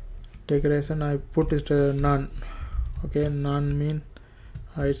 I put it none. Okay, none mean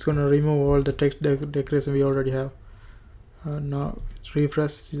it's gonna remove all the text decoration we already have. Now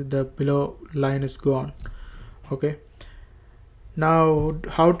refresh, the below line is gone. Okay, now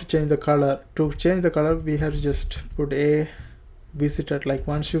how to change the color? To change the color, we have to just put a visited. Like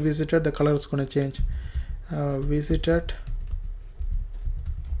once you visited, the color is gonna change. Visited,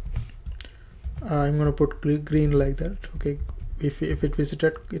 I'm gonna put green like that. Okay, if it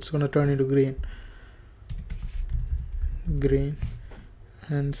visited, it's gonna turn into green,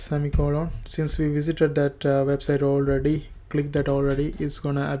 and semicolon. Since we visited that website already, click that already, it's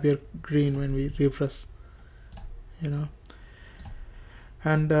gonna appear green when we refresh, you know.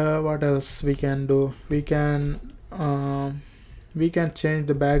 And what else we can do? We can change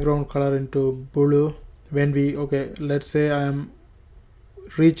the background color into blue when we, okay, let's say I am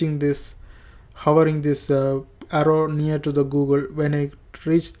reaching this, hovering this arrow near to the Google. When I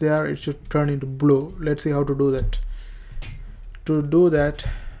reach there, it should turn into blue. Let's see how to do that. To do that,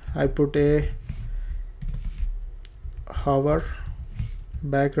 I put a hover,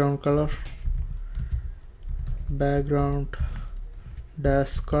 background color, background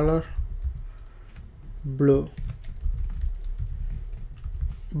dash color, blue,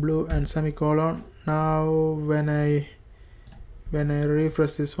 and semicolon. Now when I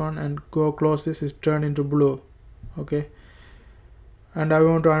refresh this one and go close this, is turned into blue. Okay, and I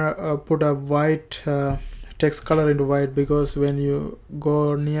want to put a white text color into white, because when you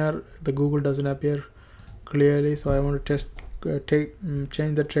go near, the Google doesn't appear clearly. So I want to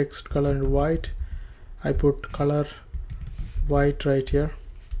change the text color into white. I put color white right here.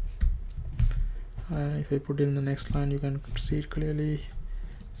 If I put it in the next line, you can see it clearly.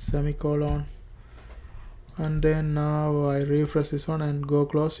 Semicolon, and then now I refresh this one and go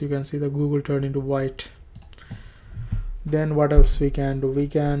close, you can see the Google turn into white. Then what else we can do? We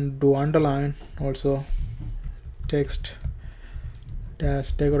can do underline also. Text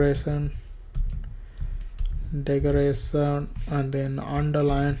dash decoration, and then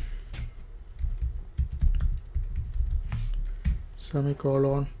underline,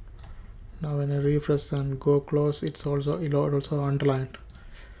 semicolon. Now when I refresh and go close, it also underlined.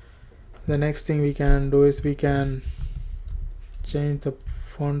 The next thing we can do is we can change the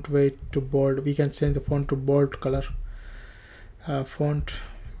font weight to bold. We can change the font to bold color. Font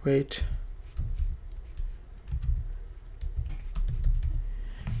weight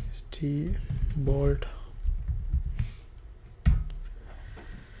bold,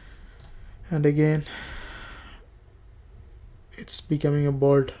 and again it's becoming a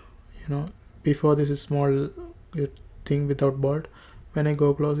bold. You know, before this is small thing without bold. When I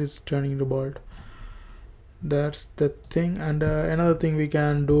go close, it's turning to bold. That's the thing. And another thing we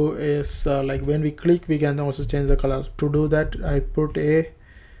can do is like when we click, we can also change the color. To do that, I put a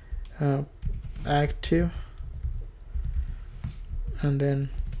active, and then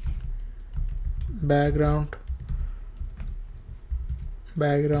background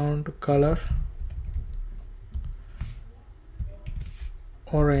color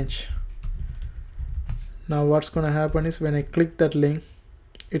orange. Now what's gonna happen is when I click that link,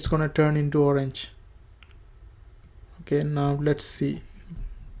 it's gonna turn into orange. Okay, now let's see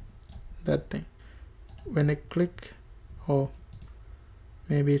that thing. When I click, oh,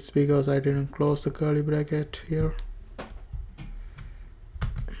 maybe it's because I didn't close the curly bracket here.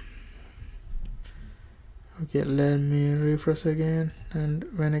 Okay, let me refresh again, and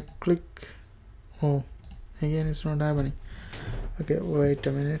when I click, oh, again it's not happening. Okay, wait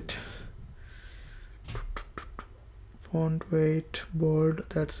a minute. Font weight bold,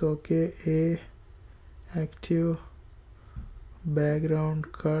 that's okay. A active,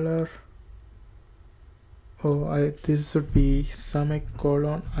 background color, oh, this should be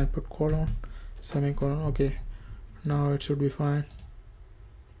semicolon. I put colon, semicolon. Okay, now it should be fine.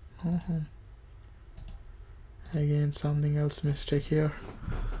 Again something else mistake here.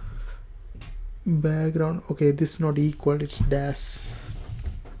 Background, okay, this is not equal, it's dash.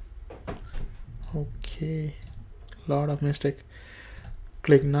 Okay, lot of mistake.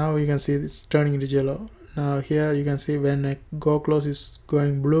 Click, now you can see it's turning into yellow. Now here you can see when I go close it's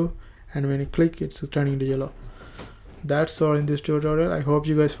going blue, and when you click it's turning to yellow. That's all in this tutorial. I hope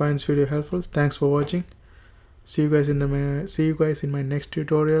you guys find this video helpful. Thanks for watching. See you guys in my next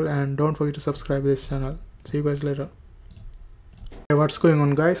tutorial, and don't forget to subscribe to this channel. See you guys later. Hey, what's going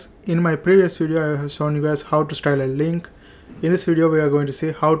on, guys? In my previous video I have shown you guys how to style a link. In this video we are going to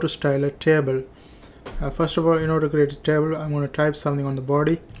see how to style a table. First of all, in order to create a table, I'm going to type something on the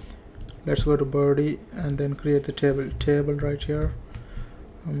body. Let's go to body and then create the table right here.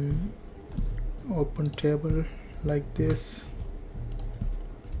 Open table like this,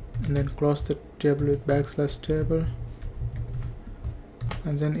 and then close the table with \table,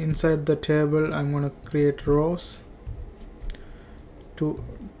 and then inside the table I'm going to create rows to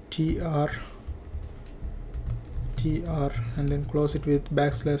tr, and then close it with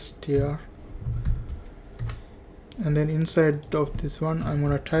 \tr, and then inside of this one I'm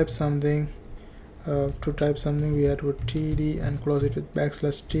going to type something. To type something we have to put td and close it with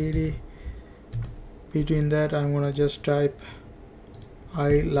 \td. Between that I'm going to just type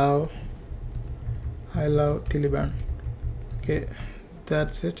I love Taliban. Okay,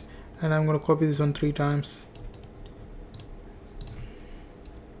 that's it, and I'm going to copy this one 3 times.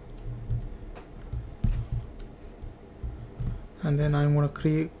 And then I'm going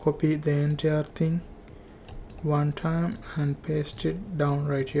to copy the entire thing 1 time and paste it down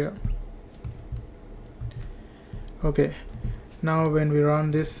right here. Okay, now when we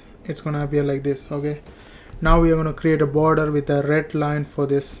run this it's gonna appear like this. Okay, now we are going to create a border with a red line for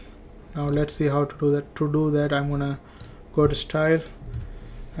this. Now let's see how to do that. To do that I'm gonna go to style,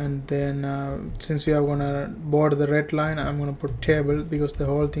 and then since we are gonna border the red line, I'm gonna put table because the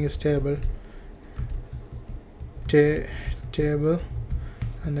whole thing is table, table,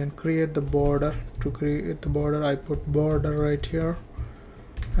 and then create the border. To create the border I put border right here,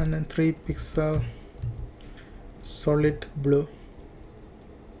 and then 3 pixel solid blue.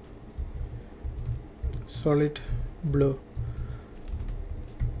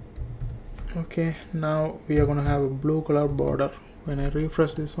 Okay, now we are gonna have a blue color border. When I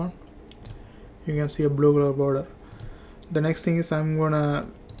refresh this one you can see a blue color border. The next thing is I'm gonna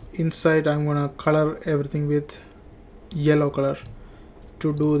color everything with yellow color.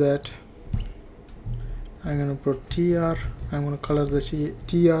 To do that I'm gonna put tr. I'm gonna color the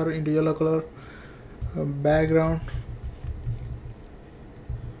tr into yellow color. Background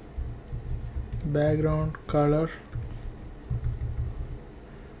color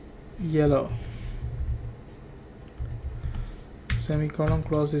yellow, semicolon,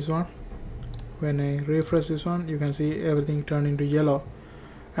 close this one. When I refresh this one you can see everything turn into yellow.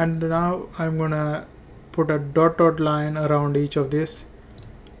 And now I'm gonna put a dot line around each of this.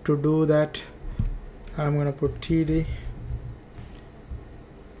 To do that I'm gonna put td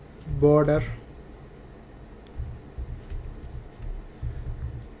border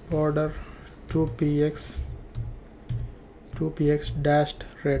 2px dashed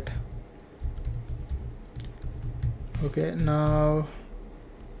red. Okay, now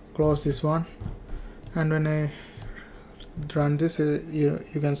close this one, and when I run this you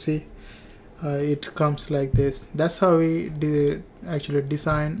can see it comes like this. That's how we actually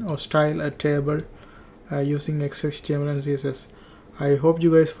design or style a table using XHTML and CSS. I hope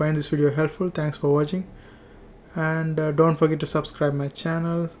you guys find this video helpful. Thanks for watching, and don't forget to subscribe my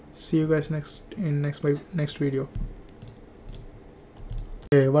channel. See you guys in next video.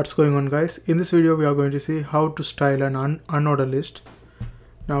 Hey, what's going on, guys? In this video we are going to see how to style an unordered list.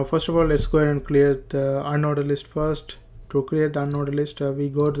 Now first of all, let's go ahead and clear the unordered list first. To create the unordered list we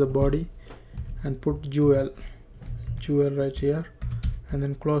go to the body and put UL right here, and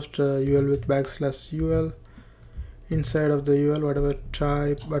then close the UL with \UL. Inside of the UL, whatever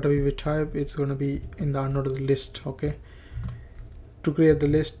we type, it's going to be in the unordered list. Okay, to create the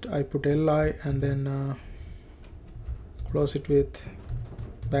list I put li, and then close it with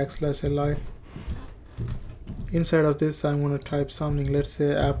 \li. Inside of this I'm going to type something, let's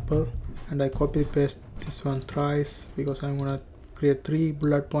say apple, and I copy paste this one thrice because I'm going to create 3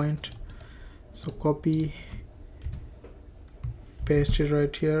 bullet point. So copy, paste it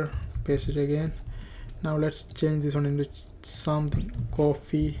right here, paste it again. Now let's change this one into something,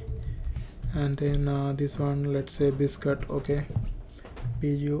 coffee, and then this one, let's say biscuit. Okay,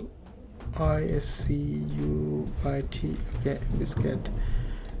 biscuit. Okay, biscuit.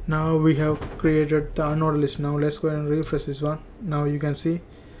 Now we have created the unordered list. Now let's go ahead and refresh this one. Now you can see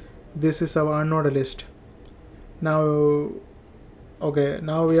this is our unordered list. Now okay,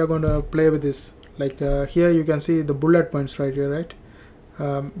 now we are going to play with this. Like here you can see the bullet points right here, right?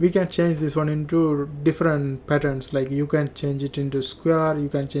 We can change this one into different patterns. Like you can change it into square, you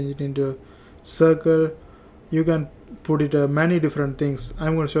can change it into circle. You can put it many different things.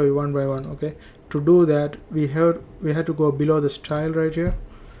 I'm going to show you one by one. Okay, to do that we have to go below the style right here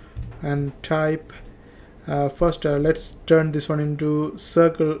and type first let's turn this one into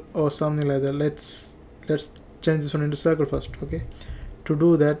circle or something like that. Let's change this one into circle first. Okay, to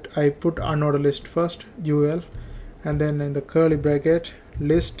do that I put unordered list first, ul, and then in the curly bracket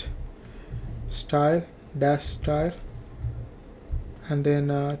list style dash style, and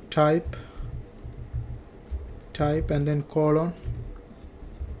then type and then colon,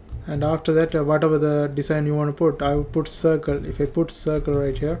 and after that whatever the design you want to put, I will put circle. If I put circle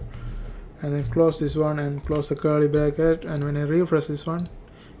right here and then close this one and close the curly bracket, and when I refresh this one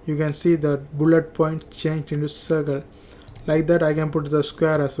you can see the bullet point changed into circle. Like that I can put the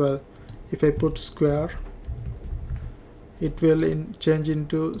square as well. If I put square, it will change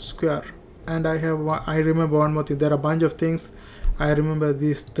into square. And I remember one more thing. There are a bunch of things. I remember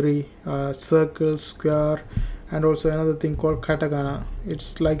these three, circle, square, and also another thing called katakana.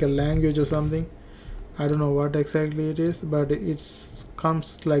 It's like a language or something. I don't know what exactly it is, but it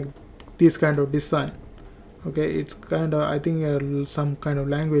comes like this kind of design. Okay, it's kind of, I think some kind of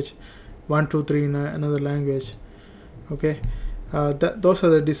language, 1 2 3 in another language. Okay, those are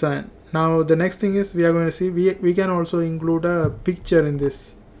the design. Now the next thing is we are going to see we can also include a picture in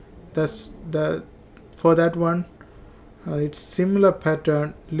this. For that one it's similar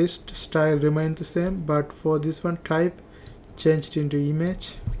pattern. List style remains the same, but for this one type changed into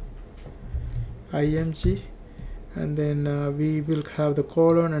image img, and then we will have the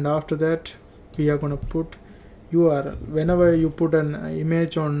colon, and after that we are going to put URL. Whenever you put an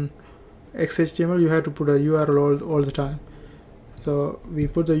image on XHTML you have to put a URL all the time. So we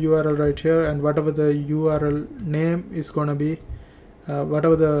put the URL right here, and whatever the URL name is going to be,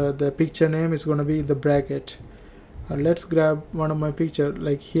 whatever the picture name is going to be in the bracket. Let's grab one of my picture.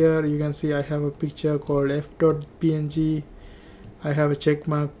 Like here you can see I have a picture called f.png. I have a check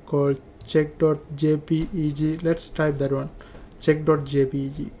mark called check.jpeg. Let's type that one,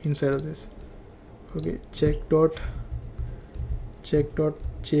 check.jpeg inside of this. Okay, check.jpeg,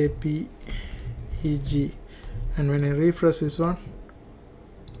 and when I refresh this one,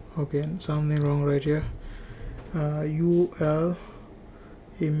 okay, something wrong right here. ul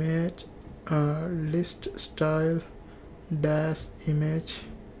image list style dash image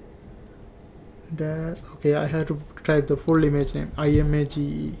dash. Okay, I had to type the full image name, image,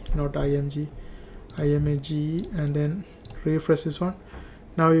 not img, image, and then refresh this one.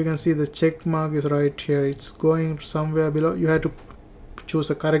 Now you can see the check mark is right here. It's going somewhere below. You have to choose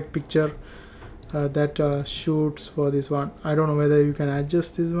a correct picture that shoots for this one. I don't know whether you can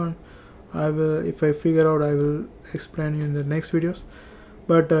adjust this one. I will, if I figure out, I will explain you in the next videos.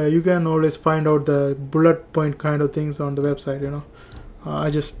 But you can always find out the bullet point kind of things on the website, you know. I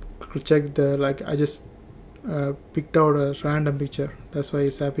just checked I just picked out a random picture, that's why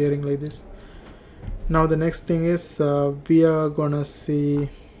it's appearing like this. Now the next thing is we are gonna see,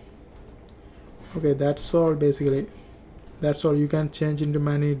 okay, that's all basically. That's all. You can change into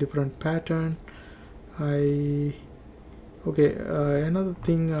many different pattern. Okay, another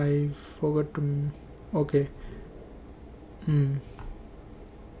thing I forgot to, okay,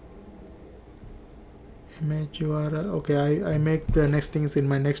 image URL. Okay, I make the next things in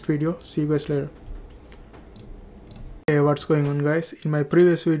my next video. See you guys later. Hey, what's going on guys? In my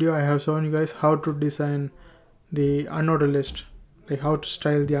previous video I have shown you guys how to design the unordered list, like how to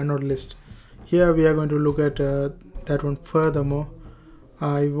style the unordered list. Here we are going to look at that one furthermore.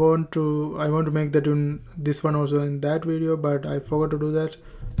 I want to make that in this one also in that video, but I forgot to do that.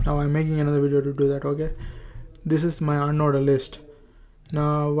 Now I'm making another video to do that. Okay, this is my unordered list.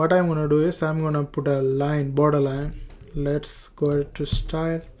 Now what I'm gonna do is I'm gonna put a line, border line. Let's go to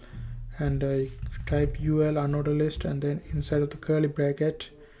style and type ul unordered list, and then inside of the curly bracket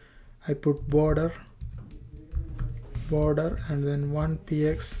I put border, and then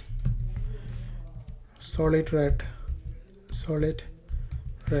 1px solid red.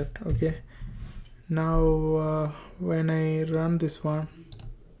 Okay, now when I run this one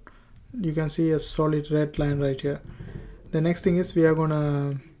you can see a solid red line right here. The next thing is we are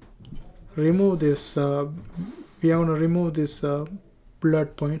gonna remove this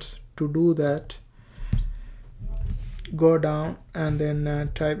bullet points. To do that, go down and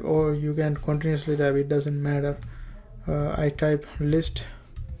then type, or you can continuously type, it doesn't matter. I type list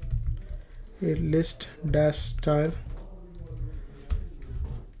dash style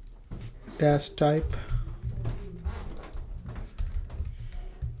dash type,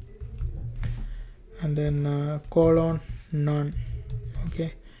 and then colon none.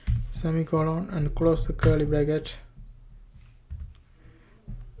 Okay, semicolon, and close the curly bracket.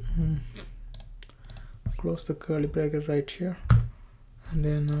 close the curly bracket right here, and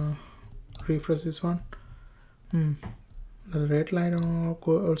then refresh this one. The red line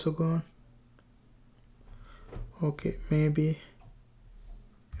also gone. Okay, maybe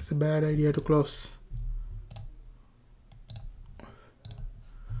it's a bad idea to close.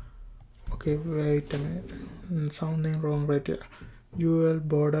 Okay, wait a minute, something wrong right here. UL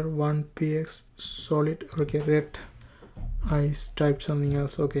border 1px solid. Okay, red. I typed something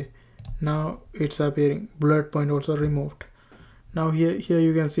else. Okay, now it's appearing. Bullet point also removed. Now here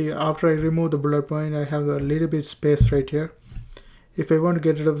you can see after I remove the bullet point, I have a little bit space right here. If I want to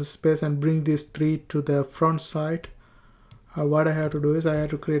get rid of the space and bring these three to the front side, what I have to do is I have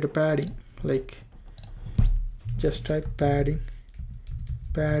to create a padding. Like just type padding,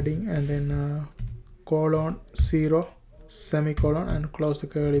 and then colon 0 semicolon and close the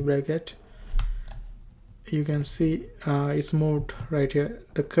curly bracket. You can see it's moved right here.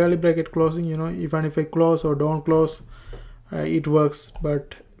 The curly bracket closing, even if I close or don't close, it works,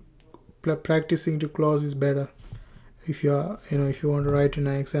 but practicing to close is better if you are if you want to write in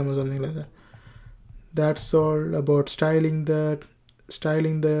an exam or something like that. That's all about styling the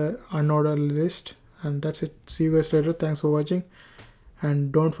unordered list, and that's it. See you guys later. Thanks for watching,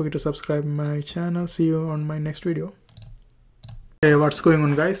 and don't forget to subscribe my channel. See you on my next video. Hey, what's going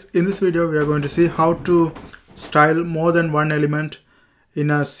on, guys? In this video we are going to see how to style more than one element in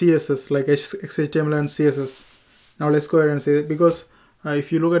a CSS, like HTML and CSS. Now let's go ahead and see it, because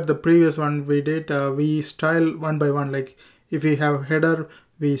if you look at the previous one we did, we style one by one. Like if we have header,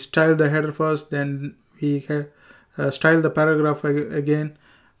 we style the header first, then we style the paragraph again.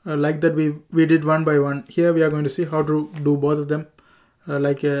 Like that we did one by one. Here we are going to see how to do both of them.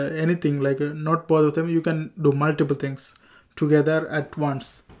 Like anything, like not both of them, you can do multiple things together at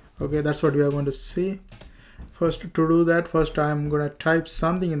once. Okay, that's what we are going to see. First, to do that, first I'm going to type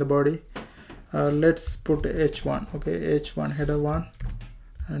something in the body. Let's put h1. Okay, h1 header 1,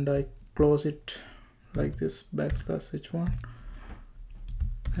 and I close it like this, \h1,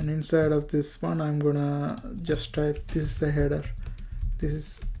 and inside of this one I'm gonna just type, this is the header, this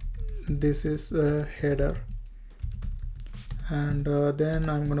is the header, and then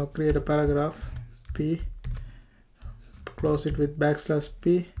I'm gonna create a paragraph p, close it with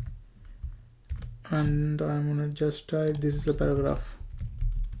 \p, and I'm gonna just type, this is a paragraph.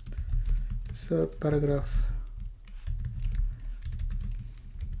 It's a paragraph.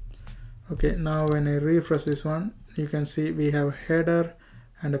 Okay, now when I refresh this one, you can see we have header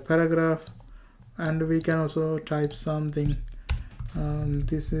and a paragraph, and we can also type something.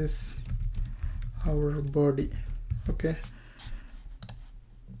 This is our body. Okay,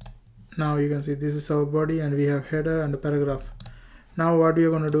 now you can see this is our body, and we have header and a paragraph. Now what we are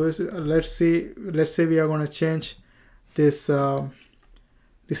going to do is, let's say we are going to change this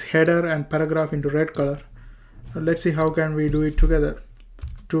this header and paragraph into red color. Let's see how can we do it together.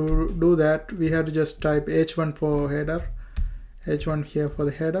 To do that, we have to just type h1 for header, h1 here for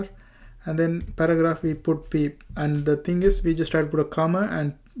the header, and then paragraph we put p. And the thing is, we just try to put a comma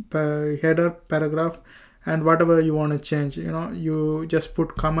and header, paragraph, and whatever you want to change, you just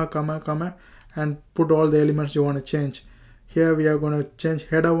put comma, and put all the elements you want to change. Here we are going to change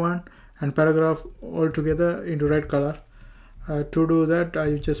header 1 and paragraph all together into red color. To do that,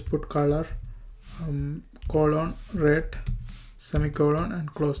 I just put color colon red semicolon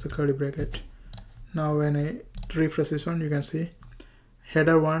and close the curly bracket. Now when I refresh this one, you can see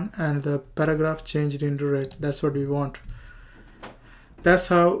header 1 and the paragraph changed into red. That's what we want. That's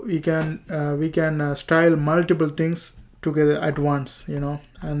how we can style multiple things together at once,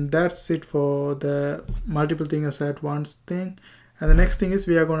 and that's it for the multiple things at once thing. And the next thing is,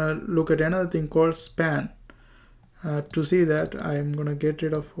 we are going to look at another thing called span. To see that, I'm going to get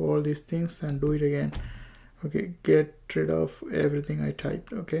rid of all these things and do it again. Okay, get rid of everything I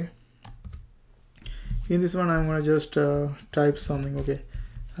typed. Okay, in this one I'm going to just type something. Okay,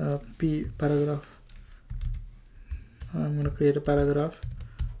 p paragraph. I'm going to create a paragraph,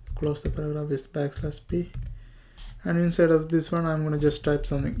 close the paragraph with \p, and inside of this one I'm going to just type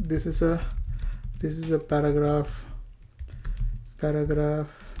something. This is a paragraph,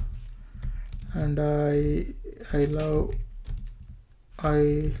 and I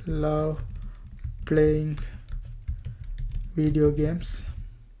love playing video games,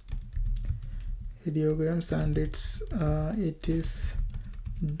 and it is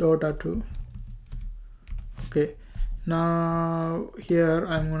Dota 2. Okay, now here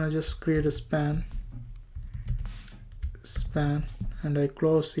I'm gonna just create a span, and I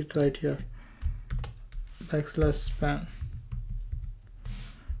close it right here, \span.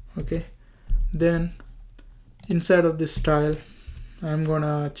 Okay, then inside of this style I'm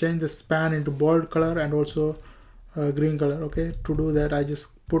gonna change the span into bold color and also green color. Okay, to do that I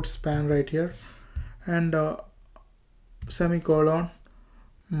just put span right here and semicolon.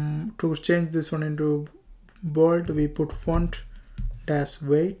 To change this one into bold, we put font dash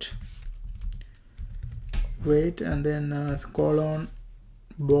weight and then colon,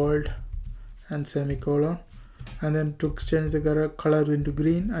 bold and semicolon, and then to change the color into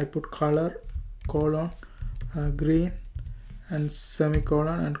green I put color, colon, green and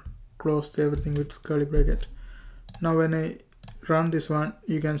semicolon and close everything with curly bracket. Now when I run this one,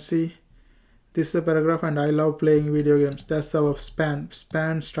 you can see this is a paragraph and I love playing video games. That's our span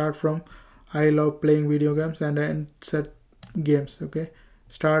start from I love playing video games and end set games. Okay,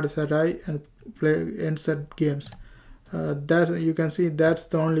 start at I and play end set games. That you can see that's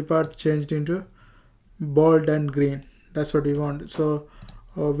the only part changed into bold and green. That's what we want. So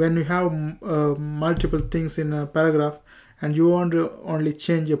when you have multiple things in a paragraph and you want to only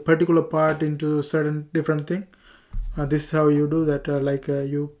change a particular part into certain different thing, this is how you do that.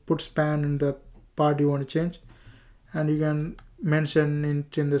 You put span in the part you want to change and you can mention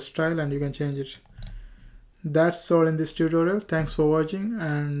it in the style and you can change it. That's all in this tutorial. Thanks for watching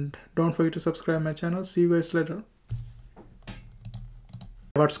and don't forget to subscribe my channel. See you guys later.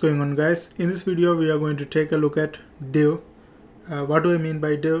 What's going on, guys? In this video we are going to take a look at div. What do I mean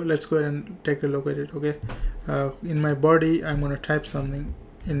by div? Let's go ahead and take a look at it. Okay, in my body I'm going to type something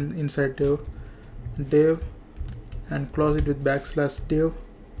inside div and close it with \div.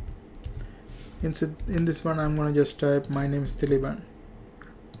 In this one I'm going to just type my name is Thiliban.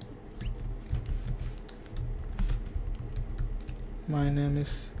 My name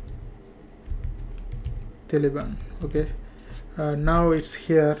is Thiliban. Okay, now it's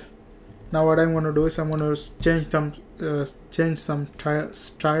here. Now what I'm going to do is I'm going to change some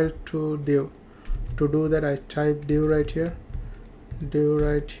style to div. To do that I type div right here,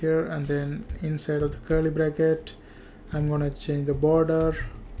 and then inside of the curly bracket I'm going to change the border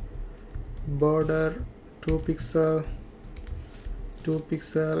 2 pixel,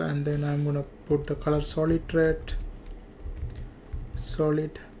 and then I'm going to put the color solid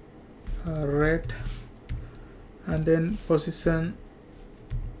red, and then position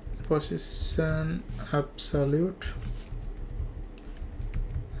absolute,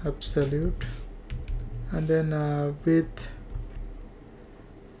 and then width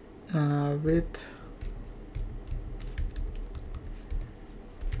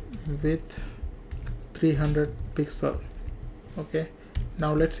 300 pixel. Okay,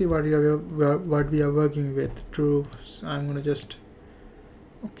 now let's see what we are working with. I'm gonna just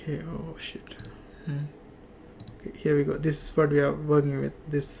okay, oh shit. Okay, here we go. This is what we are working with.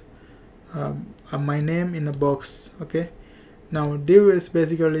 This my name in a box. Okay, now div is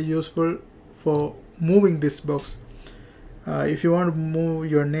basically useful for moving this box. If you want to move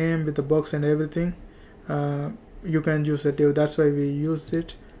your name with the box and everything, you can use a div. That's why we use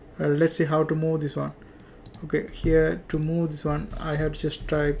it. Let's see how to move this one. Okay, here to move this one I have to just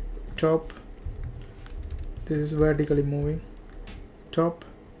type top. This is vertically moving. Top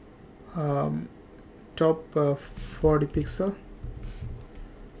 40 pixel,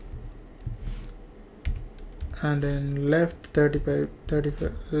 and then left 35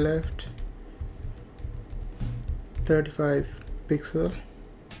 left 35 pixel.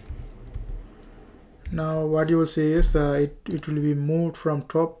 Now what you will see is it will be moved from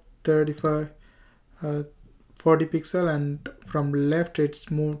top 40 pixel and from left it's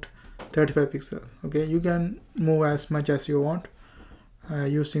moved 35 pixel. Okay, you can move as much as you want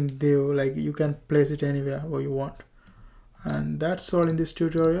using div. Like you can place it anywhere where you want. And that's all in this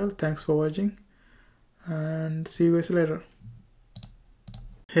tutorial. Thanks for watching and see you guys later.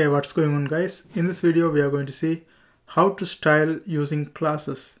 Hey, what's going on, guys? In this video we are going to see how to style using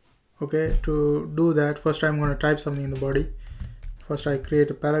classes. Okay, to do that first I'm going to type something in the body. First I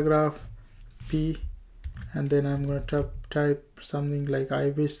create a paragraph P, and then I'm going to type something like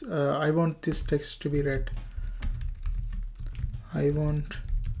I want this text to be red. I want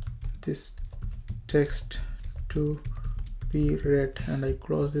this text to be red, and I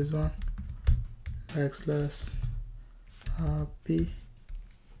close this one, \p,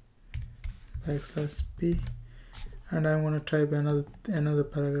 and I'm going to type another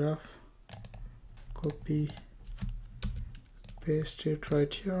paragraph, copy, paste it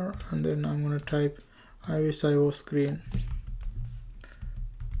right here, and then I'm going to type I wish I was green.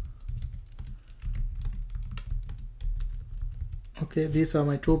 Okay, these are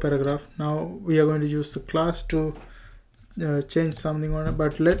my two paragraphs. Now we are going to use the class to change something on it.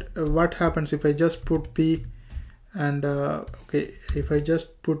 But what happens if I just put P and okay, if I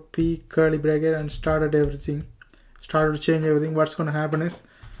just put P curly bracket and started everything, started to change everything, what's going to happen is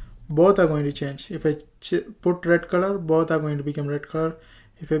both are going to change. If I put red color, both are going to become red color.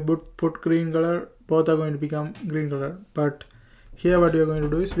 If I put green color, both are going to become green color. But here what we are going to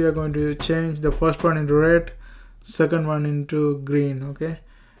do is we are going to change the first one into red, second one into green. Okay,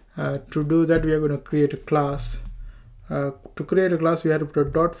 to do that we are going to create a class. To create a class we have to put a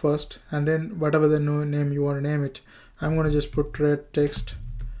dot first, and then whatever the name you want to name it. I'm going to just put red text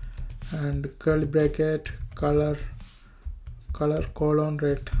and curly bracket color colon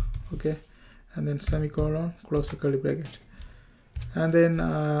red. Okay, and then semicolon, close the curly bracket. And then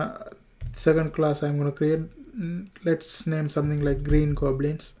second class I'm going to create, let's name something like green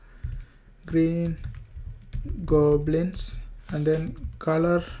goblins, and then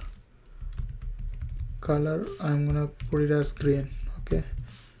color I'm going to put it as green. Okay,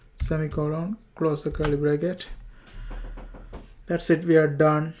 semicolon, close the curly bracket. That's it, we are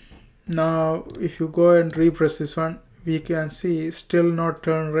done. Now if you go and refresh this one, we can see still not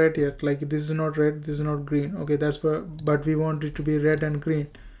turned red yet. Like this is not red, this is not green. Okay, that's where, but we want it to be red and green.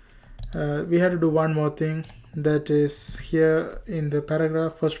 We had to do one more thing, that is here in the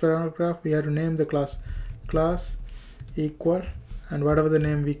paragraph, first paragraph, we have to name the class equal, and whatever the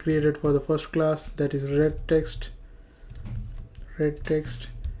name we created for the first class, that is red text,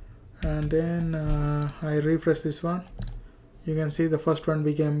 and then I refresh this one. You can see the first one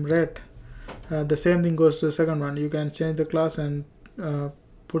became red. The same thing goes to the second one. You can change the class and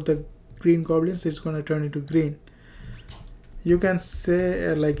put the green goblins, it's going to turn into green. You can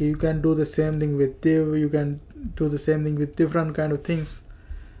say like you can do the same thing with div, you can do the same thing with different kind of things.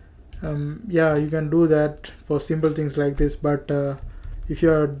 Yeah, you can do that for simple things like this, but if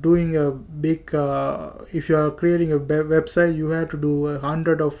you are doing a big if you are creating a website, you have to do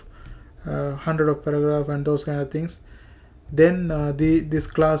 100 of paragraph and those kind of things. Then this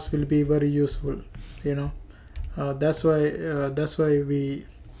class will be very useful, you know. That's why we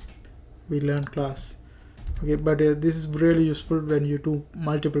learn class. Okay, but this is really useful when you do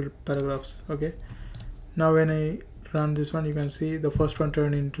multiple paragraphs. Okay, now when I run this one, you can see the first one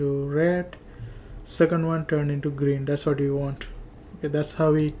turned into red, second one turned into green. That's what you want. Okay, that's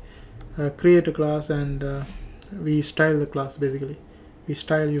how we create a class, and we style the class. Basically we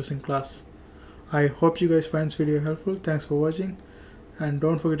style using class. I hope you guys find this video helpful. Thanks for watching, and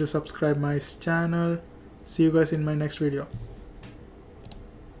don't forget to subscribe my channel. See you guys in my next video.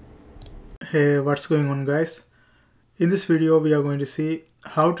 Hey, what's going on guys? In this video we are going to see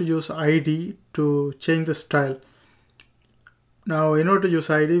how to use ID to change the style. Now in order to use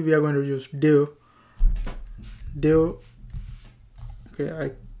ID, we are going to use div. Okay,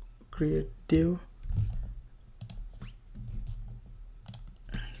 I create div.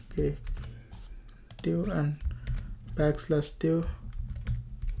 Okay, div and \div.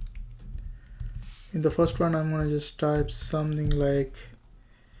 In the first one I'm going to just type something like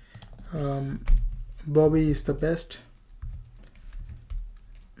Bobby is the best.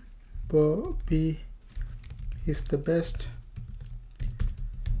 Bobby is the best.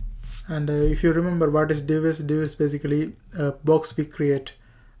 And if you remember what is div is basically a box we create.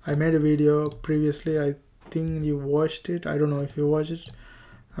 I made a video previously, I think you watched it, I don't know if you watched it.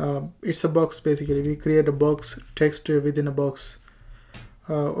 It's a box. Basically we create a box, text within a box.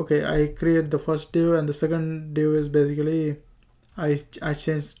 Okay, I create the first div, and the second div is basically I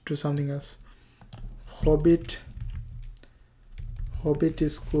changed to something else. Hobbit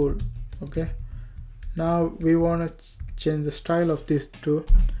is cool. Okay, now we want to change the style of this too.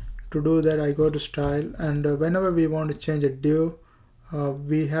 To do that, I go to style, and whenever we want to change a div,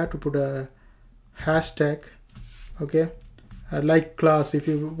 we have to put a hashtag. Okay, like class, if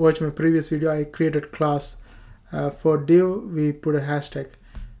you watch my previous video, I created class. For div we put a hashtag.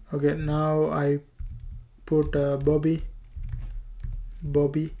 Okay, now I put Bobby,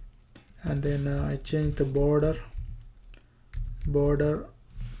 and then I change the border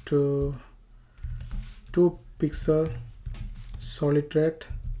to 2 pixel solid red,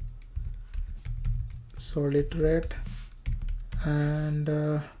 and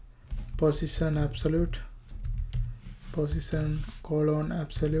position absolute,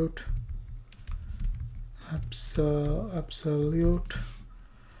 absolute,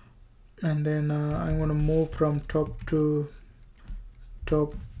 and then I'm going to move from top to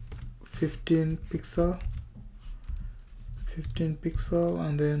top 15 pixel,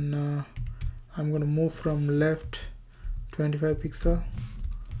 and then I'm going to move from left 25 pixel.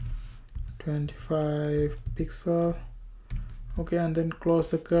 Okay, and then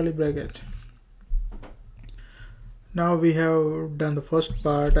close the curly bracket. Now we have done the first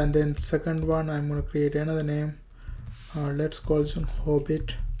part, and then second one I'm going to create another name. Let's call this one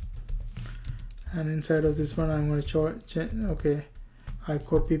Hobbit, and inside of this one I'm going to okay, I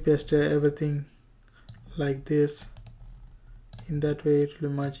copy paste everything like this. In that way it will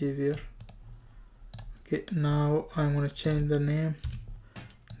be much easier. Okay, now I'm going to change the name,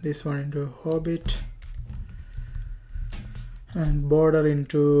 this one into Hobbit, and border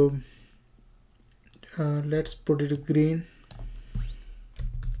into let's put it green,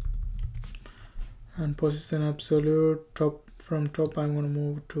 and position absolute. From top I'm going to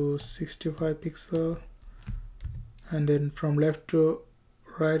move to 65 pixel, and then from left to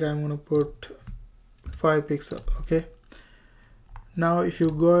right I'm going to put 5 pixel. Okay, now if you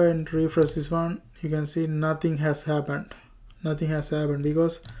go and refresh this one, you can see nothing has happened. Nothing has happened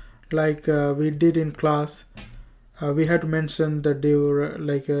because like we did in class, we had to mention the div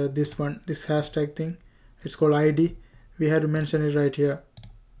like this one, this hashtag thing, it's called ID. We had to mention it right here.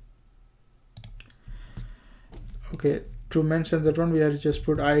 Okay, to mention that one we have to just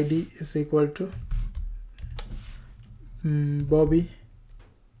put ID is equal to Bobby,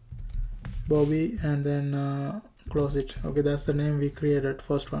 and then close it. Okay, that's the name we created,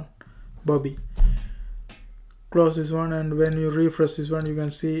 first one, Bobby. Close this one, and when you refresh this one you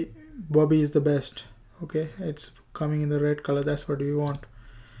can see Bobby is the best. Okay, it's coming in the red color, that's what we want.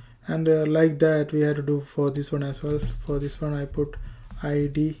 And like that we had to do for this one as well. For this one I put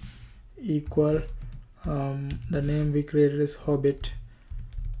ID equal the name we created is Hobbit,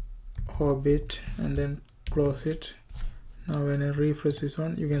 and then close it. Now when I refresh this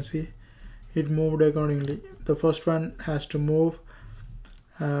one, you can see it moved accordingly. The first one has to move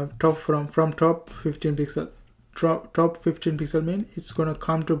top from top 15 pixel. Top 15 pixel mean it's gonna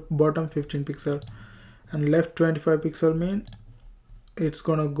come to bottom 15 pixel, and left 25 pixel mean it's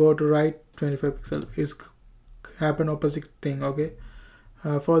gonna go to right 25 pixel. It's happen opposite thing. Okay,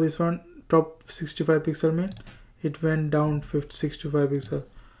 for this one, top 65 pixel mean it went down 65 pixel,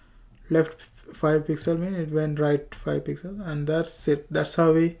 left 5 pixel mean it went right 5 pixel, and that's it. That's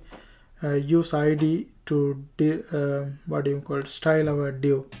how we use ID to what do you call it, style our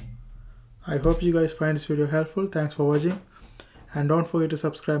div. I hope you guys find this video helpful. Thanks for watching, and don't forget to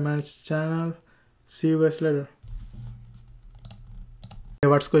subscribe my channel. See you guys later. Hey,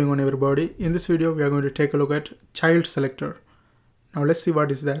 what's going on everybody? In this video we are going to take a look at child selector. Now let's see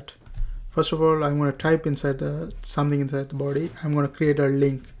what is that. First of all, I'm going to type inside something inside the body. I'm going to create a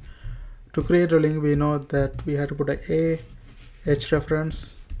link. To create a link, we know that we have to put a H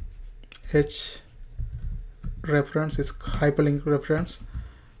reference. H reference is hyperlink reference.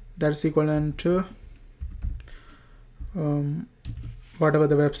 That's equivalent to whatever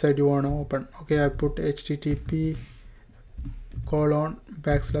the website you want to open. Okay, I put http://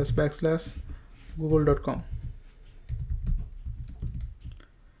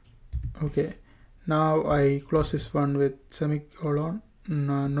 okay, now I close this one with semicolon,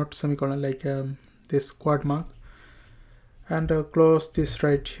 no, not semicolon, like this quad mark, and close this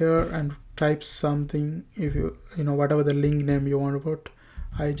right here and type something. If you know whatever the link name you want to put,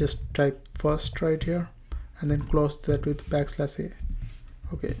 I just type first right here and then close that with \a.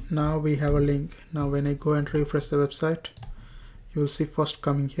 Okay, now we have a link. Now when I go and refresh the website, you will see first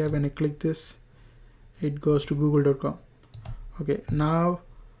coming here. When I click this, it goes to google.com. okay, now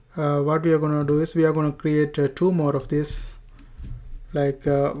what we are going to do is we are going to create 2 more of this. Like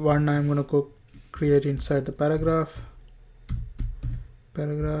one I'm going to go create inside the paragraph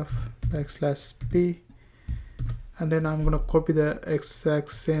 \p, and then I'm going to copy the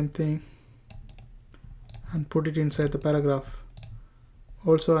exact same thing and put it inside the paragraph.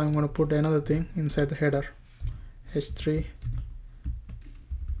 Also I'm going to put another thing inside the header, h3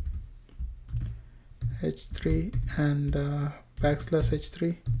 and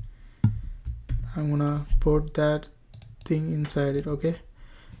 \h3. I'm gonna put that thing inside it. Okay,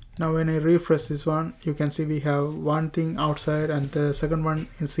 now when I refresh this one, you can see we have one thing outside, and the second one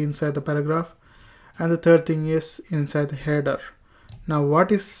is inside the paragraph, and the third thing is inside the header. Now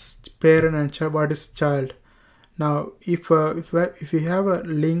what is parent and child? What is child? Now if you have a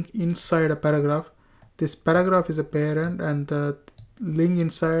link inside a paragraph, this paragraph is a parent and the link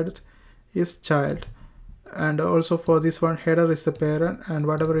inside is child. And also for this one, header is the parent and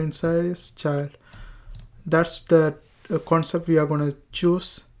whatever inside is child. That's the concept we are going to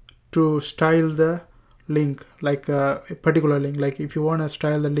choose to style the link, like a particular link. Like if you want to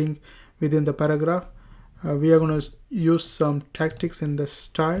style the link within the paragraph, we are going to use some tactics in the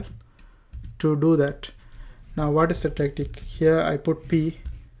style to do that. Now what is the tactic? Here I put p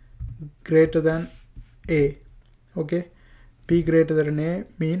greater than a. Okay, p greater than a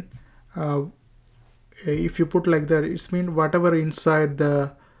mean if you put like that, it's mean whatever inside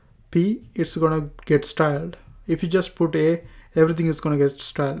the p, it's gonna get styled. If you just put a, everything is gonna get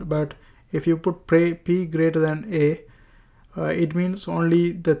styled. But If you put p greater than a, it means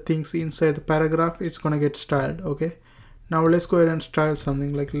only the things inside the paragraph it's gonna get styled. Okay, now let's go ahead and style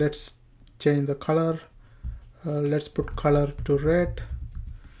something. Like, let's change the color. Let's put color to red,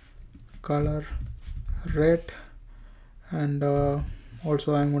 and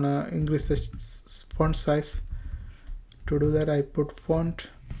also I'm gonna increase the font size. To do that, I put font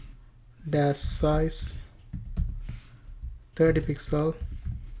dash size 30 pixel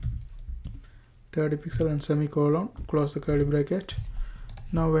and semicolon, close the curly bracket.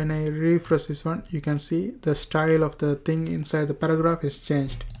 Now when I refresh this one, you can see the style of the thing inside the paragraph is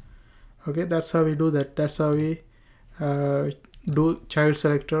changed. Okay, that's how we do that. That's how we do child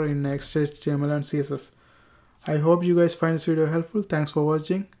selector in HTML and CSS. I hope you guys find this video helpful. Thanks for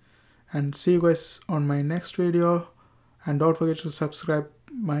watching, and see you guys on my next video. And don't forget to subscribe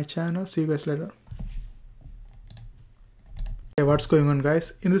my channel. See you guys later. Hey, what's going on,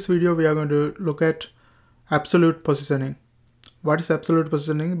 guys? In this video we are going to look at absolute positioning. What is absolute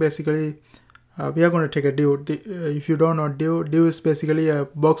positioning? Basically, we are going to take a div. If you don't know, div is basically a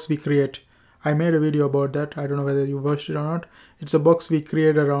box we create. I made a video about that. I don't know whether you watched it or not. It's a box we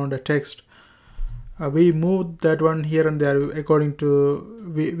create around a text. We move that one here and there according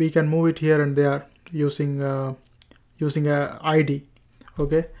to, we can move it here and there using a ID.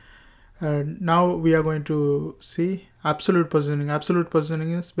 Okay, now we are going to see absolute positioning. Absolute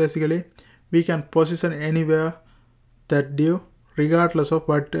positioning is basically we can position anywhere that div regardless of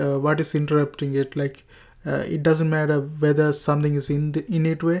what is interrupting it. Like, it doesn't matter whether something is in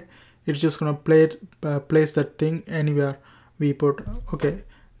it way. It's just gonna place that thing anywhere we put. Okay,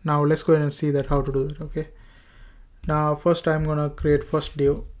 now let's go ahead and see that how to do it. Okay, now first I'm gonna create first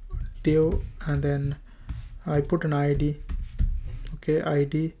div, and then I put an ID. Okay,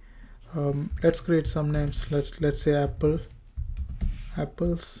 ID. Let's create some names. Let's say apples,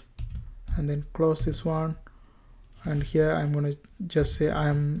 and then close this one. And here I'm gonna just say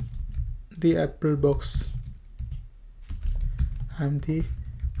I'm the apple box. I'm the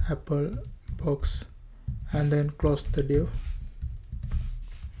apple box, and then close the div.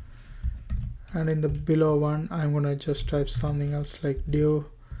 And in the below one, I'm gonna just type something else like div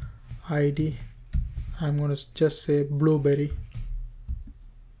ID. I'm gonna just say blueberry.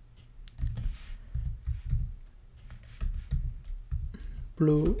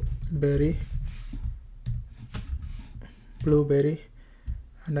 Blueberry,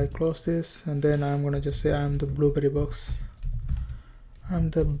 and I close this, and then I'm gonna just say I'm the blueberry box. I'm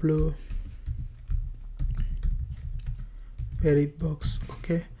the blueberry box.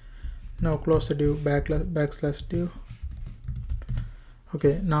 Okay, now close the div, backslash div.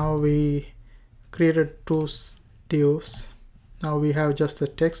 Okay, now we created two divs. Now we have just the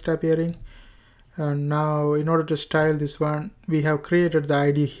text appearing, and now in order to style this one, we have created the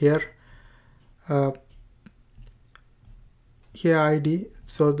ID here. Here ID,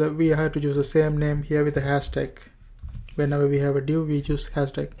 so that we have to use the same name here with the hashtag. Whenever we have a div, we use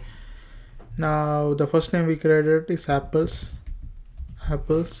hashtag. Now the first name we created is apples,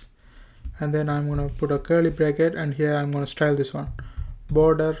 and then I'm gonna put a curly bracket, and here I'm gonna style this one.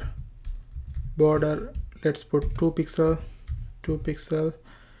 Border, let's put 2 pixel,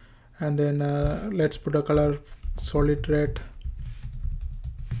 and then let's put a color solid red,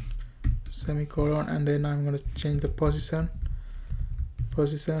 semicolon, and then I'm gonna change the position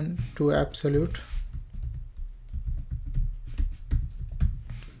to absolute,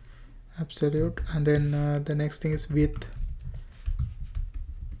 and then the next thing is width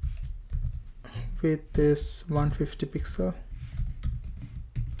is 150 pixel,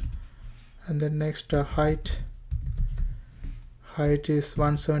 and then next height is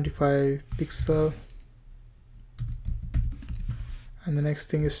 175 pixel, and the next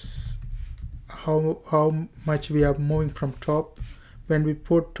thing is how much we are moving from top. When we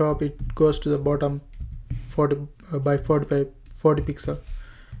put top, it goes to the bottom 40 by 40 pixel,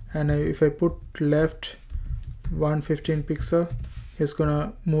 and if I put left 115 pixel, it's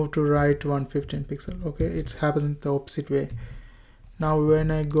gonna move to right 115 pixel. Okay, it happens in the opposite way. Now when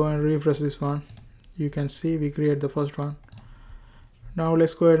I go and refresh this one, you can see we create the first one. Now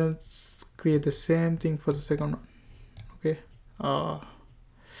let's go ahead and create the same thing for the second one. Okay,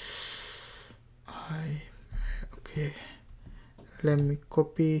 okay, let me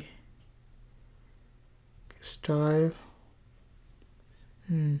copy style.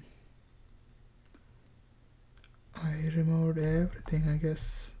 I removed everything, I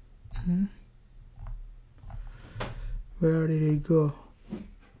guess. Where did it go?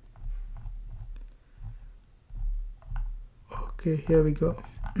 Okay, here we go.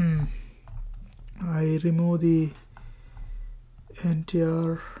 I remove the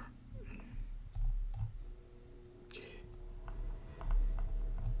entire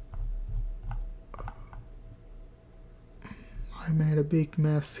I made a big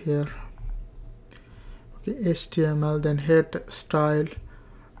mess here. Okay, HTML, then head style,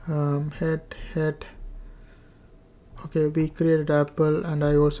 head. Okay, we created apple, and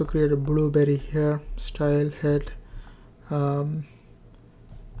I also created blueberry here. Style head,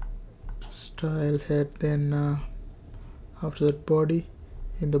 style head. Then after that body.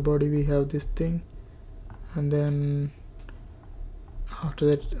 In the body we have this thing, and then after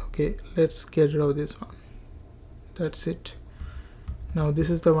that, okay, let's get rid of this one. That's it. Now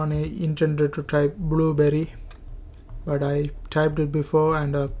this is the one I intended to type blueberry, but I typed it before,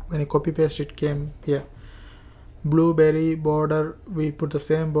 and when I copy paste it came here. Blueberry border, we put the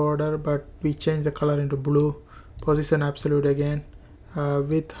same border, but we change the color into blue. Position absolute again,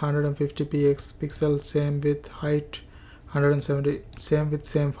 width 150 pixel, same width, height 170, same width,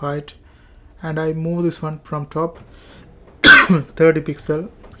 same height, and I move this one from top 30 pixel.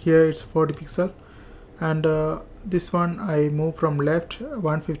 Here it's 40 pixel, and this one I move from left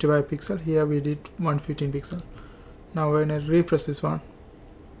 155 pixel. Here we did 115 pixel. Now when I refresh this one,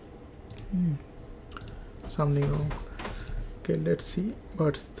 something wrong. Okay, let's see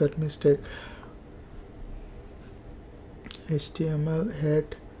what's that mistake. HTML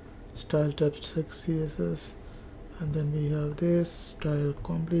head style type CSS, and then we have this style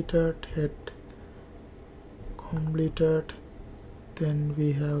completed, head completed. Then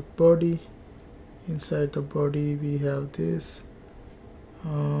we have body. Inside the body we have this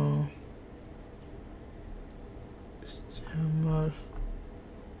HTML.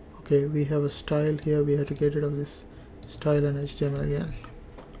 Okay, we have a style here. We have to get rid of this style and HTML again.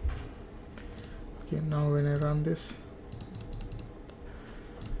 Okay, now when I run this,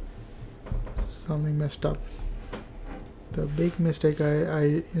 something messed up. The big mistake,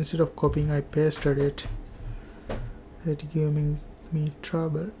 I instead of copying, I pasted it. It giving me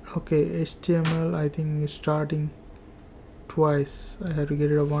trouble. Okay, HTML, I think is starting twice. I have to get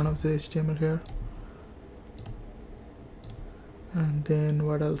rid of one of the HTML here. And then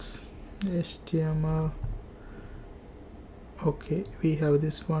what else? HTML. Okay, we have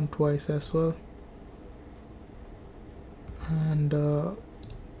this one twice as well. And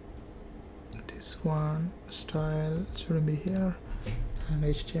this one style shouldn't be here, and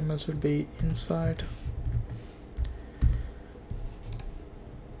HTML should be inside.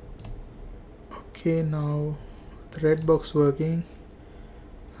 Okay, now the red box working,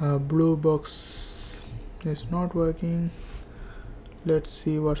 blue box is not working. Let's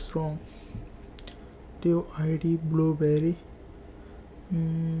see what's wrong. Div ID blueberry,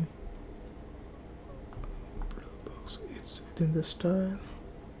 blue box, it's within the style.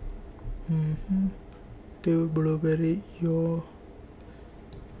 Div blueberry,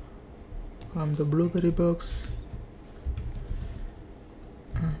 I'm the blueberry box,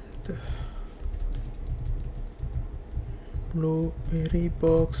 and the blueberry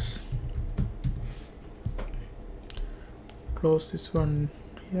box. Close this one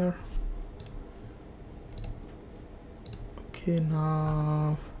here. Okay,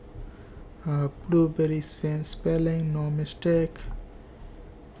 now blueberry, same spelling, no mistake.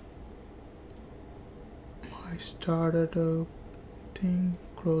 I started a thing,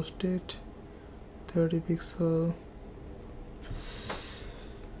 closed it, 30 pixel.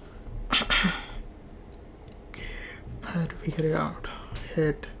 Okay, I had to figure it out.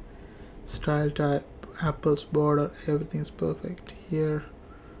 Head, style type, apples border, everything is perfect. Here,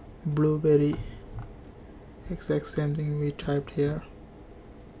 blueberry, exact same thing we typed here.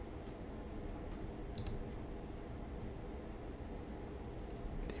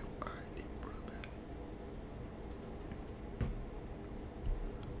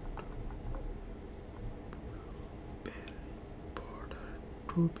 Border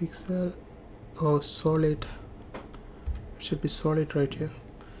 2 pixel. Oh, solid. It should be solid right here.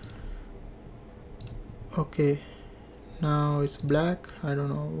 Okay, now it's black. I don't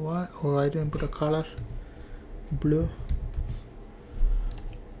know why. Oh, I didn't put a color. Blue.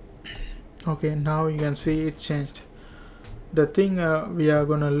 Okay, now you can see it changed. The thing we are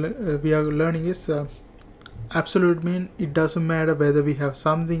learning is absolute mean it doesn't matter whether we have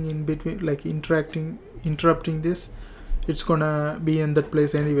something in between, like interrupting this, it's gonna be in that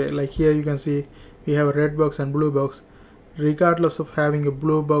place anyway. Like here you can see we have a red box and blue box. Regardless of having a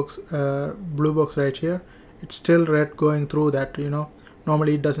blue box right here, it's still red going through that,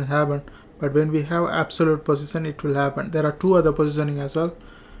 normally it doesn't happen, but when we have absolute position it will happen. There are two other positioning as well,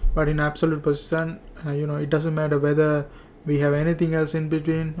 but in absolute position it doesn't matter whether we have anything else in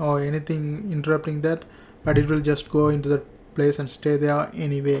between or anything interrupting that, but it will just go into the place and stay there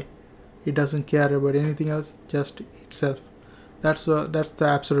anyway. It doesn't care about anything else, just itself. That's the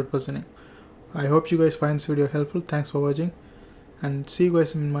absolute positioning. I hope you guys find this video helpful. Thanks for watching. and see you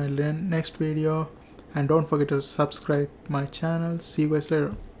guys in my next video, and don't forget to subscribe my channel. See you guys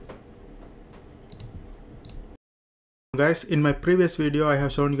later. Guys, in my previous video I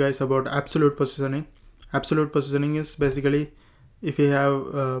have shown you guys about absolute positioning. Absolute positioning is basically if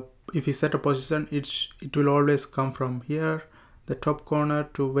you set a position, it will always come from here, the top corner,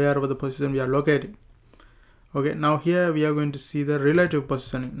 to wherever the position we are locating. Okay, now here we are going to see the relative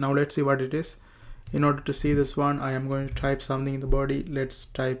positioning. Now let's see what it is. In order to see this one, I am going to type something in the body. Let's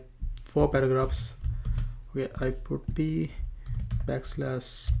type 4 paragraphs. Okay, I put P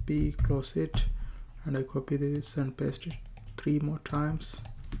 \P, close it, and I copy this and paste it 3 more times.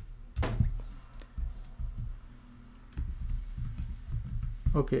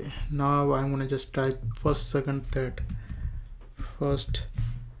 Okay, now I'm gonna just type first, second, third. First,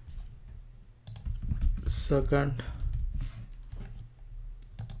 second,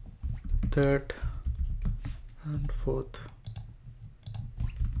 third, and fourth.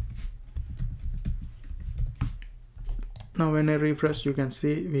 Now when I refresh, you can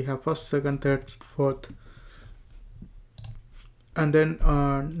see we have first, second, third, fourth, and then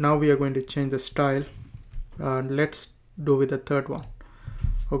now we are going to change the style. Let's do with the third one.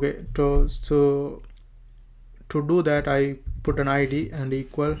 Okay, so to do that, I put an ID and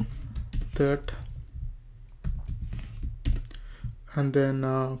equal third, and then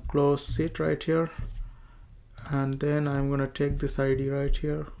close it right here, and then I'm gonna take this ID right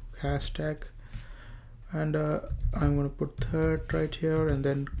here, hashtag, and I'm gonna put third right here, and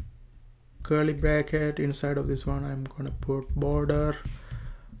then curly bracket. Inside of this one I'm gonna put border.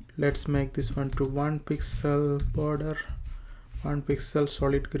 Let's make this one to 1 pixel border, 1 pixel,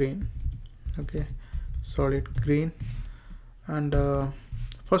 solid green. Okay, solid green. And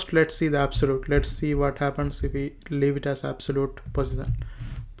first let's see the absolute. Let's see what happens if we leave it as absolute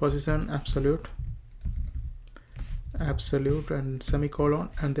position, absolute, and semicolon,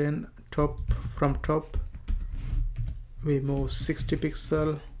 and then from top we move 60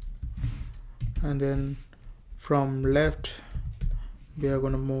 pixel, and then from left we are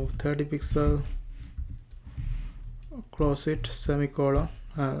going to move 30 pixel, close it, semicolon,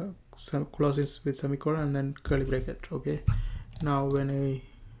 close it with semicolon, and then curly bracket. Okay, now when I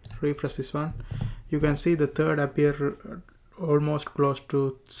refresh this one, you can see the third appear almost close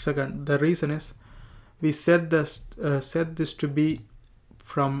to second. The reason is we set this to be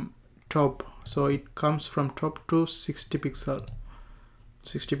from top, so it comes from top to 60 pixel,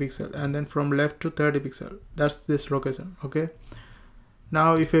 and then from left to 30 pixel. That's this location. Okay,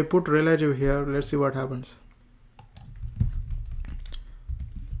 now if I put relative here, let's see what happens.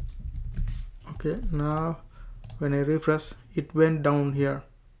 Okay, now when I refresh, it went down here.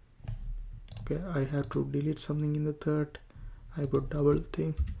 Okay, I have to delete something in the third. I put double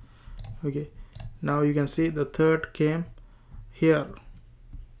thing. Okay, now you can see the third came here.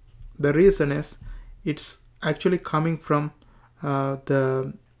 The reason is it's actually coming from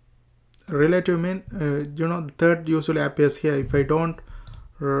the relative mean, the third usually appears here. If I don't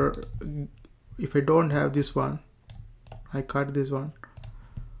have this one, I cut this one.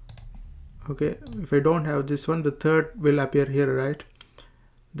 Okay, if I don't have this one, the third will appear here, right?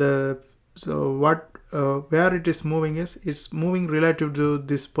 Where it is moving is, it's moving relative to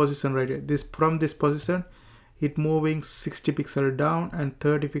this position right here. From this position, it moving 60 pixel down and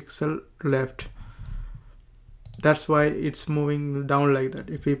 30 pixel left. That's why it's moving down like that.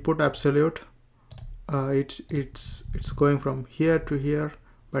 If we put absolute, it's going from here to here,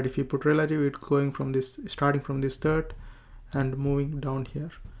 but if you put relative, it's going from this, starting from this third and moving down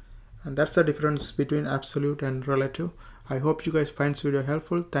here. And that's the difference between absolute and relative. I hope you guys find this video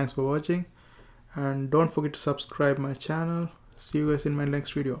helpful. Thanks for watching, and don't forget to subscribe my channel. See you guys in my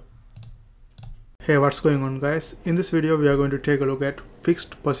next video. Hey, what's going on, guys? In this video we are going to take a look at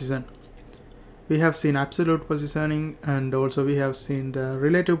fixed position. We have seen absolute positioning, and also we have seen the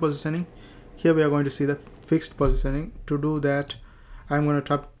relative positioning. Here we are going to see the fixed positioning. To do that, I'm going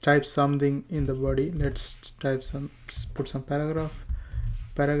to type something in the body. Let's put some paragraph.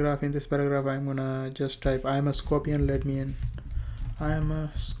 In this paragraph I'm gonna just type, I am a scorpion, let me in. I am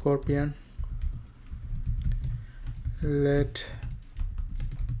a scorpion, let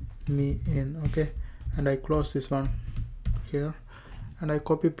me in. Okay, and I close this one here, and I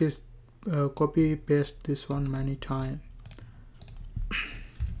copy paste this one many times.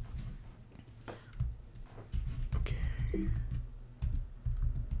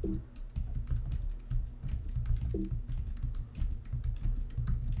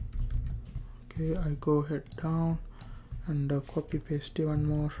 Okay, I go ahead down and copy paste one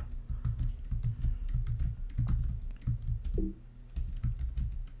more.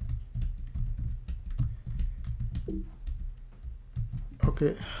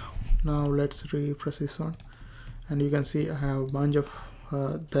 Okay, now let's refresh this one, and you can see I have a bunch of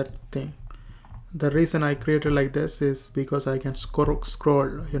that thing. The reason I created like this is because I can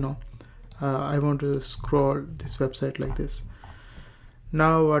scroll, you know. I want to scroll this website like this.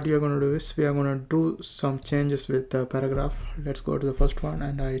 Now what you are going to do is we are going to do some changes with the paragraph. Let's go to the first one,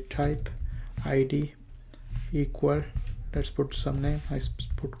 and I type id equal, let's put some name, I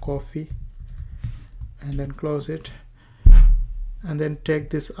put coffee, and then close it, and then take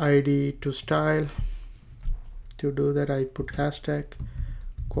this id to style. To do that, I put hashtag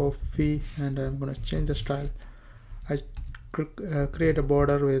coffee, and I'm going to change the style. I create a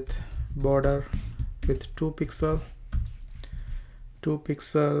border with 2 pixel,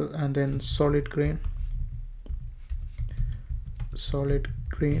 and then solid green,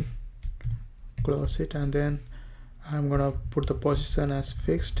 close it, and then I'm gonna put the position as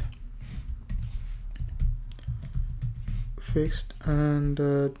fixed, and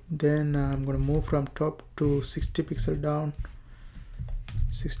then I'm gonna move from top to 60 pixel down,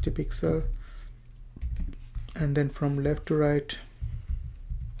 60 pixel, and then from left to right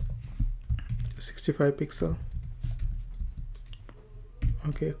 65 pixel.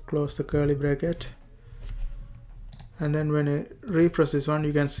 Okay, close the curly bracket, and then when I refresh this one,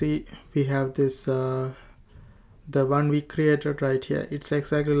 you can see we have this the one we created right here. It's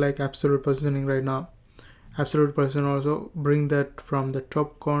exactly like absolute positioning right now. Absolute position also bring that from the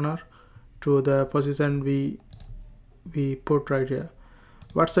top corner to the position we put right here.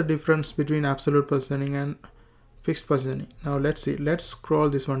 What's the difference between absolute positioning and fixed positioning? Now let's see. Let's scroll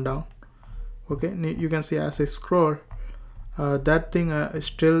this one down. Okay, you can see as I scroll, that thing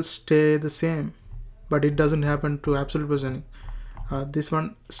still stay the same, but it doesn't happen to absolute positioning. This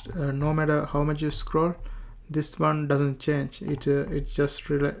one, no matter how much you scroll, this one doesn't change. It just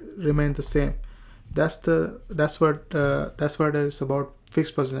remain the same. That's what is about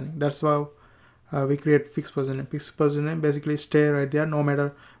fixed positioning. That's how we create fixed positioning. Fixed positioning basically stay right there no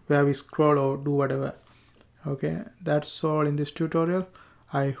matter where we scroll or do whatever. Okay, that's all in this tutorial.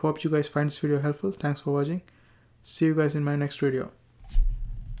 I hope you guys find this video helpful. Thanks for watching. See you guys in my next video.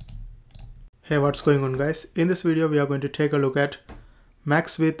 Hey, what's going on, guys? In this video we are going to take a look at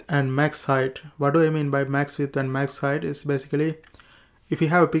max width and max height. What do I mean by max width and max height is basically, if you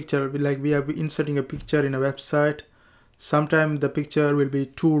have a picture, like we are inserting a picture in a website, sometimes the picture will be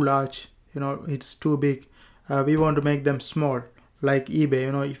too large, you know, it's too big. We want to make them small, like eBay.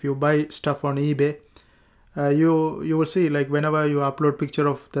 You know, if you buy stuff on eBay, you will see, like, whenever you upload picture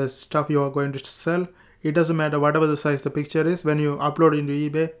of the stuff you are going to sell, it doesn't matter whatever the size the picture is. When you upload into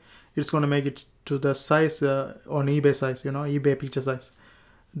eBay, it's going to make it to the size on eBay size, you know, eBay picture size.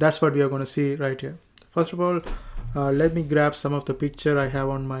 That's what we are going to see right here. First of all, let me grab some of the picture I have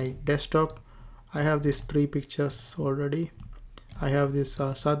on my desktop. I have these 3 pictures already. I have this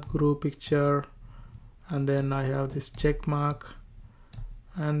Sadhguru picture, and then I have this check mark,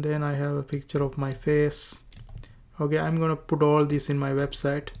 and then I have a picture of my face. Okay, I'm gonna put all these in my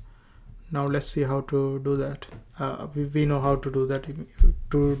website. Now let's see how to do that. We know how to do that.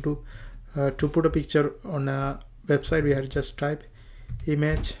 To put a picture on a website, we have to just type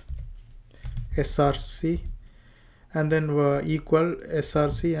image src, and then equal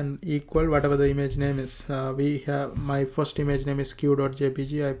src and equal whatever the image name is. We have, my first image name is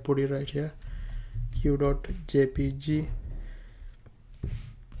q.jpg. I put it right here, q.jpg,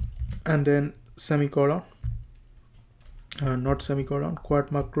 and then semicolon, not semicolon,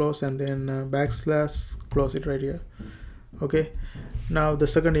 quote mark close, and then backslash, close it right here. Okay, now the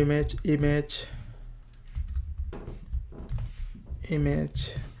second image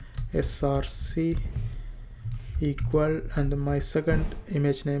src equal, and my second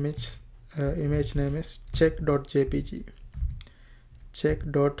image name is check.jpg.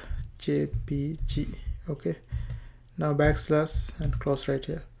 Okay, now backslash and close right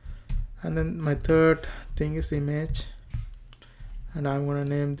here. And then my third thing is image, and I'm gonna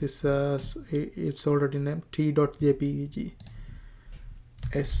name this it's already named t.jpg.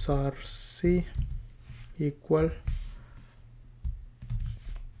 src equal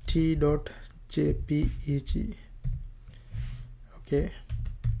t.jpeg. Okay,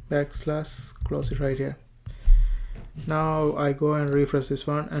 backslash, close it right here. Now I go and refresh this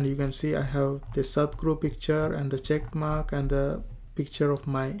one, and you can see I have the Sadhguru picture and the check mark and the picture of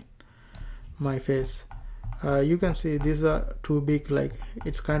my face. You can see these are too big, like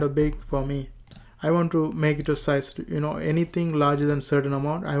it's kind of big for me. I want to make it a size, you know, anything larger than certain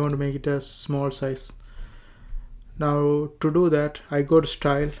amount, I want to make it a small size. Now to do that, I go to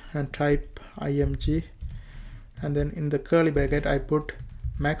style and type img, and then in the curly bracket I put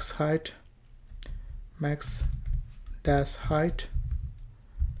max dash height,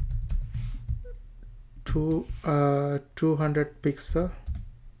 200 pixel,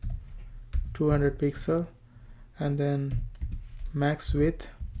 and then max width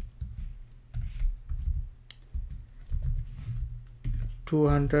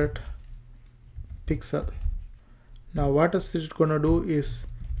 200 pixel. Now what is it gonna do is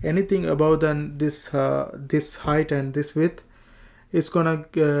anything above than this height and this width is gonna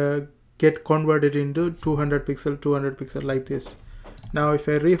get converted into 200 pixel like this. Now if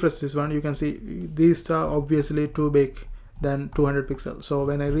I refresh this one, you can see these are obviously too big than 200 pixels. So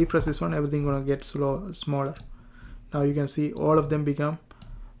when I refresh this one, everything gonna get smaller. Now you can see all of them become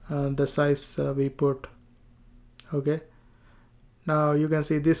the size we put. Okay, now you can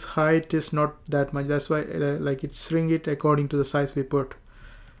see this height is not that much, that's why like it shrink it according to the size we put.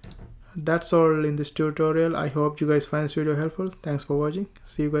 That's all in this tutorial. I hope you guys find this video helpful. Thanks for watching.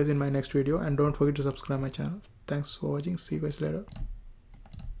 See you guys in my next video, and don't forget to subscribe my channel. Thanks for watching. See you guys later.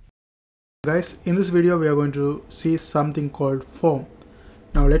 Guys, in this video we are going to see something called form.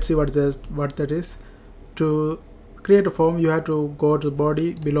 Now let's see what that is. To create a form, you have to go to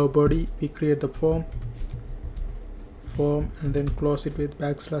body. Below body we create the form, and then close it with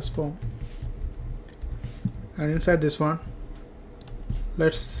 \form. And inside this one,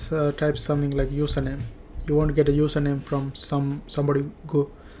 let's type something like username. You won't get a username from somebody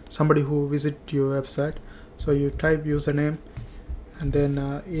who visit your website, so you type username, and then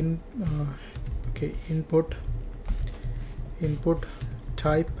input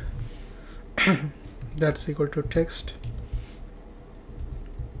type that's equal to text,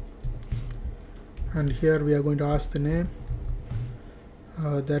 and here we are going to ask the name,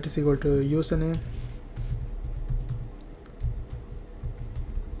 that is equal to username,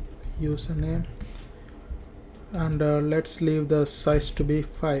 and let's leave the size to be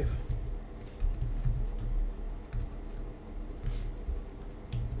 5.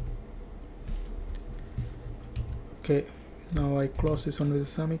 Okay, now I close this one with a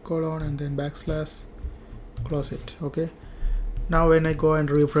semicolon and then \, close it. Okay, now when I go and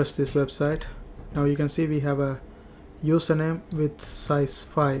refresh this website, now you can see we have a username with size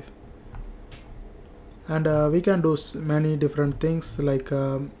 5, and we can do many different things like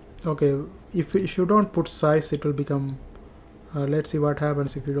okay, if you don't put size, it will become let's see what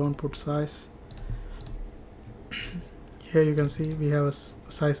happens if you don't put size. Here you can see we have a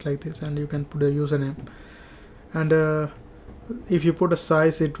size like this, and you can put a username, and if you put a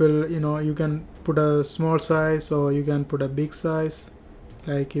size, it will, you can put a small size or you can put a big size.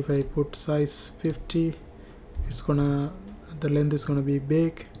 Like if I put size 50, the length is gonna be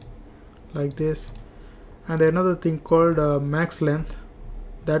big like this. And another thing called max length,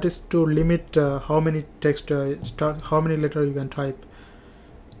 that is to limit how many text how many letter you can type.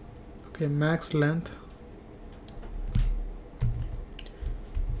 Okay, max length,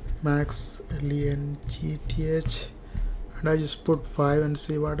 max length, and I just put 5 and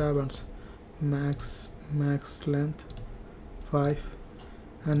see what happens. Max length 5,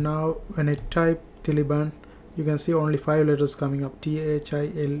 and now when I type Taliban, you can see only 5 letters coming up,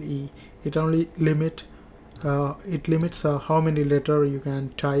 THILE. It only limits how many letter you can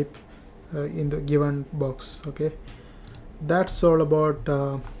type in the given box. Okay, that's all about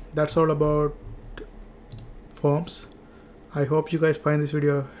forms. I hope you guys find this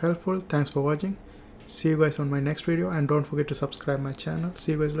video helpful. Thanks for watching. See you guys on my next video, and don't forget to subscribe my channel.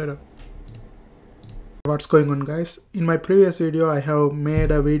 See you guys later. What's going on, guys? In my previous video I have made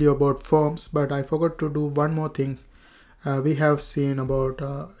a video about forms, but I forgot to do one more thing. We have seen about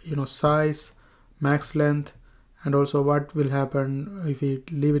size, max length, and also what will happen if we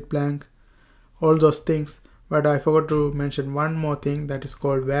leave it blank, all those things, but I forgot to mention one more thing, that is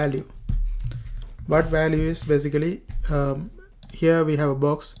called value. What value is basically, here we have a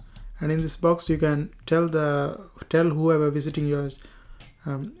box, and in this box you can tell whoever visiting your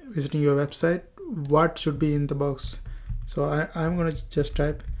website what should be in the box. So I'm gonna just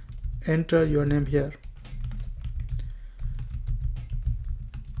type enter your name here.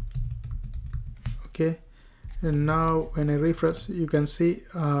 Okay, and now when I refresh, you can see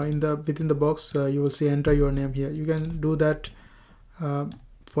within the box you will see enter your name here. You can do that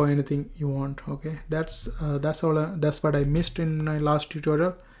for anything you want. Okay, that's what I missed in my last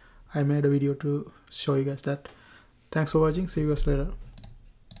tutorial. I made a video to show you guys that. Thanks for watching. See you guys later.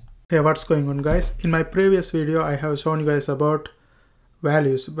 Hey, what's going on, guys? In my previous video I have shown you guys about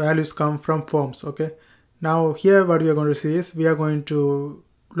values. Values come from forms. Okay, now here what we are going to see is we are going to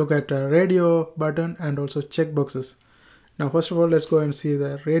look at a radio button and also checkboxes. Now first of all, let's go and see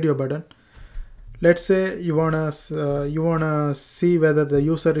the radio button. Let's say you wanna see whether the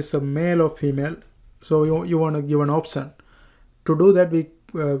user is a male or female, so you want to give an option. To do that,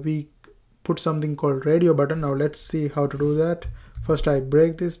 we put something called radio button. Now let's see how to do that. First I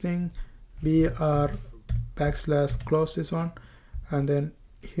break this thing, br / close this one, and then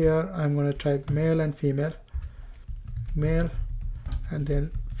here I'm going to type male and female, male and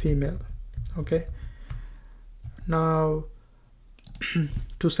then female. Okay, now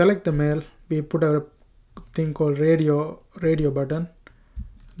to select the male, we put a thing called radio button.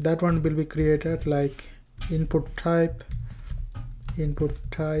 That one will be created like input type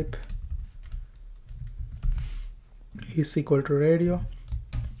is equal to radio,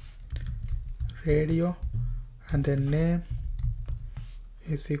 and then name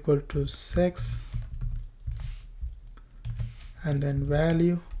is equal to sex, and then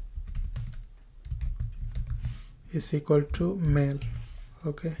value is equal to male.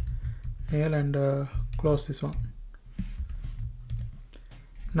 Okay, male, and close this one.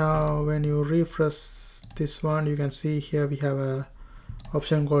 Now when you refresh this one, you can see here we have a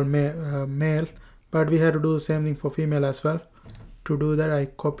option called male, but we have to do the same thing for female as well. To do that, I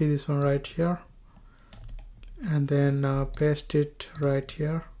copy this one right here and then paste it right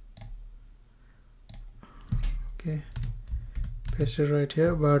here. Okay, paste it right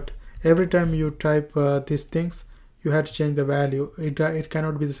here, but every time you type these things, you have to change the value. It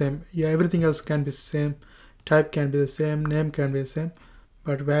cannot be the same. Yeah, everything else can be the same, type can be the same, name can be the same,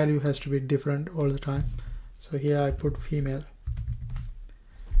 but value has to be different all the time. So here I put female.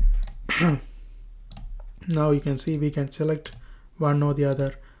 Now you can see we can select one or the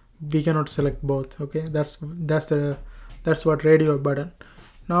other. We cannot select both. Okay, that's what radio button.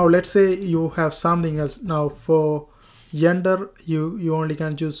 Now let's say you have something else. Now for gender, you only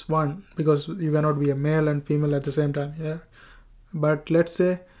can choose one, because you cannot be a male and female at the same time. Yeah, but let's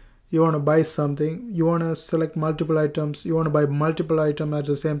say you want to buy something, you want to select multiple items, you want to buy multiple items at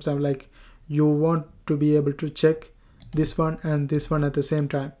the same time, like you want to be able to check this one and this one at the same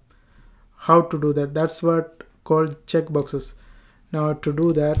time. How to do that? That's what called checkboxes. Now to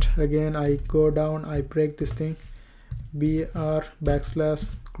do that, again I go down, I break this thing, br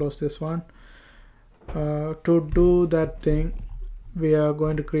 / close this one. To do that thing, we are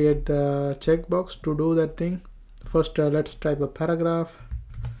going to create the checkbox. To do that thing, first let's type a paragraph.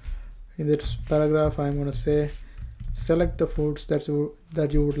 In this paragraph, I'm going to say select the foods that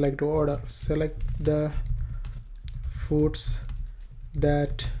you would like to order. Select the foods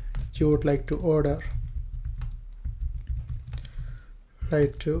that you would like to order.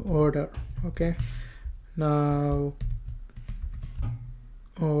 Okay, now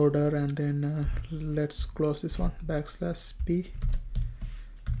order, and then let's close this one, /p.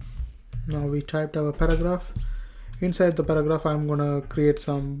 Now we typed our paragraph. Inside the paragraph, I'm gonna create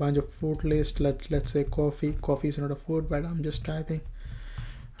some bunch of food list. Let's say coffee. Coffee is not a food, but I'm just typing.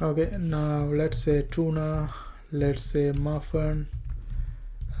 Okay, now let's say tuna, let's say muffin,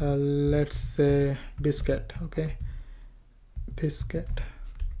 let's say biscuit. Okay, biscuit.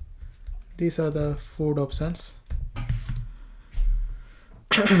 These are the food options.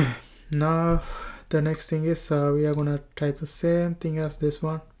 Now the next thing is we are gonna type the same thing as this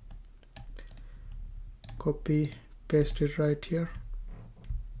one. Copy, paste it right here.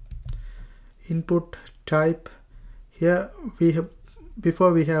 Input type. Here we have,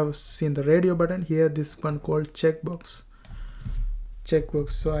 before we have seen the radio button, here this one called checkbox.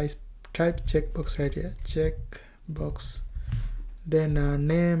 So I type checkbox right here, checkbox. Then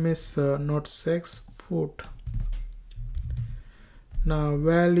name is not sex, food. Now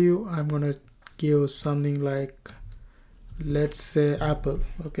value, I'm gonna give something like, let's say apple.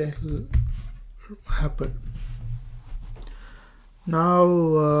 Okay, apple. Now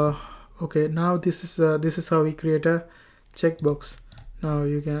okay, now this is how we create a checkbox. Now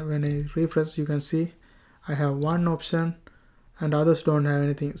you can, when I refresh, you can see I have one option and others don't have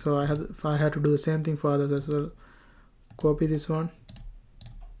anything. So I had to do the same thing for others as well. Copy this one,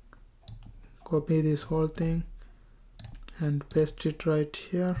 copy this whole thing and paste it right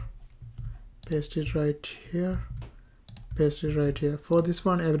here, paste it right here, paste it right here. For this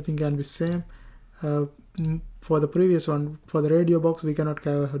one, everything can be same. For the previous one, for the radio box, we cannot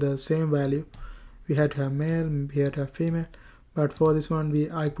have the same value. We had to have male, we had to have female, but for this one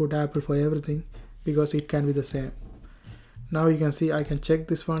I put apple for everything because it can be the same. Now you can see I can check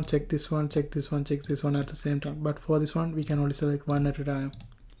this one, check this one, check this one, check this one at the same time, but for this one we can only select one at a time.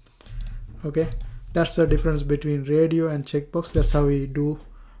 Okay, that's the difference between radio and checkbox. That's how we do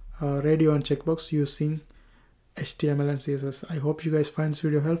radio and checkbox using HTML and CSS. I hope you guys find this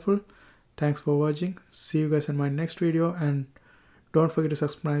video helpful. Thanks for watching. See you guys in my next video, and don't forget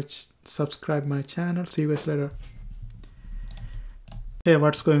to subscribe my channel. See you guys later. Hey,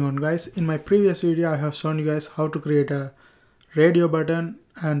 what's going on guys? In my previous video I have shown you guys how to create a radio button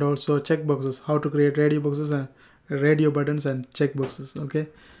and also checkboxes, how to create radio boxes and radio buttons and checkboxes. Okay,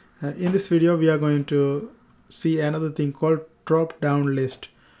 in this video we are going to see another thing called drop down list.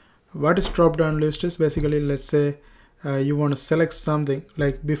 What is drop down list is basically, let's say you want to select something.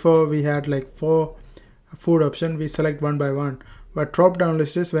 Like before we had like 4 food options, we select one by one, but drop down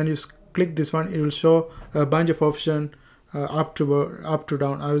list is when you click this one, it will show a bunch of options up to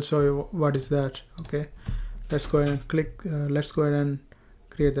down. I will show you what is that. Okay, let's go ahead and click let's go ahead and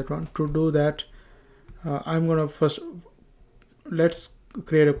create that one. To do that, I'm gonna first, let's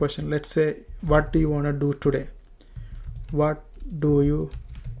create a question. Let's say, what do you want to do today? What do you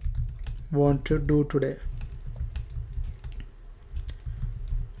want to do today?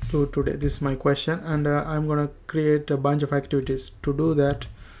 This is my question, and I'm gonna create a bunch of activities. To do that,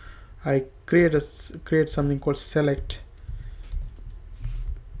 I create something called select,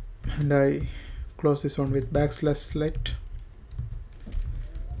 and I close this one with \select,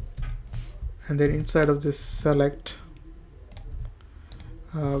 and then inside of this select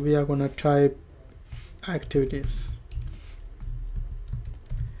we are gonna type activities.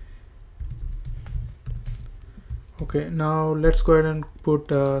 Okay, now let's go ahead and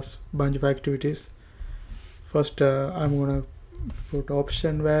put a bunch of activities. First I'm gonna put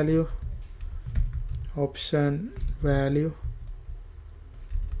option value,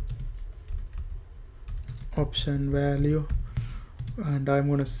 and I'm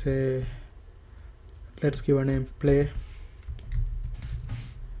gonna say, let's give a name play,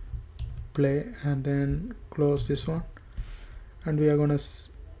 and then close this one, and we are gonna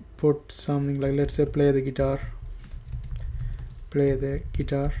put something like, let's say play the guitar,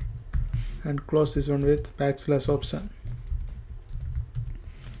 and close this one with \option.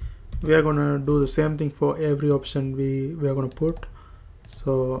 We are gonna do the same thing for every option we are gonna put.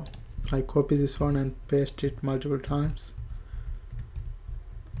 So I copy this one and paste it multiple times.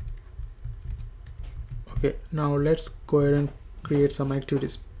 Okay, now let's go ahead and create some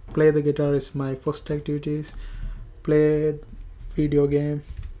activities. Play the guitar is my first activities. Play video game,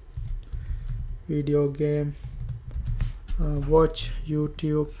 watch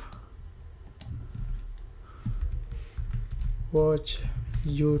YouTube,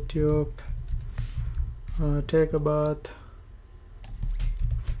 take a bath,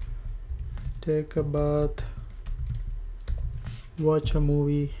 watch a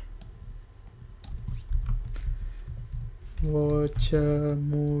movie,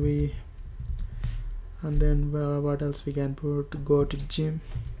 and then what else we can put? Go to gym.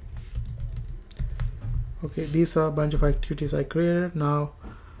 Okay, these are a bunch of activities I created. Now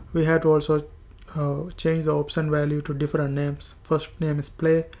we have to also change the option value to different names. First name is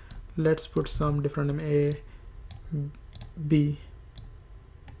play. Let's put some different name, A, B,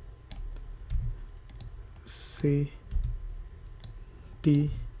 C,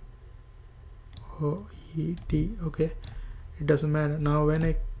 D, O, E, D. Okay, it doesn't matter. Now when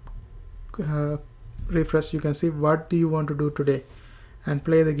I refresh, you can see what do you want to do today, and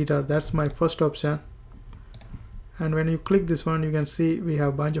play the guitar. That's my first option. And when you click this one, you can see we have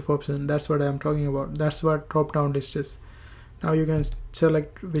a bunch of options. That's what I'm talking about. That's what drop down list is. Now you can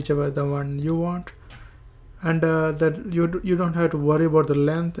select whichever the one you want, and that you don't have to worry about the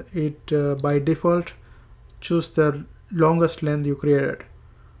length. It by default choose the longest length you created.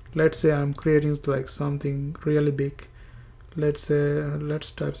 Let's say I'm creating like something really big. Let's say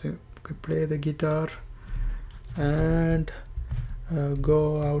let's type say, okay, play the guitar and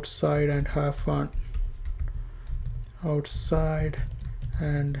go outside and have fun.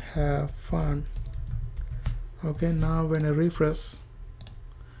 Okay, now when I refresh,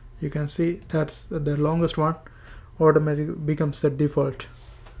 you can see that's the longest one automatically becomes the default,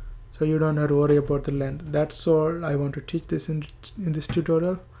 so you don't have to worry about the length. That's all I want to teach this in this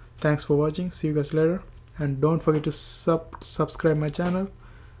tutorial. Thanks for watching. See you guys later, and don't forget to subscribe my channel.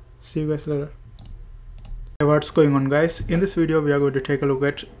 See you guys later. Hey, what's going on, guys? In this video we are going to take a look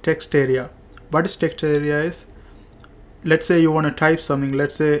at text area. What is text area is, let's say you want to type something.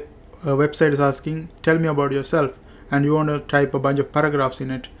 Let's say a website is asking, tell me about yourself, and you want to type a bunch of paragraphs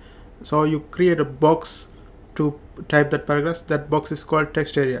in it. So you create a box to type that paragraphs. That box is called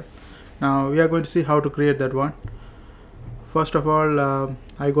text area. Now we are going to see how to create that one. First of all,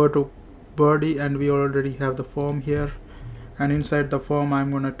 I go to body, and we already have the form here, and inside the form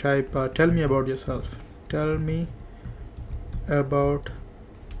I'm going to type tell me about yourself. Tell me about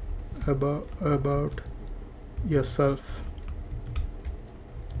yourself.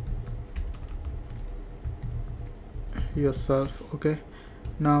 Okay,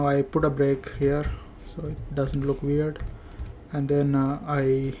 now I put a break here so it doesn't look weird, and then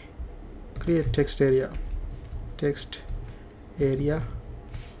I create text area,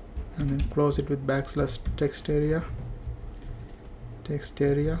 and then close it with backslash text area,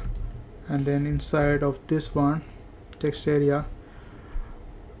 and then inside of this one text area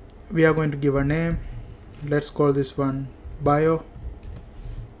we are going to give a name. Let's call this one bio.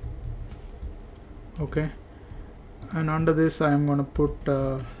 Okay, and under this I am going to put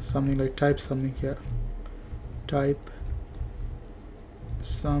something like type something here, type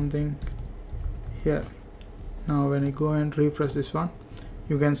something here. Now when you go and refresh this one,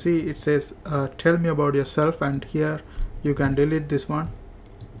 you can see it says tell me about yourself, and here you can delete this one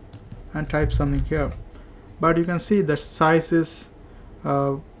and type something here. But you can see the size is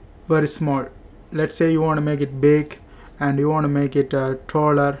very small. Let's say you want to make it big and you want to make it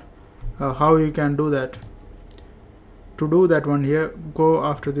taller. How you can do that? To do that one, here go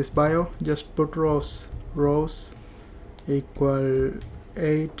after this bio, just put rows equal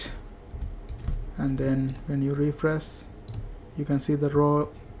 8, and then when you refresh you can see the row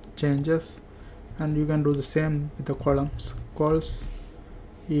changes, and you can do the same with the columns. Cols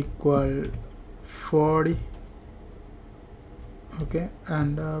equal 40. Okay,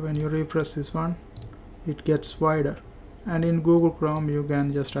 and when you refresh this one it gets wider, and in Google Chrome you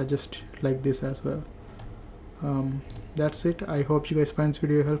can just adjust like this as well. That's it. I hope you guys find this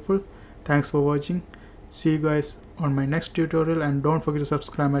video helpful. Thanks for watching. See you guys on my next tutorial, and don't forget to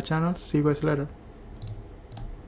subscribe my channel. See you guys later.